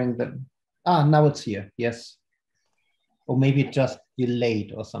 I'm sharing the, now it's here, yes. Or maybe it just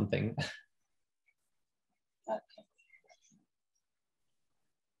delayed or something. Okay.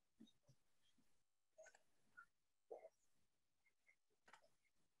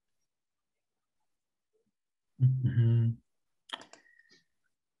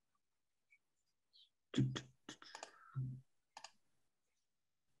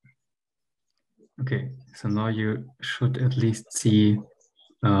 Okay, so now you should at least see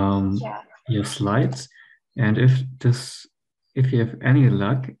your slides. And if you have any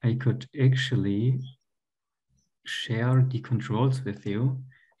luck, I could actually share the controls with you.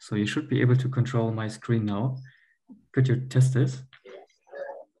 So you should be able to control my screen now. Could you test this?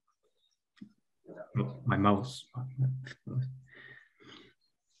 Oh, my mouse.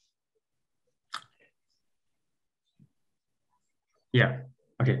 Yeah,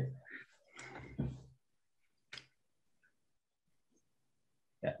 okay.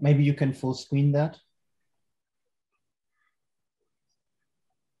 Yeah, maybe you can full screen that.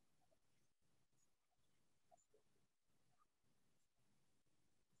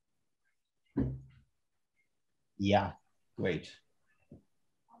 Yeah, great.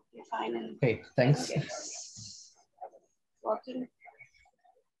 Okay, fine. Okay, thanks. Working.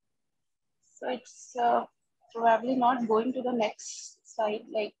 So it's probably not going to the next slide.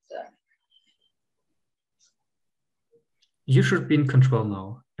 Like you should be in control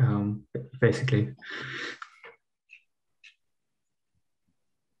now, basically.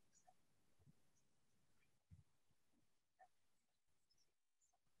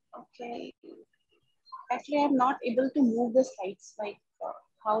 okay. Actually, I'm not able to move the slides. Like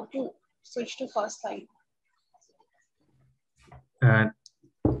how to switch to first slide.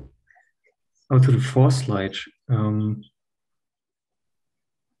 Oh, to the fourth slide.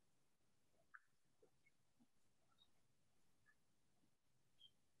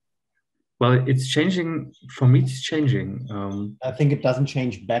 Well, it's changing. For me, it's changing. I think it doesn't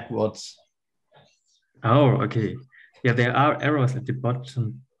change backwards. Oh, okay. Yeah, there are arrows at the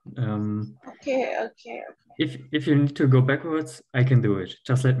bottom. Okay. If you need to go backwards, I can do it.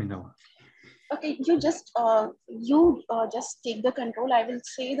 Just let me know. Okay, you just take the control. I will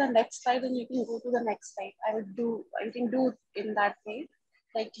say the next slide, and you can go to the next slide. I can do it in that way.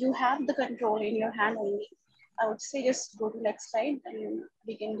 Like you have the control in your hand only. I would say just go to next slide, and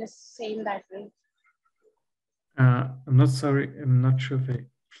we can just say in that way. I'm not sorry. I'm not sure if I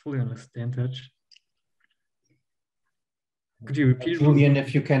fully understand that. Could you repeat? Julian,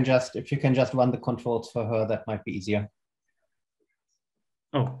 if you can just run the controls for her, that might be easier.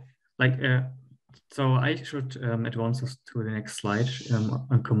 Oh, like so I should advance us to the next slide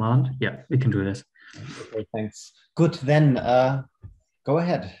on command. Yeah, we can do this. Okay, thanks. Good, then go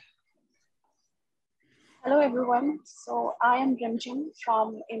ahead. Hello everyone. So I am Rimjin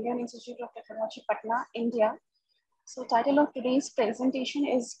from Indian Institute of Technology, Patna, India. So title of today's presentation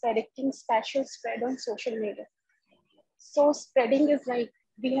is Predicting Spatial Spread on Social Media. So spreading is like,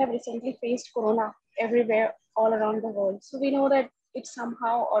 we have recently faced Corona everywhere, all around the world. So we know that it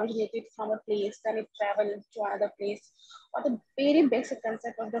somehow originated from a place, then it traveled to another place. Or the very basic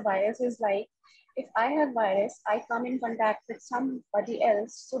concept of the virus is like, if I have virus, I come in contact with somebody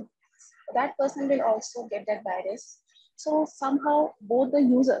else, so that person will also get that virus. So somehow both the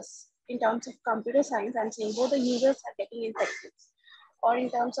users, in terms of computer science, I'm saying both the users are getting infected. Or in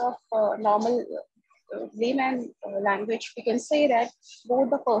terms of normal layman language, we can say that both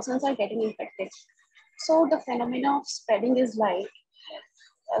the persons are getting infected. So the phenomena of spreading is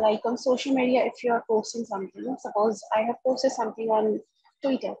like on social media, if you are posting something, suppose I have posted something on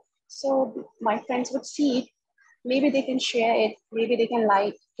Twitter, so my friends would see it, maybe they can share it, maybe they can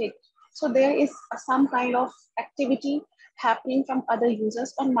like it. So there is some kind of activity happening from other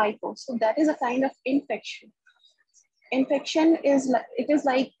users on my post. So that is a kind of infection. Infection is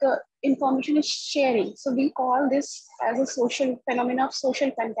like information is sharing. So we call this as a social phenomenon of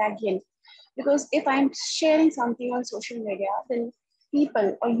social contagion. Because if I'm sharing something on social media, then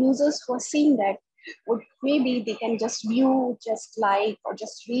people or users who are seeing that would maybe they can just view, just like, or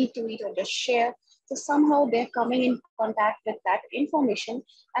just retweet or just share. So somehow they're coming in contact with that information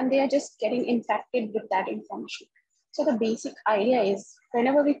and they are just getting infected with that information. So the basic idea is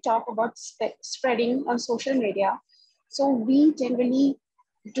whenever we talk about spreading on social media, so we generally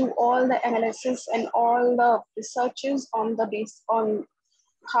do all the analysis and all the researches on the base on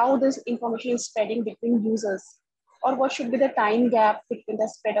how this information is spreading between users, or what should be the time gap between the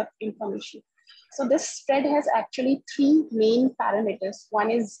spread of information. So this spread has actually three main parameters. One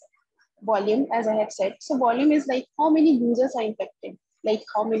is volume, as I have said. So volume is like how many users are infected, like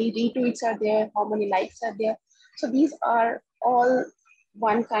how many retweets are there, how many likes are there. So these are all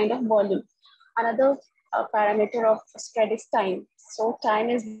one kind of volume. Another parameter of spread is time. So time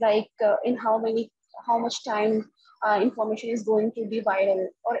is like in how much time information is going to be viral,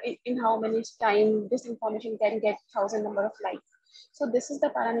 or in how many time this information can get 1,000 number of likes. So this is the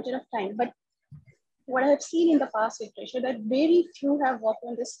parameter of time. But what I have seen in the past literature that very few have worked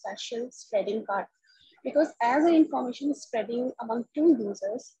on this special spreading part, because as the information is spreading among two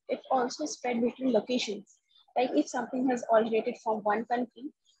users, it also spread between locations. Like if something has originated from one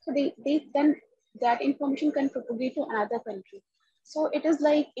country, so they then that information can propagate to another country. So it is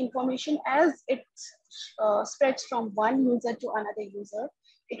like information as it spreads from one user to another user,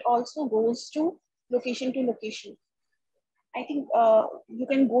 it also goes to location. I think you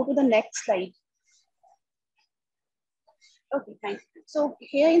can go to the next slide. Okay, fine. So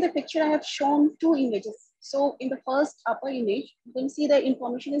here in the picture, I have shown two images. So in the first upper image, you can see the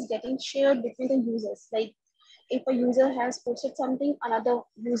information is getting shared between the users. Like if a user has posted something, another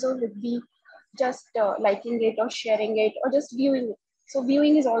user would be just liking it or sharing it or just viewing it. So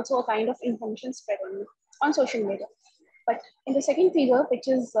viewing is also a kind of information spread on social media. But in the second figure, which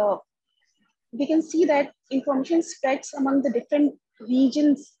is, we can see that information spreads among the different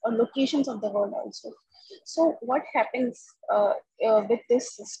regions or locations of the world also. So what happens with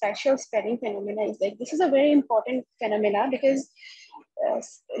this spatial spreading phenomena is like, this is a very important phenomena because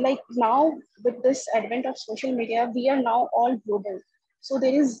like now with this advent of social media, we are now all global. So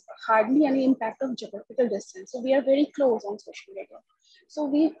there is hardly any impact of geographical distance. So we are very close on social media.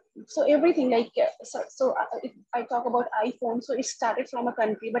 So everything like, if I talk about iPhone, so it started from a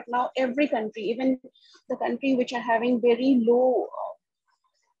country, but now every country, even the country which are having very low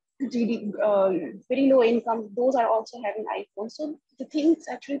very low income, those are also having iPhones. So the things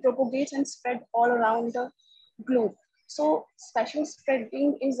actually propagates and spread all around the globe. So spatial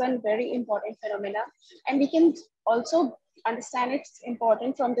spreading is a very important phenomena. And we can also understand its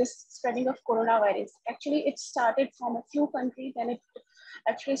importance from this spreading of coronavirus. Actually, it started from a few countries and it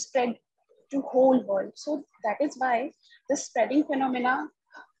actually spread to whole world. So that is why the spreading phenomena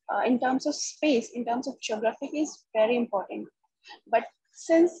in terms of space, in terms of geography is very important. But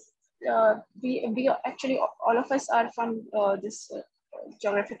since we actually, all of us are from this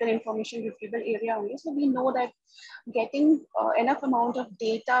geographical information retrieval area only, so we know that getting enough amount of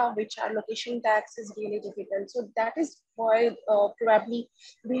data which are location tags is really difficult. So that is why probably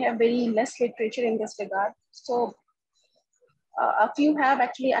we have very less literature in this regard. So a few have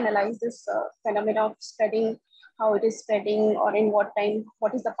actually analyzed this phenomena of spreading, how it is spreading, or in what time,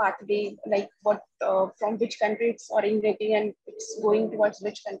 what is the pathway, like what from which country it's originating and it's going towards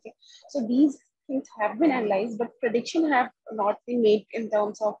which country. So these things have been analyzed, but prediction have not been made in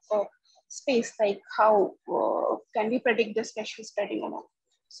terms of space, like how can we predict the spatial spreading or not.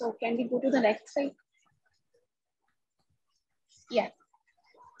 So can we go to the next slide? Yeah.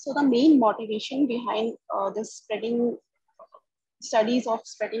 So the main motivation behind this spreading, studies of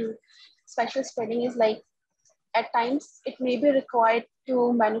spreading, spatial spreading is like, at times it may be required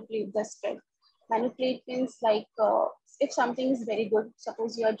to manipulate the spread. Manipulate means like if something is very good,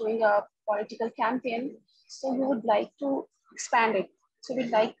 suppose you are doing a political campaign, so you would like to expand it. So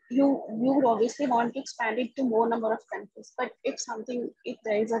you would obviously want to expand it to more number of countries. But if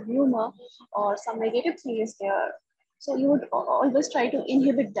there is a rumor or some negative thing is there, so you would always try to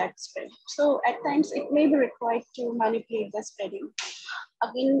inhibit that spread. So at times it may be required to manipulate the spreading.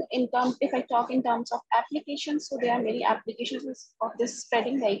 Again, if I talk in terms of applications, so there are many applications of this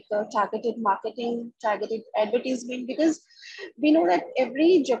spreading, like targeted marketing, targeted advertisement, because we know that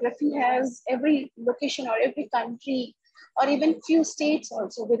every geography has, every location or every country, or even few states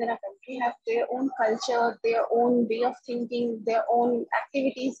also within a country have their own culture, their own way of thinking, their own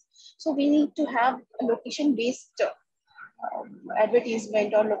activities. So we need to have a location-based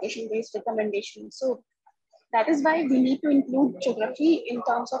advertisement or location-based recommendation. So that is why we need to include geography in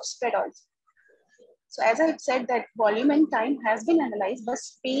terms of spread also. So as I've said that volume and time has been analyzed, but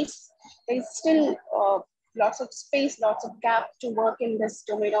space, there is still lots of space, lots of gap to work in this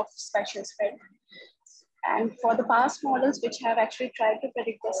domain of spatial spread. And for the past models which have actually tried to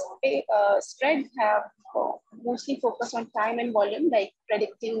predict the spread have mostly focused on time and volume, like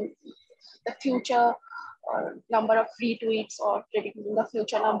predicting the future number of retweets or predicting the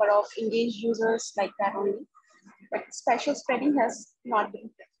future number of engaged users, like that only. But spatial spreading has not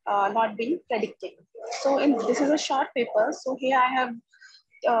been predicted. So this is a short paper. So here I have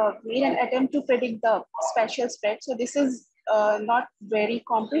made an attempt to predict the spatial spread. So this is not very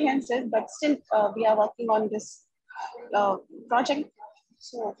comprehensive, but still we are working on this project.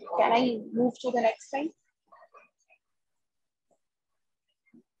 So can I move to the next slide?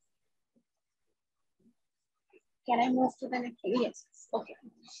 Can I move to the next? Yes. Okay.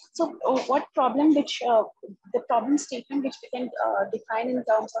 So what problem which, the problem statement which we can define in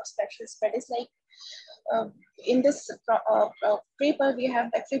terms of spatial spread is like, in this paper, we have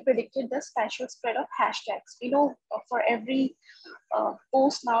actually predicted the spatial spread of hashtags. We know for every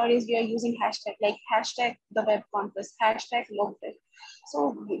post nowadays, we are using hashtag, like hashtag the web conference, hashtag LocWeb.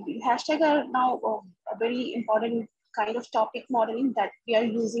 So hashtags are now a very important kind of topic modeling that we are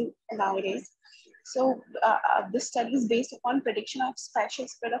using nowadays. So this study is based upon prediction of spatial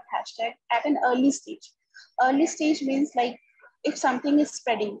spread of hashtag at an early stage. Early stage means like if something is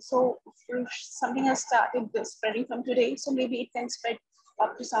spreading. So if something has started spreading from today, so maybe it can spread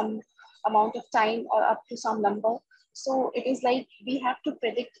up to some amount of time or up to some number. So it is like we have to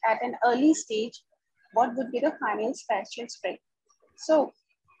predict at an early stage what would be the final spatial spread. So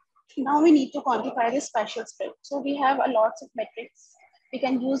Now we need to quantify the spatial spread. So we have a lots of metrics. We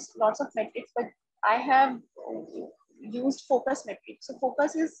can use lots of metrics, but I have used focus metrics. So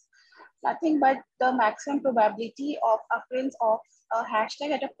focus is nothing but the maximum probability of occurrence of a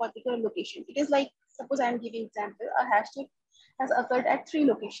hashtag at a particular location. It is like, suppose I'm giving example, a hashtag has occurred at 3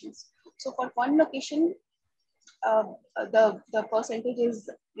 locations. So for one location, the percentage is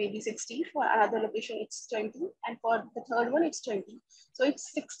maybe 60, for another location it's 20, and for the third one it's 20. So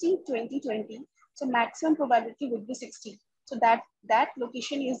it's 60, 20, 20. So maximum probability would be 60. So that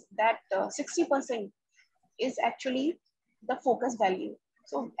location is that 60% is actually the focus value.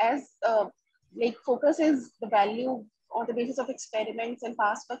 So as like focus is the value on the basis of experiments and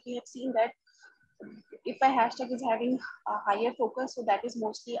past work, we have seen that if a hashtag is having a higher focus, so that is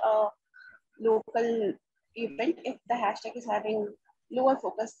mostly a local event. If the hashtag is having lower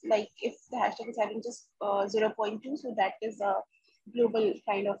focus, like if the hashtag is having just 0.2, so that is a global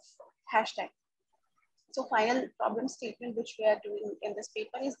kind of hashtag. So final problem statement which we are doing in this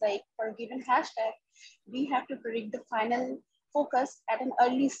paper is like, for a given hashtag, we have to predict the final focus at an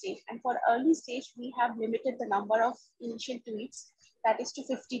early stage. And for early stage, we have limited the number of initial tweets, that is to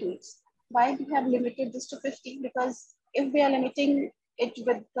 50 tweets. Why we have limited this to 50? Because if we are limiting it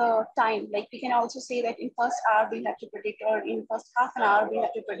with the time, like we can also say that in first hour we have to predict, or in first half an hour we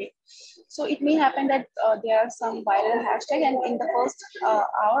have to predict. So it may happen that there are some viral hashtag, and in the first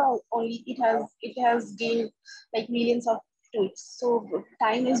hour only it has gained like millions of tweets. So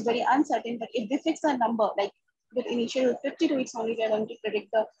time is very uncertain, but if we fix a number, like with initial 50 tweets only, we are going to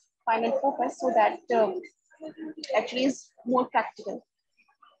predict the final focus, so that actually is more practical.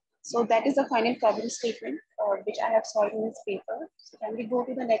 So that is the final problem statement which I have solved in this paper. So can we go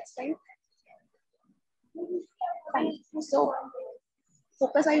to the next slide? Fine. So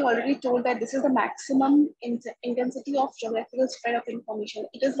focus, I already told that this is the maximum intensity of geographical spread of information.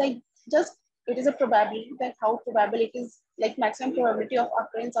 It is like it is a probability, that how probable it is, like maximum probability of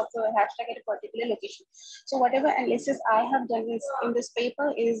occurrence of the hashtag at a particular location. So whatever analysis I have done in this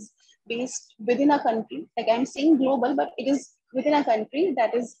paper is based within a country. Like I'm saying global, but it is within a country.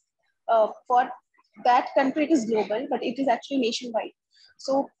 That is for that country it is global, but it is actually nationwide.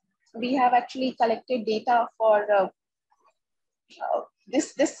 So we have actually collected data for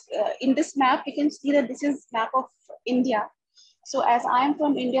in this map. You can see that this is map of India. So as I am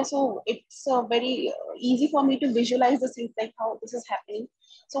from India, so it's very easy for me to visualize the things, like how this is happening.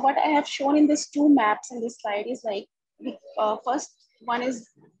 So what I have shown in these 2 maps in this slide is like, first one is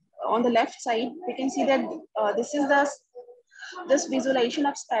on the left side. We can see that this is this visualization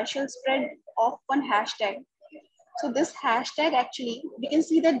of spatial spread of one hashtag. So this hashtag, actually, we can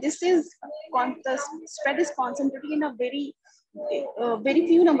see that this is the spread is concentrated in a very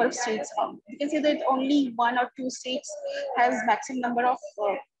few number of states. You can see that only 1 or 2 states has maximum number of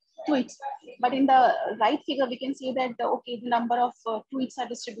tweets. But in the right figure, we can see that the number of tweets are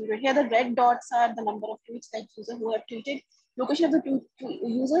distributed. Here, the red dots are the number of tweets, like users who have tweeted, location of the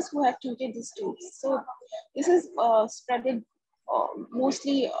users who have tweeted these tweets. So this is spreaded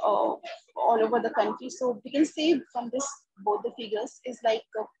mostly all over the country. So we can say from this, both the figures is like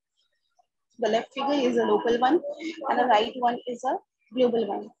the left figure is a local one and the right one is a global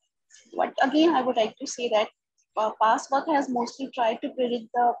one. What again, I would like to say that past work has mostly tried to predict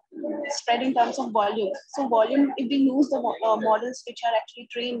the spread in terms of volume. So volume, if we use the models which are actually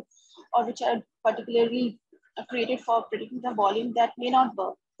trained or which are particularly created for predicting the volume, that may not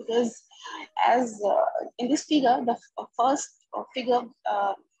work, because as in this figure, the first figure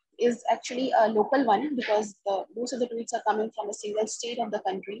is actually a local one, because most of the tweets are coming from a single state of the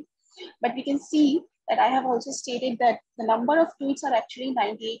country. But we can see that I have also stated that the number of tweets are actually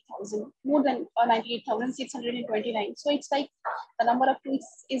 98,000, more than 98,629. So it's like the number of tweets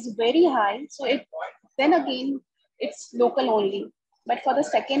is very high. So then again, it's local only. But for the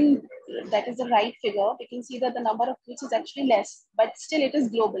second, that is the right figure, we can see that the number of tweets is actually less, but still it is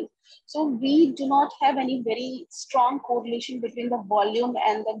global. So we do not have any very strong correlation between the volume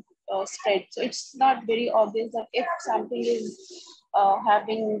and the spread. So it's not very obvious that if something is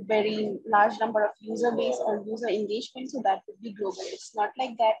having very large number of user base or user engagement, so that would be global. It's not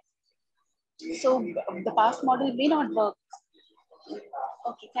like that. So the past model may not work.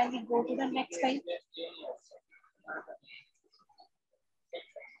 Okay, can we go to the next slide?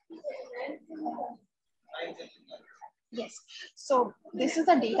 Yes, so this is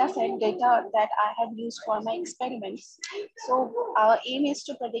the data that I have used for my experiments. So our aim is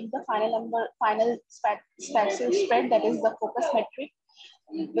to predict the final spatial spread, that is the focus metric,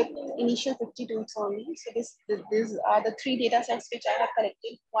 with initial 50 tweets only. So these are the 3 data sets which I have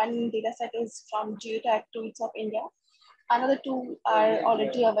collected. One data set is from Geotag tweets of India. Another two are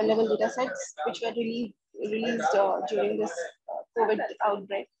already available data sets which were released during this COVID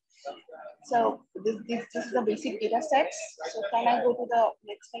outbreak. So this is the basic data sets. So can I go to the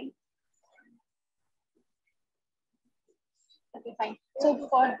next slide? Okay, fine. So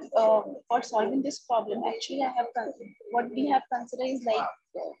for solving this problem, actually, what we have considered is like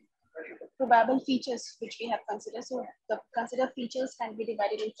probable features which we have considered. So the considered features can be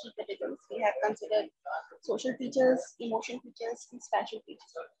divided in three categories. We have considered social features, emotion features, and spatial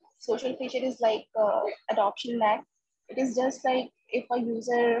features. Social feature is like adoption lag. It is just like if a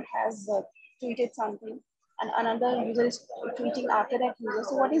user has tweeted something and another user is tweeting after that user.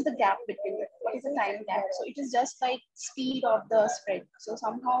 So what is the gap between it? What is the time gap? So it is just like speed of the spread. So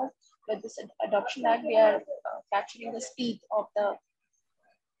somehow with this adoption lag, we are capturing the speed of the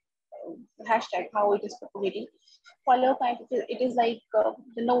hashtag, how it is propagating. Follower count, it is like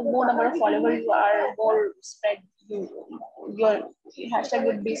the more number of followers you are, more spread your hashtag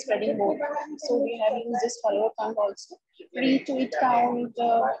would be spreading more. So we have used this follower count also. Retweet count.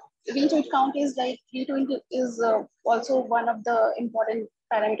 Retweet count is like retweet is also one of the important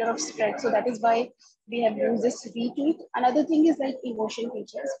parameter of spread. So that is why we have used this retweet. Another thing is like emotion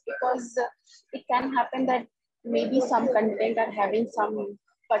features, because it can happen that maybe some content are having some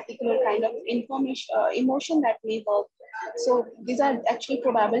particular kind of information, emotion that may work. So these are actually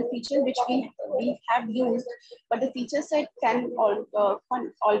probable features which we have used, but the feature set can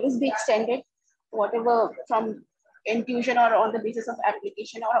always be extended, whatever from intuition or on the basis of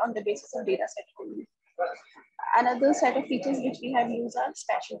application or on the basis of data set. Another set of features which we have used are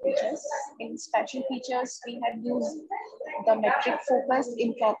spatial features. In spatial features, we have used the metric focus,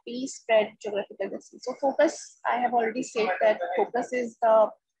 entropy, spread, geographical distance. So focus, I have already said that focus is the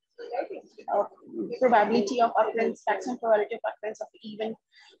probability of occurrence, maximum probability of occurrence of event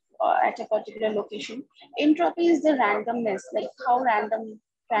at a particular location. Entropy is the randomness, like how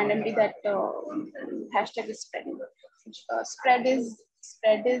randomly that hashtag is spreading.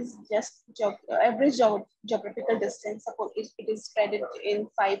 Spread is just average geographical distance. Suppose it is spread in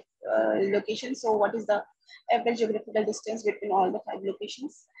 5 locations. So what is the average geographical distance between all the 5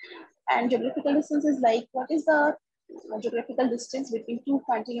 locations? And geographical distance is like what is the geographical distance between 2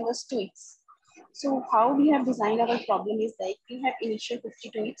 continuous tweets. So how we have designed our problem is like we have initial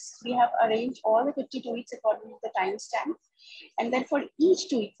 50 tweets. We have arranged all the 50 tweets according to the timestamp. And then for each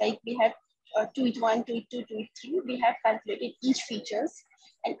tweet, like we have tweet 1, tweet 2, tweet 3, we have calculated each features,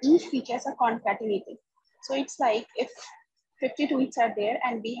 and each features are concatenated. So it's like if 50 tweets are there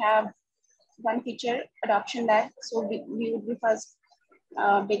and we have one feature adoption lag, so we would be first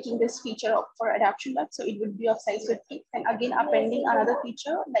making this feature for adoption lag, so it would be of size 50, and again appending another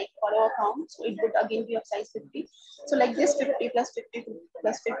feature like follower count, so it would again be of size 50. So like this 50 plus 50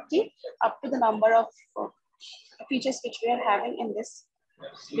 plus 50 up to the number of features which we are having in this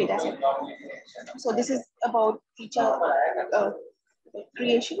data set. So this is about feature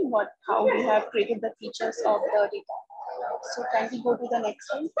creation, how we have created the features of the data. So can we go to the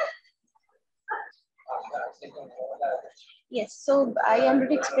next one? Yes, so I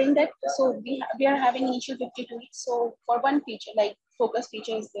already explained that. So we are having initial 50 tweets. So for one feature, like focus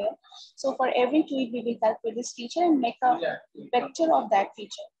feature is there. So for every tweet, we will calculate this feature and make a vector of that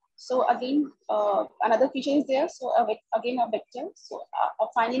feature. So again, another feature is there. So again, a vector. So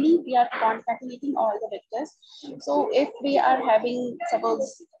finally, we are concatenating all the vectors. So if we are having,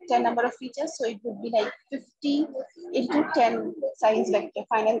 suppose 10 number of features, so it would be like 50 into 10 size vector,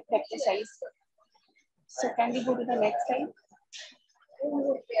 final vector size. So can we go to the next slide?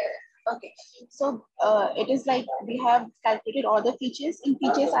 Okay, so it is like we have calculated all the features. In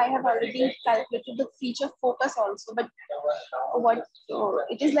features, I have already calculated the feature focus also, but what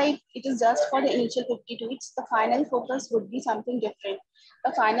it is like, it is just for the initial 50 tweets. The final focus would be something different.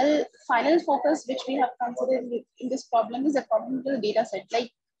 The final focus which we have considered in this problem is according to the data set.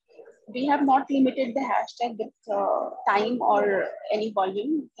 Like we have not limited the hashtag with time or any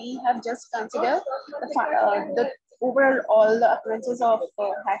volume. We have just considered the overall all the occurrences of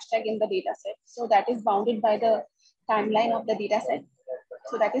hashtag in the data set. So that is bounded by the timeline of the data set.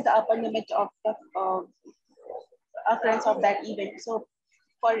 So that is the upper limit of the occurrence of that event. So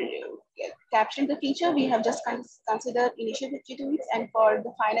for capturing the feature, we have just considered initial 50 tweets, and for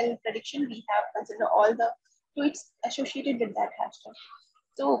the final prediction, we have considered all the tweets associated with that hashtag.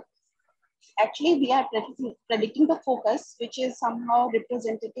 So actually, we are predicting the focus, which is somehow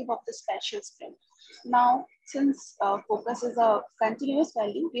representative of the spatial spread. Now, since focus is a continuous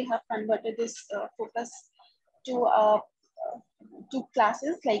value, we have converted this focus to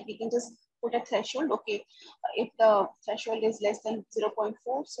classes. Like we can just put a threshold. Okay, if the threshold is less than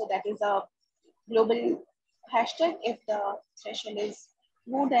 0.4, so that is a global hashtag if the threshold is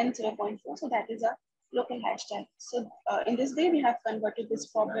more than 0.4. So that is a local hashtag. So in this way, we have converted this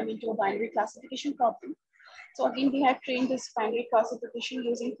problem into a binary classification problem. So again, we have trained this binary classification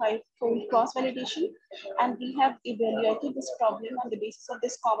using 5-fold cross-validation, and we have evaluated this problem on the basis of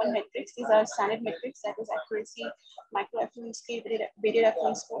this common metrics. These are standard metrics, that is accuracy, microaffluence scale, weighted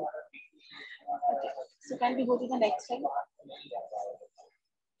affluence score. Okay. So can we go to the next slide?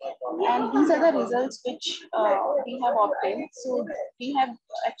 And these are the results which we have obtained. So we have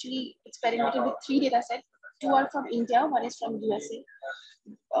actually experimented with 3 data sets. 2 are from India, 1 is from USA.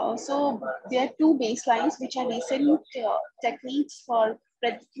 So there are 2 baselines which are recent techniques for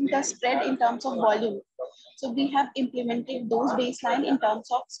predicting the spread in terms of volume. So we have implemented those baseline in terms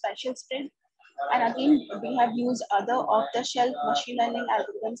of spatial spread. And again, we have used other off-the-shelf machine learning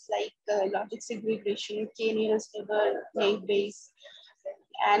algorithms like logic segregation, k-nearest neighbor, naive Bayes,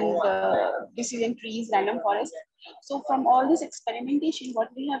 and decision trees, random forest. So from all this experimentation, what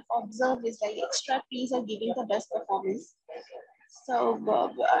we have observed is that extra trees are giving the best performance. So,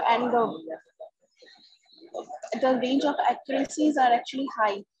 the range of accuracies are actually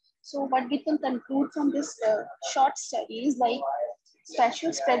high. So what we can conclude from this short study is like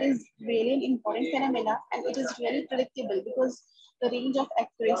spatial spread is really an important phenomena, and it is really predictable because the range of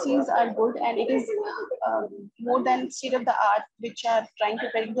accuracies are good, and it is more than state of the art, which are trying to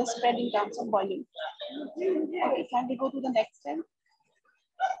predict the spread in terms of volume. Okay, can we go to the next slide?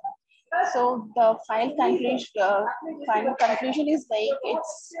 So the final conclusion is like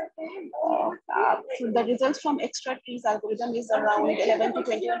it's the results from extra trees algorithm is around 11 to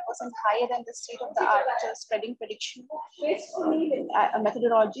 21% higher than the state of the art spreading prediction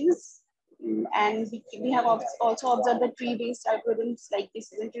methodologies. And we have also observed that tree-based algorithms like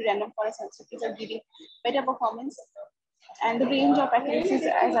decision tree, random forest, and cities are giving better performance. And the range of accuracies,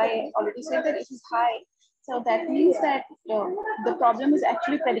 as I already said, that it is high. So that means that the problem is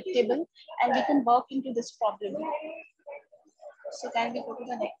actually predictable, and we can work into this problem. So can we go to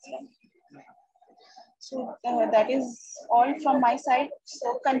the next one? So that is all from my side.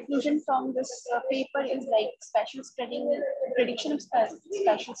 So conclusion from this paper is like spatial spreading, prediction of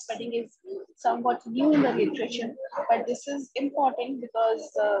spatial spreading is somewhat new in the literature, but this is important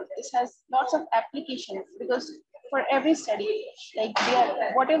because this has lots of applications, because for every study, like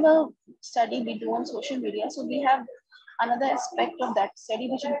whatever study we do on social media, so we have another aspect of that study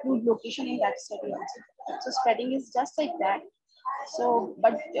which include location in that study also. So spreading is just like that. So,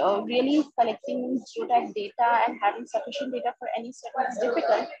 but really collecting geotag data and having sufficient data for any study is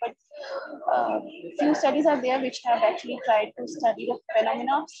difficult, but few studies are there which have actually tried to study the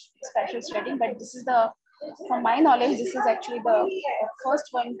phenomena of spatial spreading, but this is the, from my knowledge, this is actually the first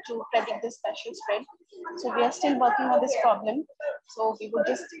one to predict the spatial spread. So we are still working on this problem. So we would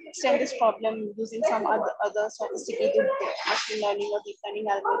just extend this problem using some other sophisticated machine learning or deep learning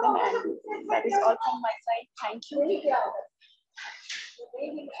algorithm, and that is all from my side. Thank you.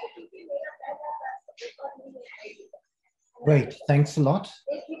 Great, thanks a lot.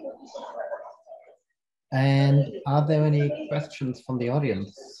 And are there any questions from the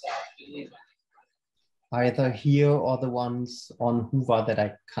audience? Either here or the ones on Hoover that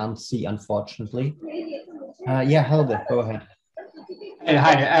I can't see, unfortunately. Yeah, Helge, go ahead. Hey,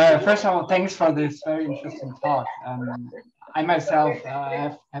 hi. First of all, thanks for this very interesting talk. I myself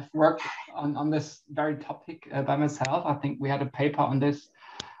have worked on this very topic by myself. I think we had a paper on this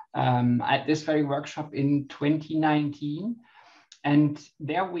at this very workshop in 2019. And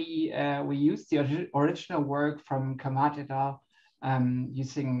there we used the original work from Kamat et al.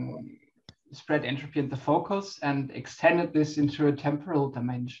 Using spread entropy and the focus and extended this into a temporal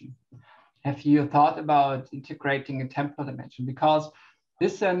dimension. Have you thought about integrating a temporal dimension? Because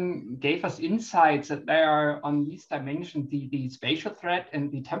this then gave us insights that there are on these dimensions, the spatial thread and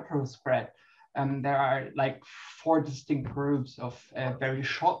the temporal spread. There are like 4 distinct groups of very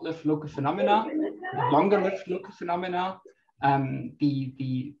short-lived local phenomena, longer-lived local phenomena,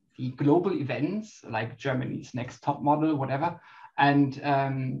 the global events like Germany's next top model, whatever,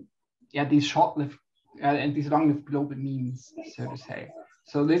 and yeah, these short-lived and these long-lived global means, so to say.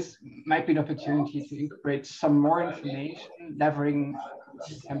 So this might be an opportunity to incorporate some more information, leveraging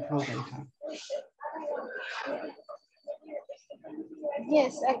temporal data.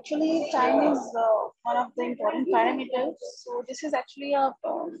 Yes, actually, time is one of the important parameters. So this is actually a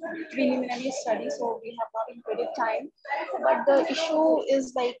preliminary study, so we have not included time. But the issue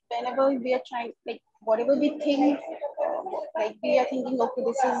is like whenever we are trying, like whatever we think, like we are thinking, okay,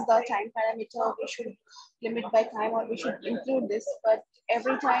 this is the time parameter, we should limit by time or we should include this. But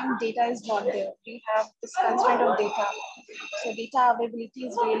every time data is not there, we have this constraint of data. So data availability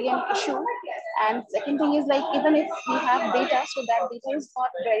is really an issue. And second thing is like, even if we have data, so that data is not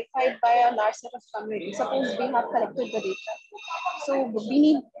verified by a large set of communities. Suppose we have collected the data, so we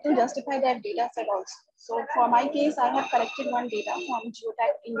need to justify that data set also. So for my case, I have collected one data from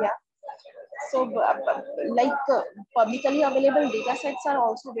Geotech India. So publicly available data sets are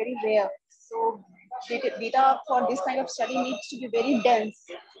also very rare. So data for this kind of study needs to be very dense.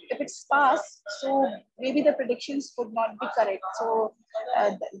 If it's sparse, so maybe the predictions would not be correct. So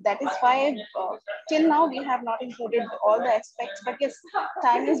that is why till now we have not included all the aspects, but yes,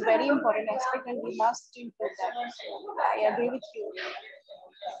 time is very important aspect and we must include that. So I agree with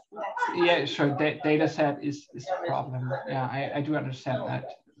you. Yeah, sure. Data set is a problem. Yeah, I do understand that.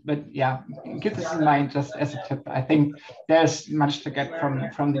 But yeah, keep this in mind just as a tip. I think there's much to get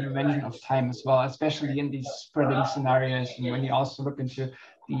from the dimension of time as well, especially in these spreading scenarios, and when you also look into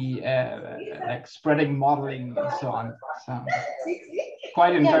the like spreading modeling and so on. So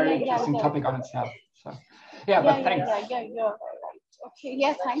quite a very interesting topic on itself. So yeah, but thanks. Yeah, you're right. Okay,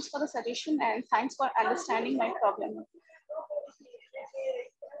 yeah, thanks for the suggestion and thanks for understanding my problem.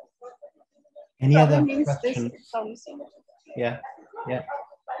 Any other questions? Yeah.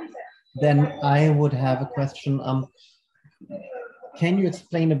 Then I would have a question. Can you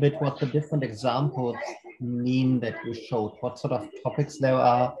explain a bit what the different examples mean that you showed? What sort of topics there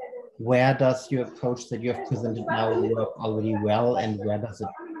are? Where does your approach that you have presented now work already well, and where does it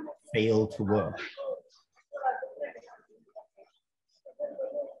fail to work?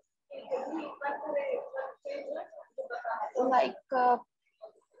 Like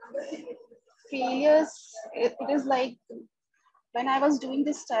failures, it is like when I was doing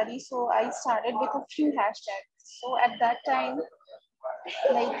this study, so I started with a few hashtags. So at that time,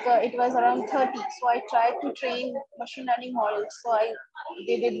 like it was around 30. So I tried to train machine learning models. So I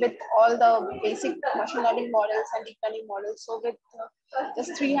did it with all the basic machine learning models and deep learning models. So with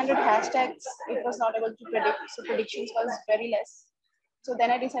just 300 hashtags, it was not able to predict. So predictions was very less. So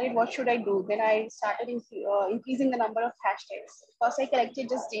then I decided, what should I do? Then I started increasing the number of hashtags. First, I collected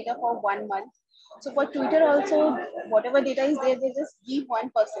just data for 1 month. So for Twitter also, whatever data is there, they just give 1%.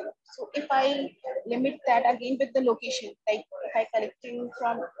 So if I limit that again with the location, like if I collecting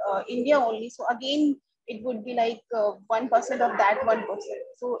from India only, so again, it would be like 1% of that 1%.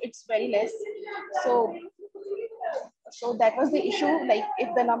 So it's very less. So that was the issue. Like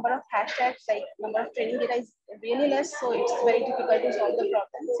if the number of hashtags, like number of training data is really less, so it's very difficult to solve the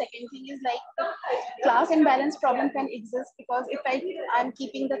problem. Second thing is like class imbalance problem can exist because if I'm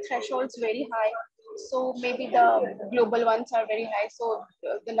keeping the thresholds very high, so maybe the global ones are very high. So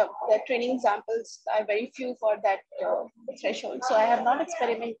the training examples are very few for that threshold. So I have not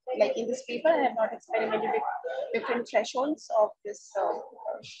experimented, like in this paper, I have not experimented with different thresholds of this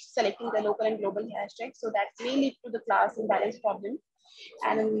selecting the local and global hashtags. So that may lead to the class imbalance problem.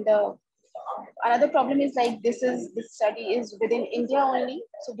 And another problem is like this study is within India only.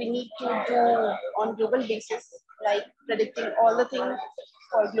 So we need to do on global basis, like predicting all the things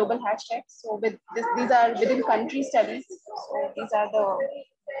for global hashtags. So with this, these are within country studies. So these are the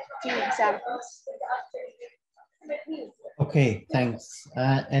few examples. Okay, thanks.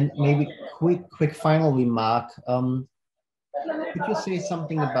 And maybe quick final remark. Could you say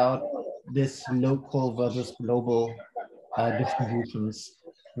something about this local versus global distributions?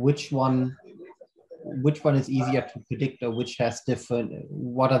 Which one is easier to predict, or which has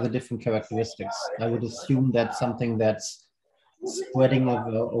what are the different characteristics? I would assume that something that's spreading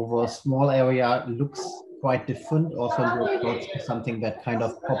over a small area looks quite different, also looks to something that kind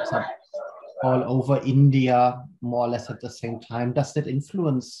of pops up all over India, more or less at the same time. Does that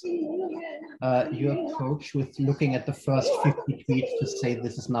influence your approach with looking at the first 50 tweets to say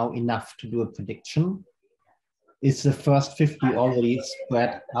this is now enough to do a prediction? Is the first 50 already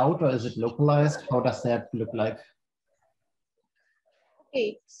spread out, or is it localized? How does that look like?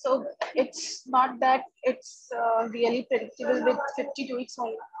 Okay, so it's not that it's really predictable with 50 tweets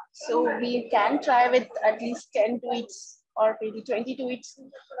only. So we can try with at least 10 tweets or maybe 20 tweets.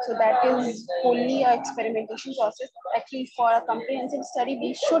 So that is only an experimentation process. Actually, for a comprehensive study,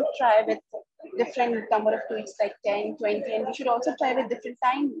 we should try with different number of tweets, like 10, 20, and we should also try with different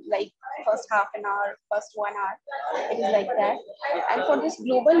time, like first half an hour, first 1 hour. It is like that. And for this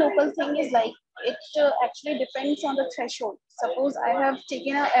global local thing is like, it actually depends on the threshold. Suppose I have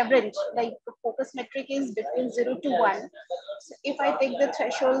taken an average, like the focus metric is between 0 to 1. So if I take the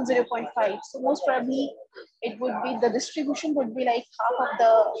threshold 0.5, so most probably it would be, the distribution would be like half of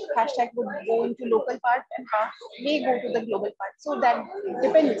the hashtag would go into local part and half may go to the global part. So that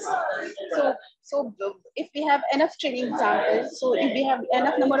depends. So if we have enough training examples, so if we have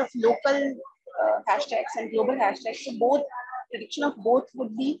enough number of local hashtags and global hashtags, so both prediction of both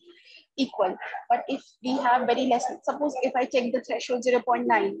would be equal. But if we have very less, suppose if I take the threshold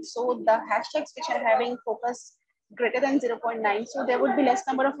 0.9, so the hashtags which are having focus greater than 0.9, so there would be less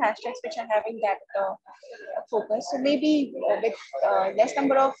number of hashtags which are having that focus. So maybe with less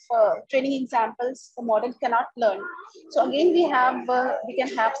number of training examples, the model cannot learn. So again, we can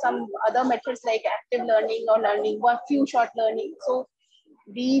have some other methods like active learning or learning or few shot learning. So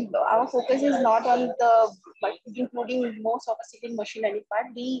our focus is not on the including more sophisticated machine learning part.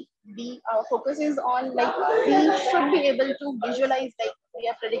 Our focus is on, like, we should be able to visualize, like we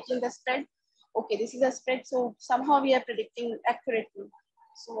are predicting the spread. Okay, this is a spread, so somehow we are predicting accurately.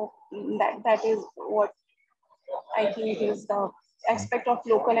 So that is what I think is the aspect of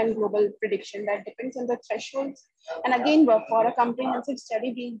local and global prediction that depends on the thresholds. And again, for a comprehensive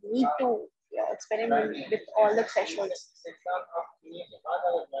study, we need to experiment with all the thresholds.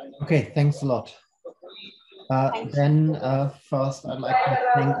 Okay, thanks a lot. First, I'd like to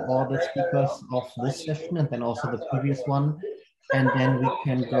thank all the speakers of this session and then also the previous one. And then we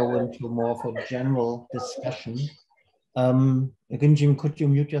can go into more of a general discussion. Again, Jim, could you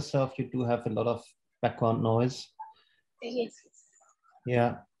mute yourself? You do have a lot of background noise. Yes.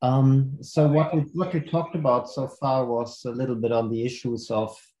 Yeah. So what we talked about so far was a little bit on the issues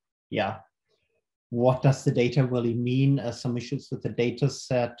of, what does the data really mean? Some issues with the data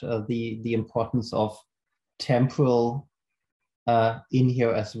set, the importance of temporal in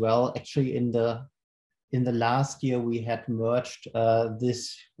here as well. Actually, in the last year, we had merged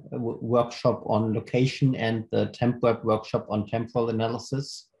this workshop on location and the TempWeb workshop on temporal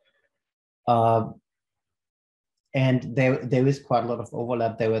analysis. And there is quite a lot of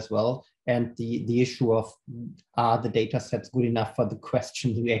overlap there as well. And the issue of, are the data sets good enough for the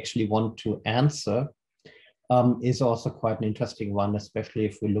questions we actually want to answer, is also quite an interesting one, especially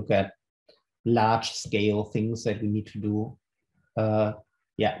if we look at large scale things that we need to do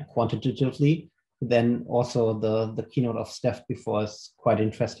quantitatively. Then also the keynote of Steph before is quite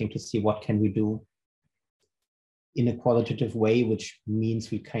interesting to see what can we do in a qualitative way, which means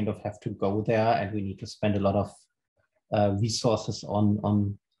we kind of have to go there and we need to spend a lot of resources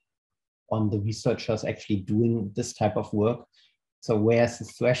on the researchers actually doing this type of work. So where's the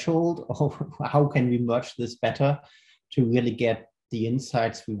threshold? Or how can we merge this better to really get the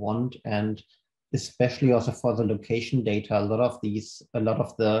insights we want? And especially also for the location data, a lot of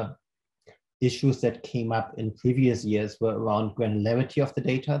the issues that came up in previous years were around granularity of the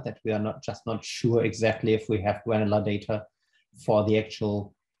data, that we are not sure exactly if we have granular data for the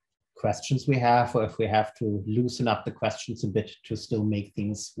actual questions we have, or if we have to loosen up the questions a bit to still make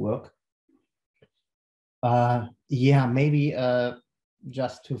things work. Maybe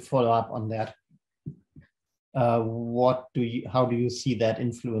just to follow up on that, how do you see that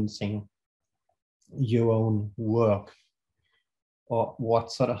influencing your own work? Or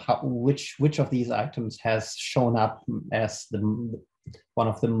what sort of, which of these items has shown up as one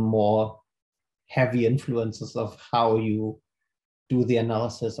of the more heavy influences of how you do the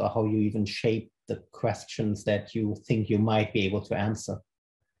analysis, or how you even shape the questions that you think you might be able to answer?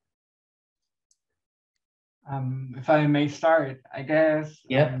 If I may start, I guess,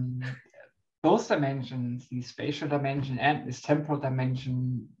 yeah. Both dimensions, the spatial dimension and this temporal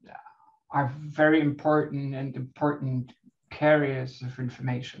dimension, are very important carriers of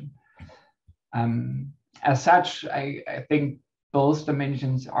information. As such, I think both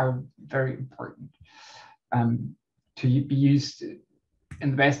dimensions are very important to be used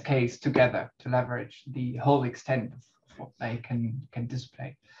in the best case together to leverage the whole extent of what they can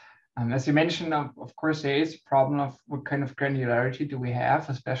display. As you mentioned, of course, there is a problem of what kind of granularity do we have,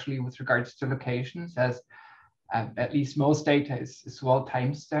 especially with regards to locations, as at least most data is well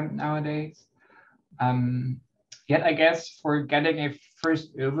timestamped nowadays. Yet, I guess for getting a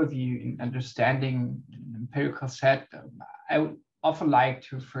first overview in understanding an empirical set, I would often like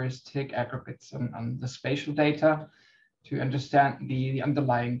to first take aggregates on the spatial data to understand the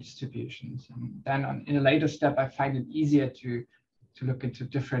underlying distributions. And then in a later step, I find it easier to look into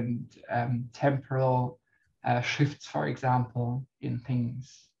different temporal shifts, for example, in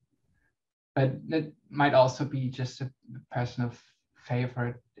things. But that might also be just a personal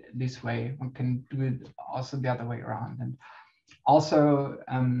favorite this way. One can do it also the other way around. And also,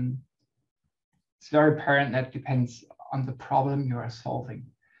 it's very apparent that depends on the problem you are solving.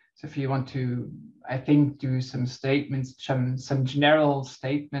 So if you want to, I think, do some statements, some general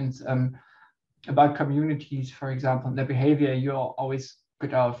statements about communities, for example, and their behavior, you're always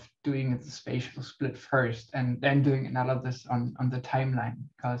good off doing the spatial split first and then doing analysis on the timeline,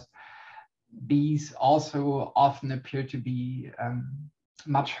 because these also often appear to be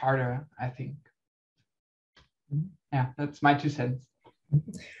much harder, I think. Yeah, that's my 2 cents.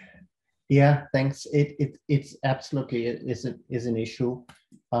 Yeah, thanks. It's absolutely is an issue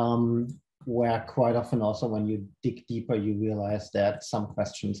where quite often also when you dig deeper, you realize that some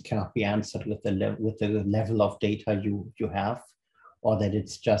questions cannot be answered with the level of data you have, or that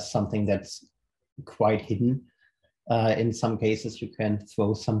it's just something that's quite hidden. In some cases, you can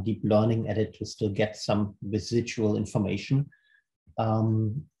throw some deep learning at it to still get some residual information.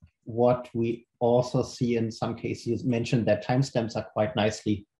 What we also see in some cases, you mentioned that timestamps are quite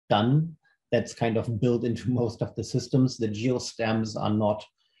nicely done. That's kind of built into most of the systems. The geostamps are not.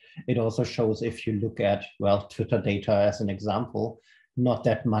 It also shows, if you look at, well, Twitter data as an example, not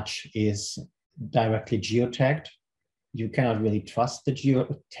that much is directly geotagged. You cannot really trust the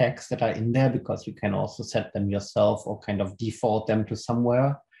geotags that are in there because you can also set them yourself or kind of default them to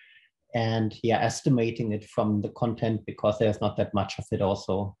somewhere. And yeah, estimating it from the content, because there's not that much of it,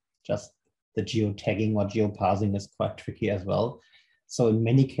 also just the geotagging or geoparsing is quite tricky as well. So in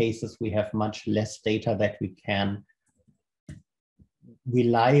many cases, we have much less data that we can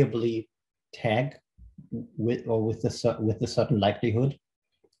reliably tag with a certain likelihood,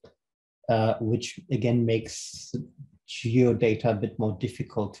 which again makes geodata a bit more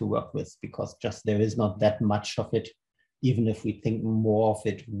difficult to work with, because just there is not that much of it, even if we think more of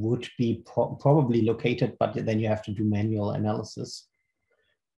it would be probably located, but then you have to do manual analysis.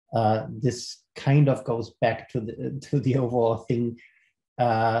 This kind of goes back to the overall thing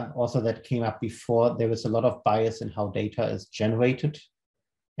also that came up before. There is a lot of bias in how data is generated,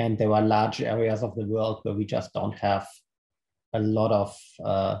 and there are large areas of the world where we just don't have a lot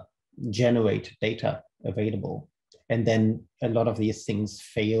of generated data available. And then a lot of these things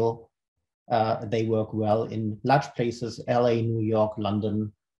fail. They work well in large places, LA, New York,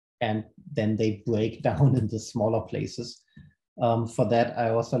 London, and then they break down into smaller places. For that,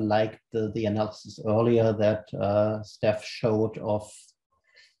 I also liked the analysis earlier that Steph showed of,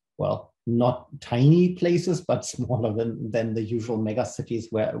 well, not tiny places, but smaller than the usual mega cities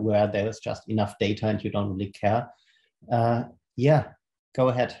where there is just enough data and you don't really care. Yeah, go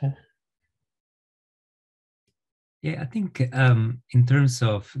ahead. Yeah, I think in terms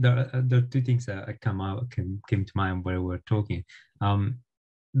of there are two things that came to mind while we were talking.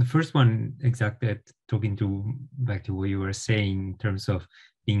 The first one, exactly back to what you were saying in terms of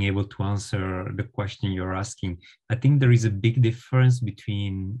being able to answer the question you're asking. I think there is a big difference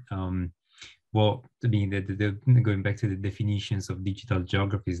between well, I mean, going back to the definitions of digital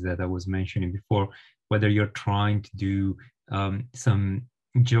geographies that I was mentioning before, whether you're trying to do some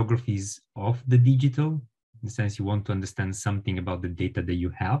geographies of the digital, in the sense you want to understand something about the data that you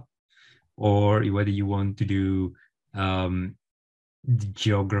have, or whether you want to do the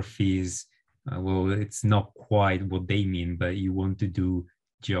geographies, well, it's not quite what they mean, but you want to do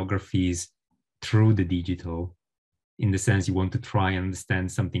geographies through the digital, in the sense you want to try and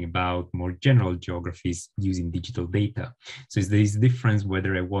understand something about more general geographies using digital data. So there is a difference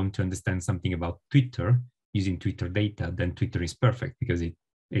whether I want to understand something about Twitter using Twitter data, then Twitter is perfect because it's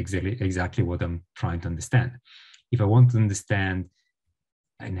exactly what I'm trying to understand. If I want to understand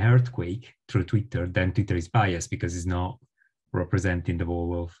an earthquake through Twitter, then Twitter is biased because it's not representing the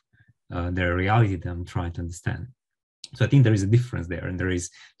whole of the reality that I'm trying to understand. So I think there is a difference there, and there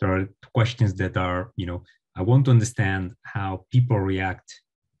are questions that are, I want to understand how people react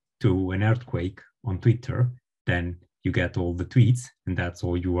to an earthquake on Twitter, then you get all the tweets, and that's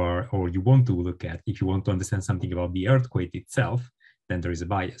all you are, or you want to look at. If you want to understand something about the earthquake itself, then there is a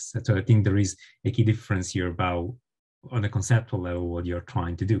bias. So I think there is a key difference here about, on a conceptual level, what you're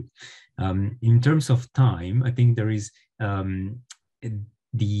trying to do. In terms of time, I think there is the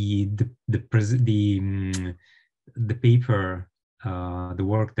paper, the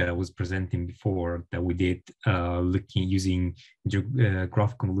work that I was presenting before that we did using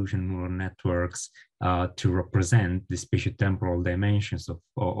graph convolution neural networks to represent the spatiotemporal dimensions of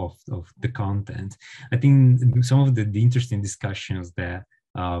the content. I think some of the interesting discussions that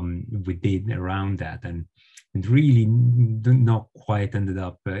we did around that, and it really not quite ended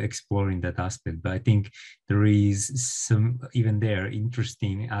up exploring that aspect, but I think there is some, even there,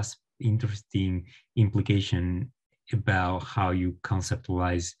 interesting implication about how you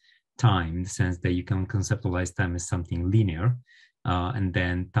conceptualize time, in the sense that you can conceptualize time as something linear, and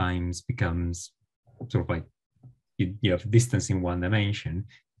then time becomes sort of like you have distance in one dimension,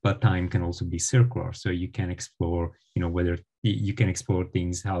 but time can also be circular. So you can explore, whether you can explore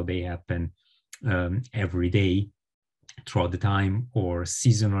things, how they happen every day throughout the time, or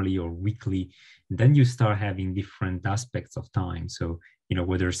seasonally or weekly. And then you start having different aspects of time. So,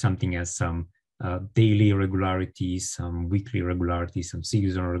 whether something has some daily regularity, some weekly regularity, some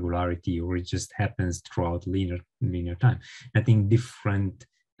seasonal regularity, or it just happens throughout linear time. I think different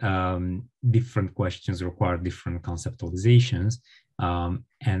different questions require different conceptualizations.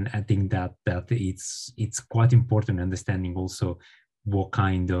 And I think that it's quite important understanding also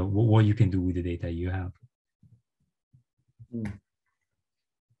what you can do with the data you have.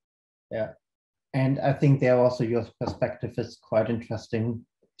 Yeah, and I think there also your perspective is quite interesting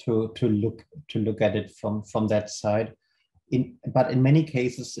to look at it from that side. But in many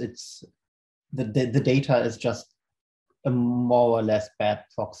cases, it's the data is just a more or less bad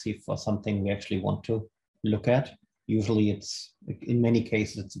proxy for something we actually want to look at. Usually it's, in many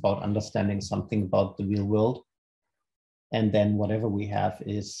cases, it's about understanding something about the real world. And then whatever we have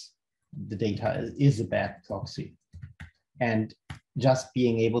is, the data is a bad proxy. And just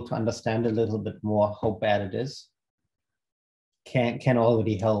being able to understand a little bit more how bad it is can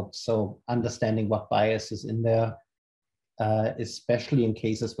already help. So understanding what bias is in there, especially in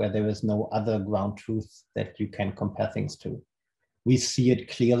cases where there is no other ground truth that you can compare things to. We see it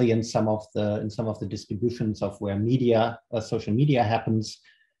clearly in some of the distributions of where media, social media happens.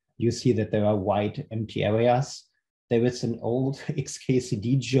 You see that there are wide empty areas. There is an old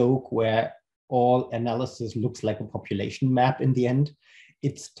XKCD joke where all analysis looks like a population map in the end.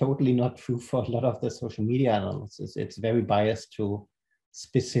 It's totally not true for a lot of the social media analysis. It's very biased to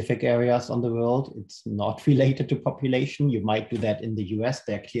specific areas on the world. It's not related to population. You might do that in the US.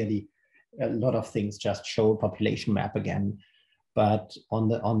 There clearly a lot of things just show a population map again. But on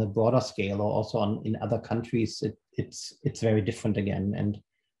the broader scale, or also in other countries, it's very different again. And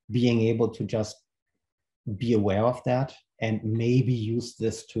being able to just be aware of that and maybe use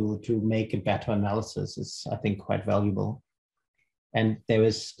this to make a better analysis is, I think, quite valuable. And there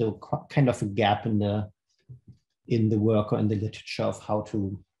is still kind of a gap in the work or in the literature of how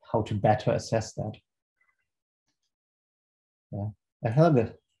to better assess that. Yeah,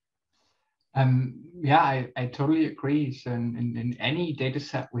 Helge. Yeah, I totally agree. So in any data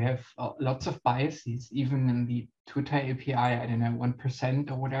set, we have lots of biases, even in the Twitter API, I don't know,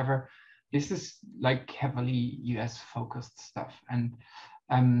 1% or whatever. This is like heavily US focused stuff. And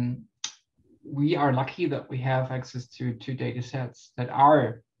we are lucky that we have access to two data sets that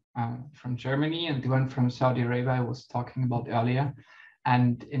are from Germany and the one from Saudi Arabia I was talking about earlier.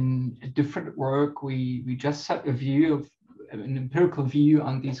 And in a different work, we just set an empirical view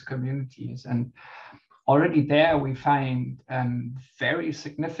on these communities. And already there we find very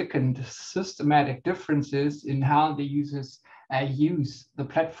significant systematic differences in how the users use the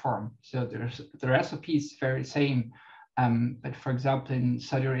platform. So the recipe is very same. But for example, in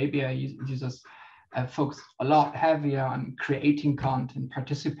Saudi Arabia, users focus a lot heavier on creating content,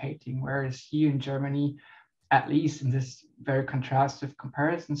 participating, whereas here in Germany, at least in this very contrastive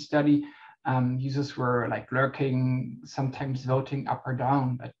comparison study, users were like lurking, sometimes voting up or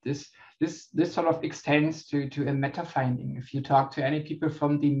down. But this sort of extends to a meta finding. If you talk to any people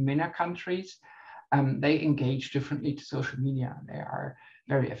from the MENA countries, they engage differently to social media. They are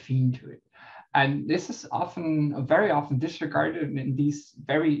very affine to it. And this is very often disregarded in these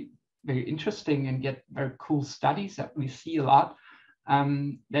very, very interesting and yet very cool studies that we see a lot,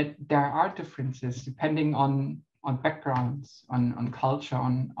 that there are differences depending on backgrounds, on culture,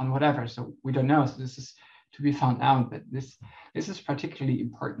 on whatever. So we don't know. So this is to be found out, but this is particularly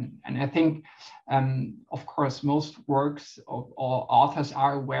important. And I think, of course, most works or authors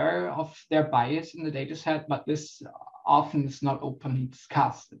are aware of their bias in the data set, but this often is not openly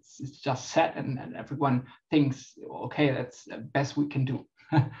discussed. It's just set, and everyone thinks, okay, that's the best we can do.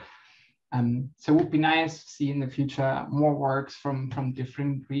 So it would be nice to see in the future more works from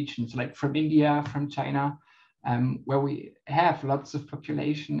different regions, like from India, from China, where we have lots of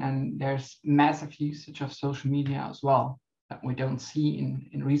population and there's massive usage of social media as well that we don't see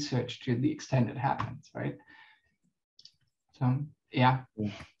in research to the extent it happens, right? So, yeah.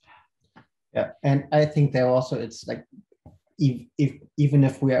 Yeah, and I think there also, it's like, even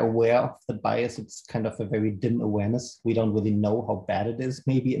if we are aware of the bias, it's kind of a very dim awareness. We don't really know how bad it is,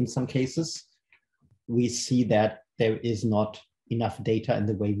 maybe in some cases. We see that there is not enough data in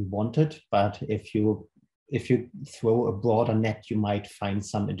the way we want it, but if you throw a broader net, you might find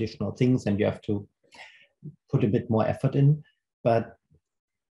some additional things and you have to put a bit more effort in. But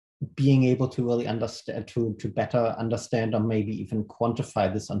being able to really understand, to better understand or maybe even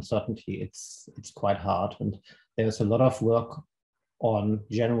quantify this uncertainty, it's quite hard. And there's a lot of work on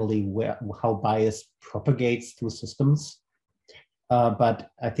generally how bias propagates through systems. But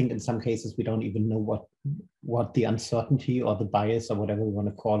I think in some cases we don't even know what the uncertainty or the bias or whatever we want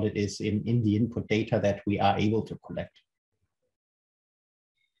to call it is in the input data that we are able to collect.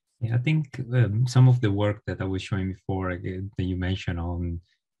 Yeah, I think some of the work that I was showing before that you mentioned on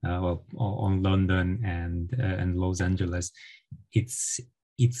London and Los Angeles, it's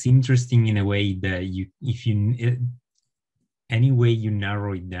it's interesting in a way that any way you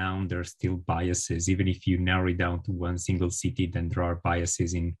narrow it down, there are still biases. Even if you narrow it down to one single city, then there are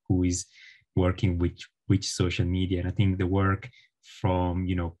biases in who is working with which social media. And I think the work from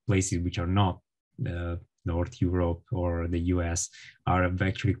places which are not North Europe or the US are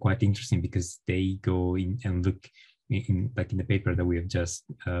actually quite interesting, because they go in and look like in the paper that we have just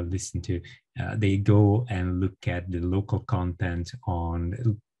listened to, they go and look at the local content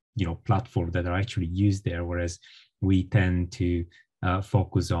on platforms that are actually used there, whereas we tend to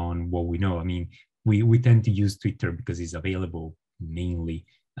focus on what we know. I mean, we tend to use Twitter because it's available mainly,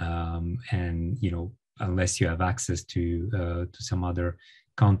 and unless you have access to some other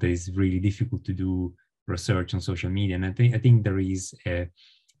content, it's really difficult to do research on social media. And I think there is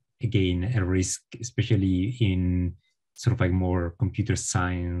again a risk, especially in sort of like more computer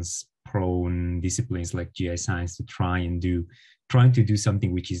science prone disciplines like GI science, to trying to do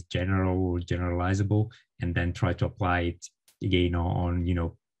something which is general or generalizable, and then try to apply it again on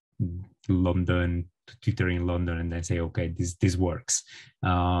London, Twitter in London, and then say, okay, this works.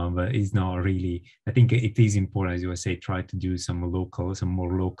 But it's not really. I think it is important, as you say, try to do some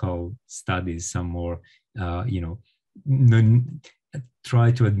more local studies, some more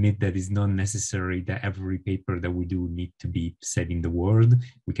try to admit that it's not necessary that every paper that we do need to be saving the world.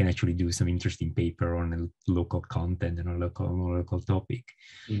 We can actually do some interesting paper on a local content and a local topic.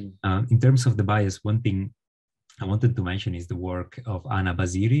 In terms of the bias, one thing I wanted to mention is the work of Anna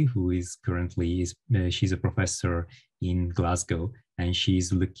Basiri, who is currently, she's a professor in Glasgow, and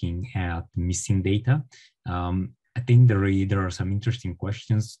she's looking at missing data. I think there are some interesting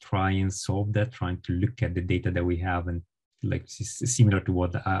questions, try and solve that, trying to look at the data that we have, and like similar to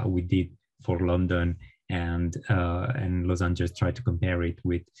what we did for London and Los Angeles, try to compare it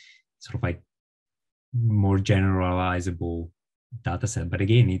with sort of like more generalizable data set. But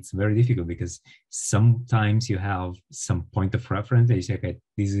again, it's very difficult, because sometimes you have some point of reference that you say, okay,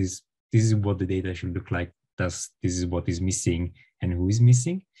 this is what the data should look like, thus this is what is missing and who is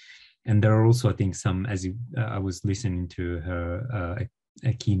missing. And there are also, I think, some, as I was listening to her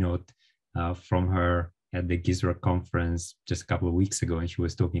a keynote from her at the GISRA conference just a couple of weeks ago, and she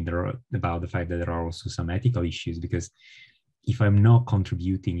was talking about the fact that there are also some ethical issues, because if I'm not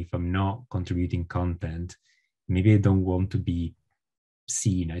contributing content, maybe I don't want to be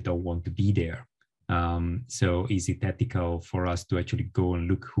seen, I don't want to be there. So is it ethical for us to actually go and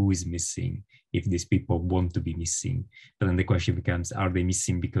look who is missing if these people want to be missing? But then the question becomes, are they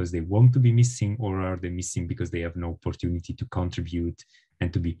missing because they want to be missing, or are they missing because they have no opportunity to contribute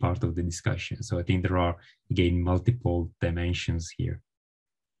and to be part of the discussion? So I think there are, again, multiple dimensions here.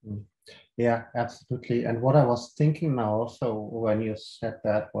 Yeah, absolutely. And what I was thinking now also when you said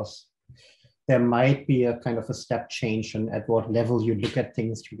that was, there might be a kind of a step change, and at what level you look at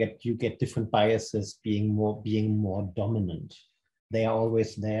things, you get different biases being more dominant. They are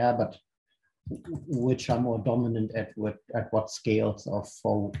always there, but which are more dominant at what scales, or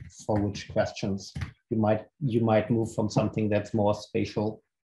for which questions. You might move from something that's more spatial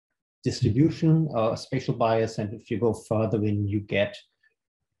distribution or spatial bias, and if you go further in, you get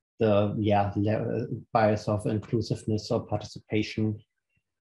the bias of inclusiveness or participation,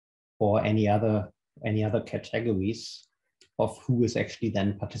 or any other categories of who is actually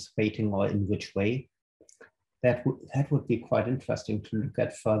then participating or in which way. That would be quite interesting to look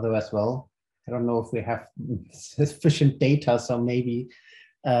at further as well. I don't know if we have sufficient data, so maybe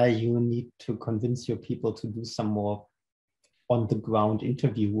you need to convince your people to do some more on-the-ground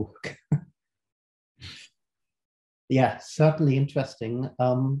interview work. Yeah, certainly interesting.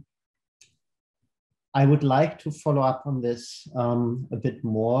 I would like to follow up on this a bit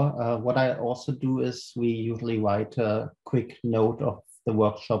more. What I also do is we usually write a quick note of the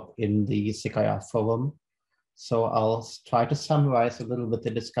workshop in the CKR forum. So I'll try to summarize a little bit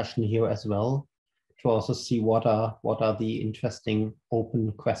the discussion here as well, to also see what are the interesting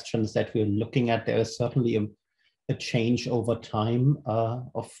open questions that we're looking at. There is certainly a change over time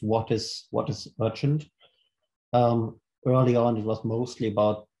of what is urgent. Early on, it was mostly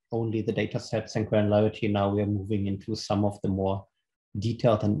about only the data sets and granularity. Now we are moving into some of the more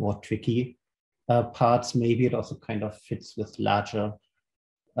detailed and more tricky parts. Maybe it also kind of fits with larger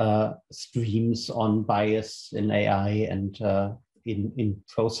streams on bias in AI and in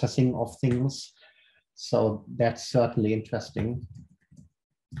processing of things. So that's certainly interesting.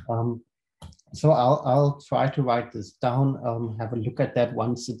 So I'll try to write this down, have a look at that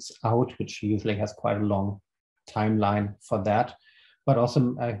once it's out, which usually has quite a long timeline for that. But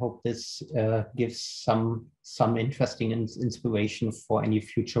also I hope this gives some interesting inspiration for any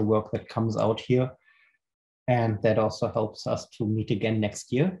future work that comes out here. And that also helps us to meet again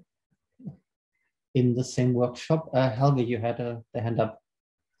next year in the same workshop. Helge, you had the hand up.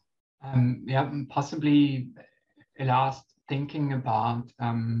 Yeah, possibly last thinking about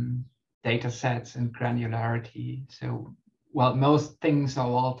data sets and granularity. So, well, most things are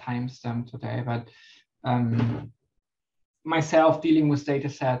all timestamped today, but myself dealing with data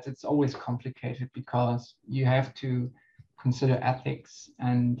sets, it's always complicated because you have to consider ethics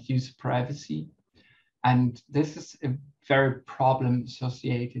and user privacy. And this is a very problem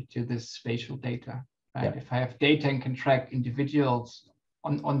associated to this spatial data, right? Yeah. If I have data and can track individuals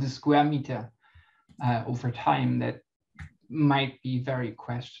on the square meter over time, that might be very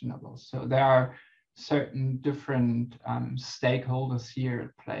questionable. So there are certain different stakeholders here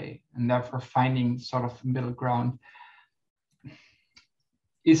at play, and therefore finding sort of middle ground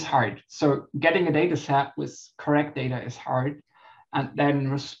is hard. So getting a data set with correct data is hard, and then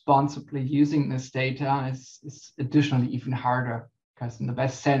responsibly using this data is additionally even harder, because in the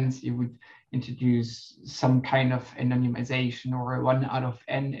best sense, you would introduce some kind of anonymization or a 1 out of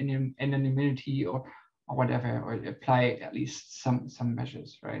n anonymity or whatever, or apply at least some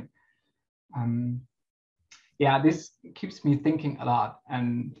measures, right? Yeah, this keeps me thinking a lot.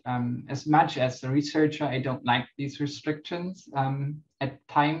 And as much as a researcher, I don't like these restrictions at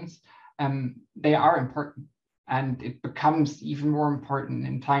times. They are important, and it becomes even more important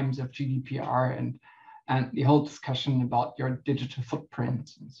in times of GDPR and the whole discussion about your digital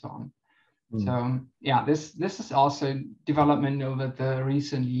footprint and so on. So yeah, this is also development over the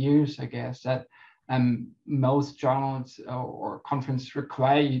recent years, I guess, that most journals or conferences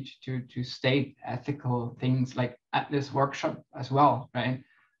require you to state ethical things, like at this workshop as well, right?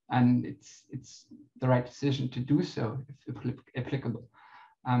 And it's the right decision to do so if applicable.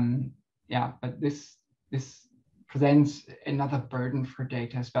 Yeah, but this presents another burden for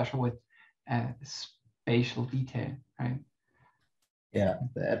data, especially with spatial detail, right? Yeah,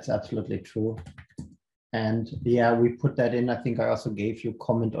 that's absolutely true. And yeah, we put that in. I think I also gave you a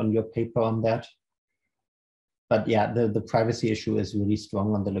comment on your paper on that. But yeah, the privacy issue is really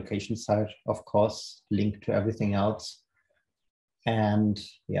strong on the location side, of course, linked to everything else. And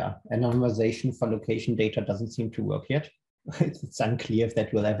yeah, anonymization for location data doesn't seem to work yet. It's unclear if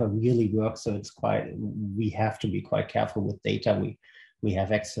that will ever really work. So it's we have to be quite careful with data we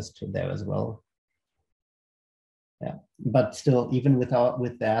have access to there as well. Yeah, but still, even with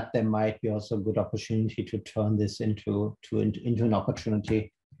that, there might be also a good opportunity to turn this into an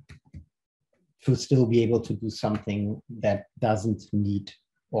opportunity to still be able to do something that doesn't need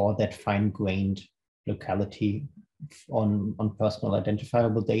or that fine-grained locality on personal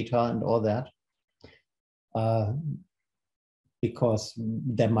identifiable data and all that. Because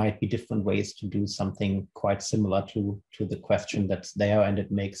there might be different ways to do something quite similar to the question that's there, and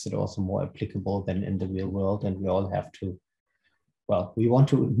it makes it also more applicable than in the real world. And we all have to, well, we want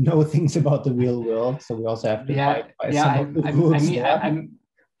to know things about the real world, so we also have to abide by some of the rules.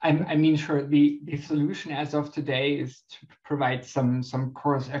 I mean, sure, the solution as of today is to provide some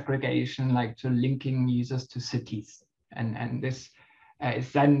coarse aggregation, like to linking users to cities. And this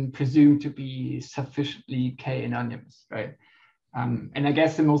is then presumed to be sufficiently k-anonymous, right? And I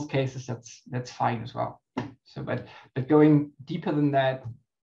guess in most cases, that's fine as well. So, but going deeper than that,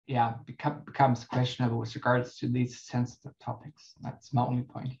 yeah, becomes questionable with regards to these sensitive topics. That's my only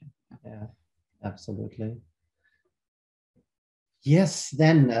point here. Yeah, absolutely. Yes,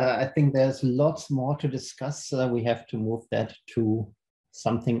 then I think there's lots more to discuss. We have to move that to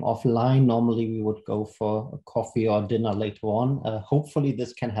something offline. Normally we would go for a coffee or dinner later on. Hopefully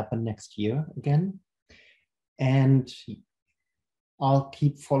this can happen next year again. And I'll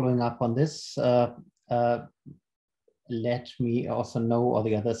keep following up on this. Let me also know, or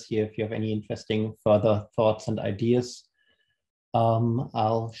the others here, if you have any interesting further thoughts and ideas.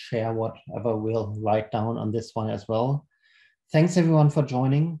 I'll share whatever we'll write down on this one as well. Thanks everyone for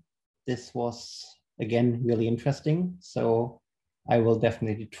joining. This was, again, really interesting. So I will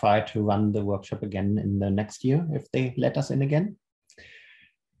definitely try to run the workshop again in the next year if they let us in again.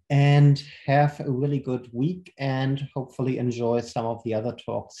 And have a really good week, and hopefully enjoy some of the other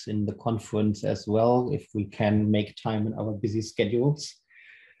talks in the conference as well, if we can make time in our busy schedules.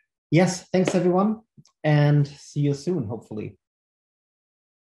 Yes, thanks everyone, and see you soon, hopefully.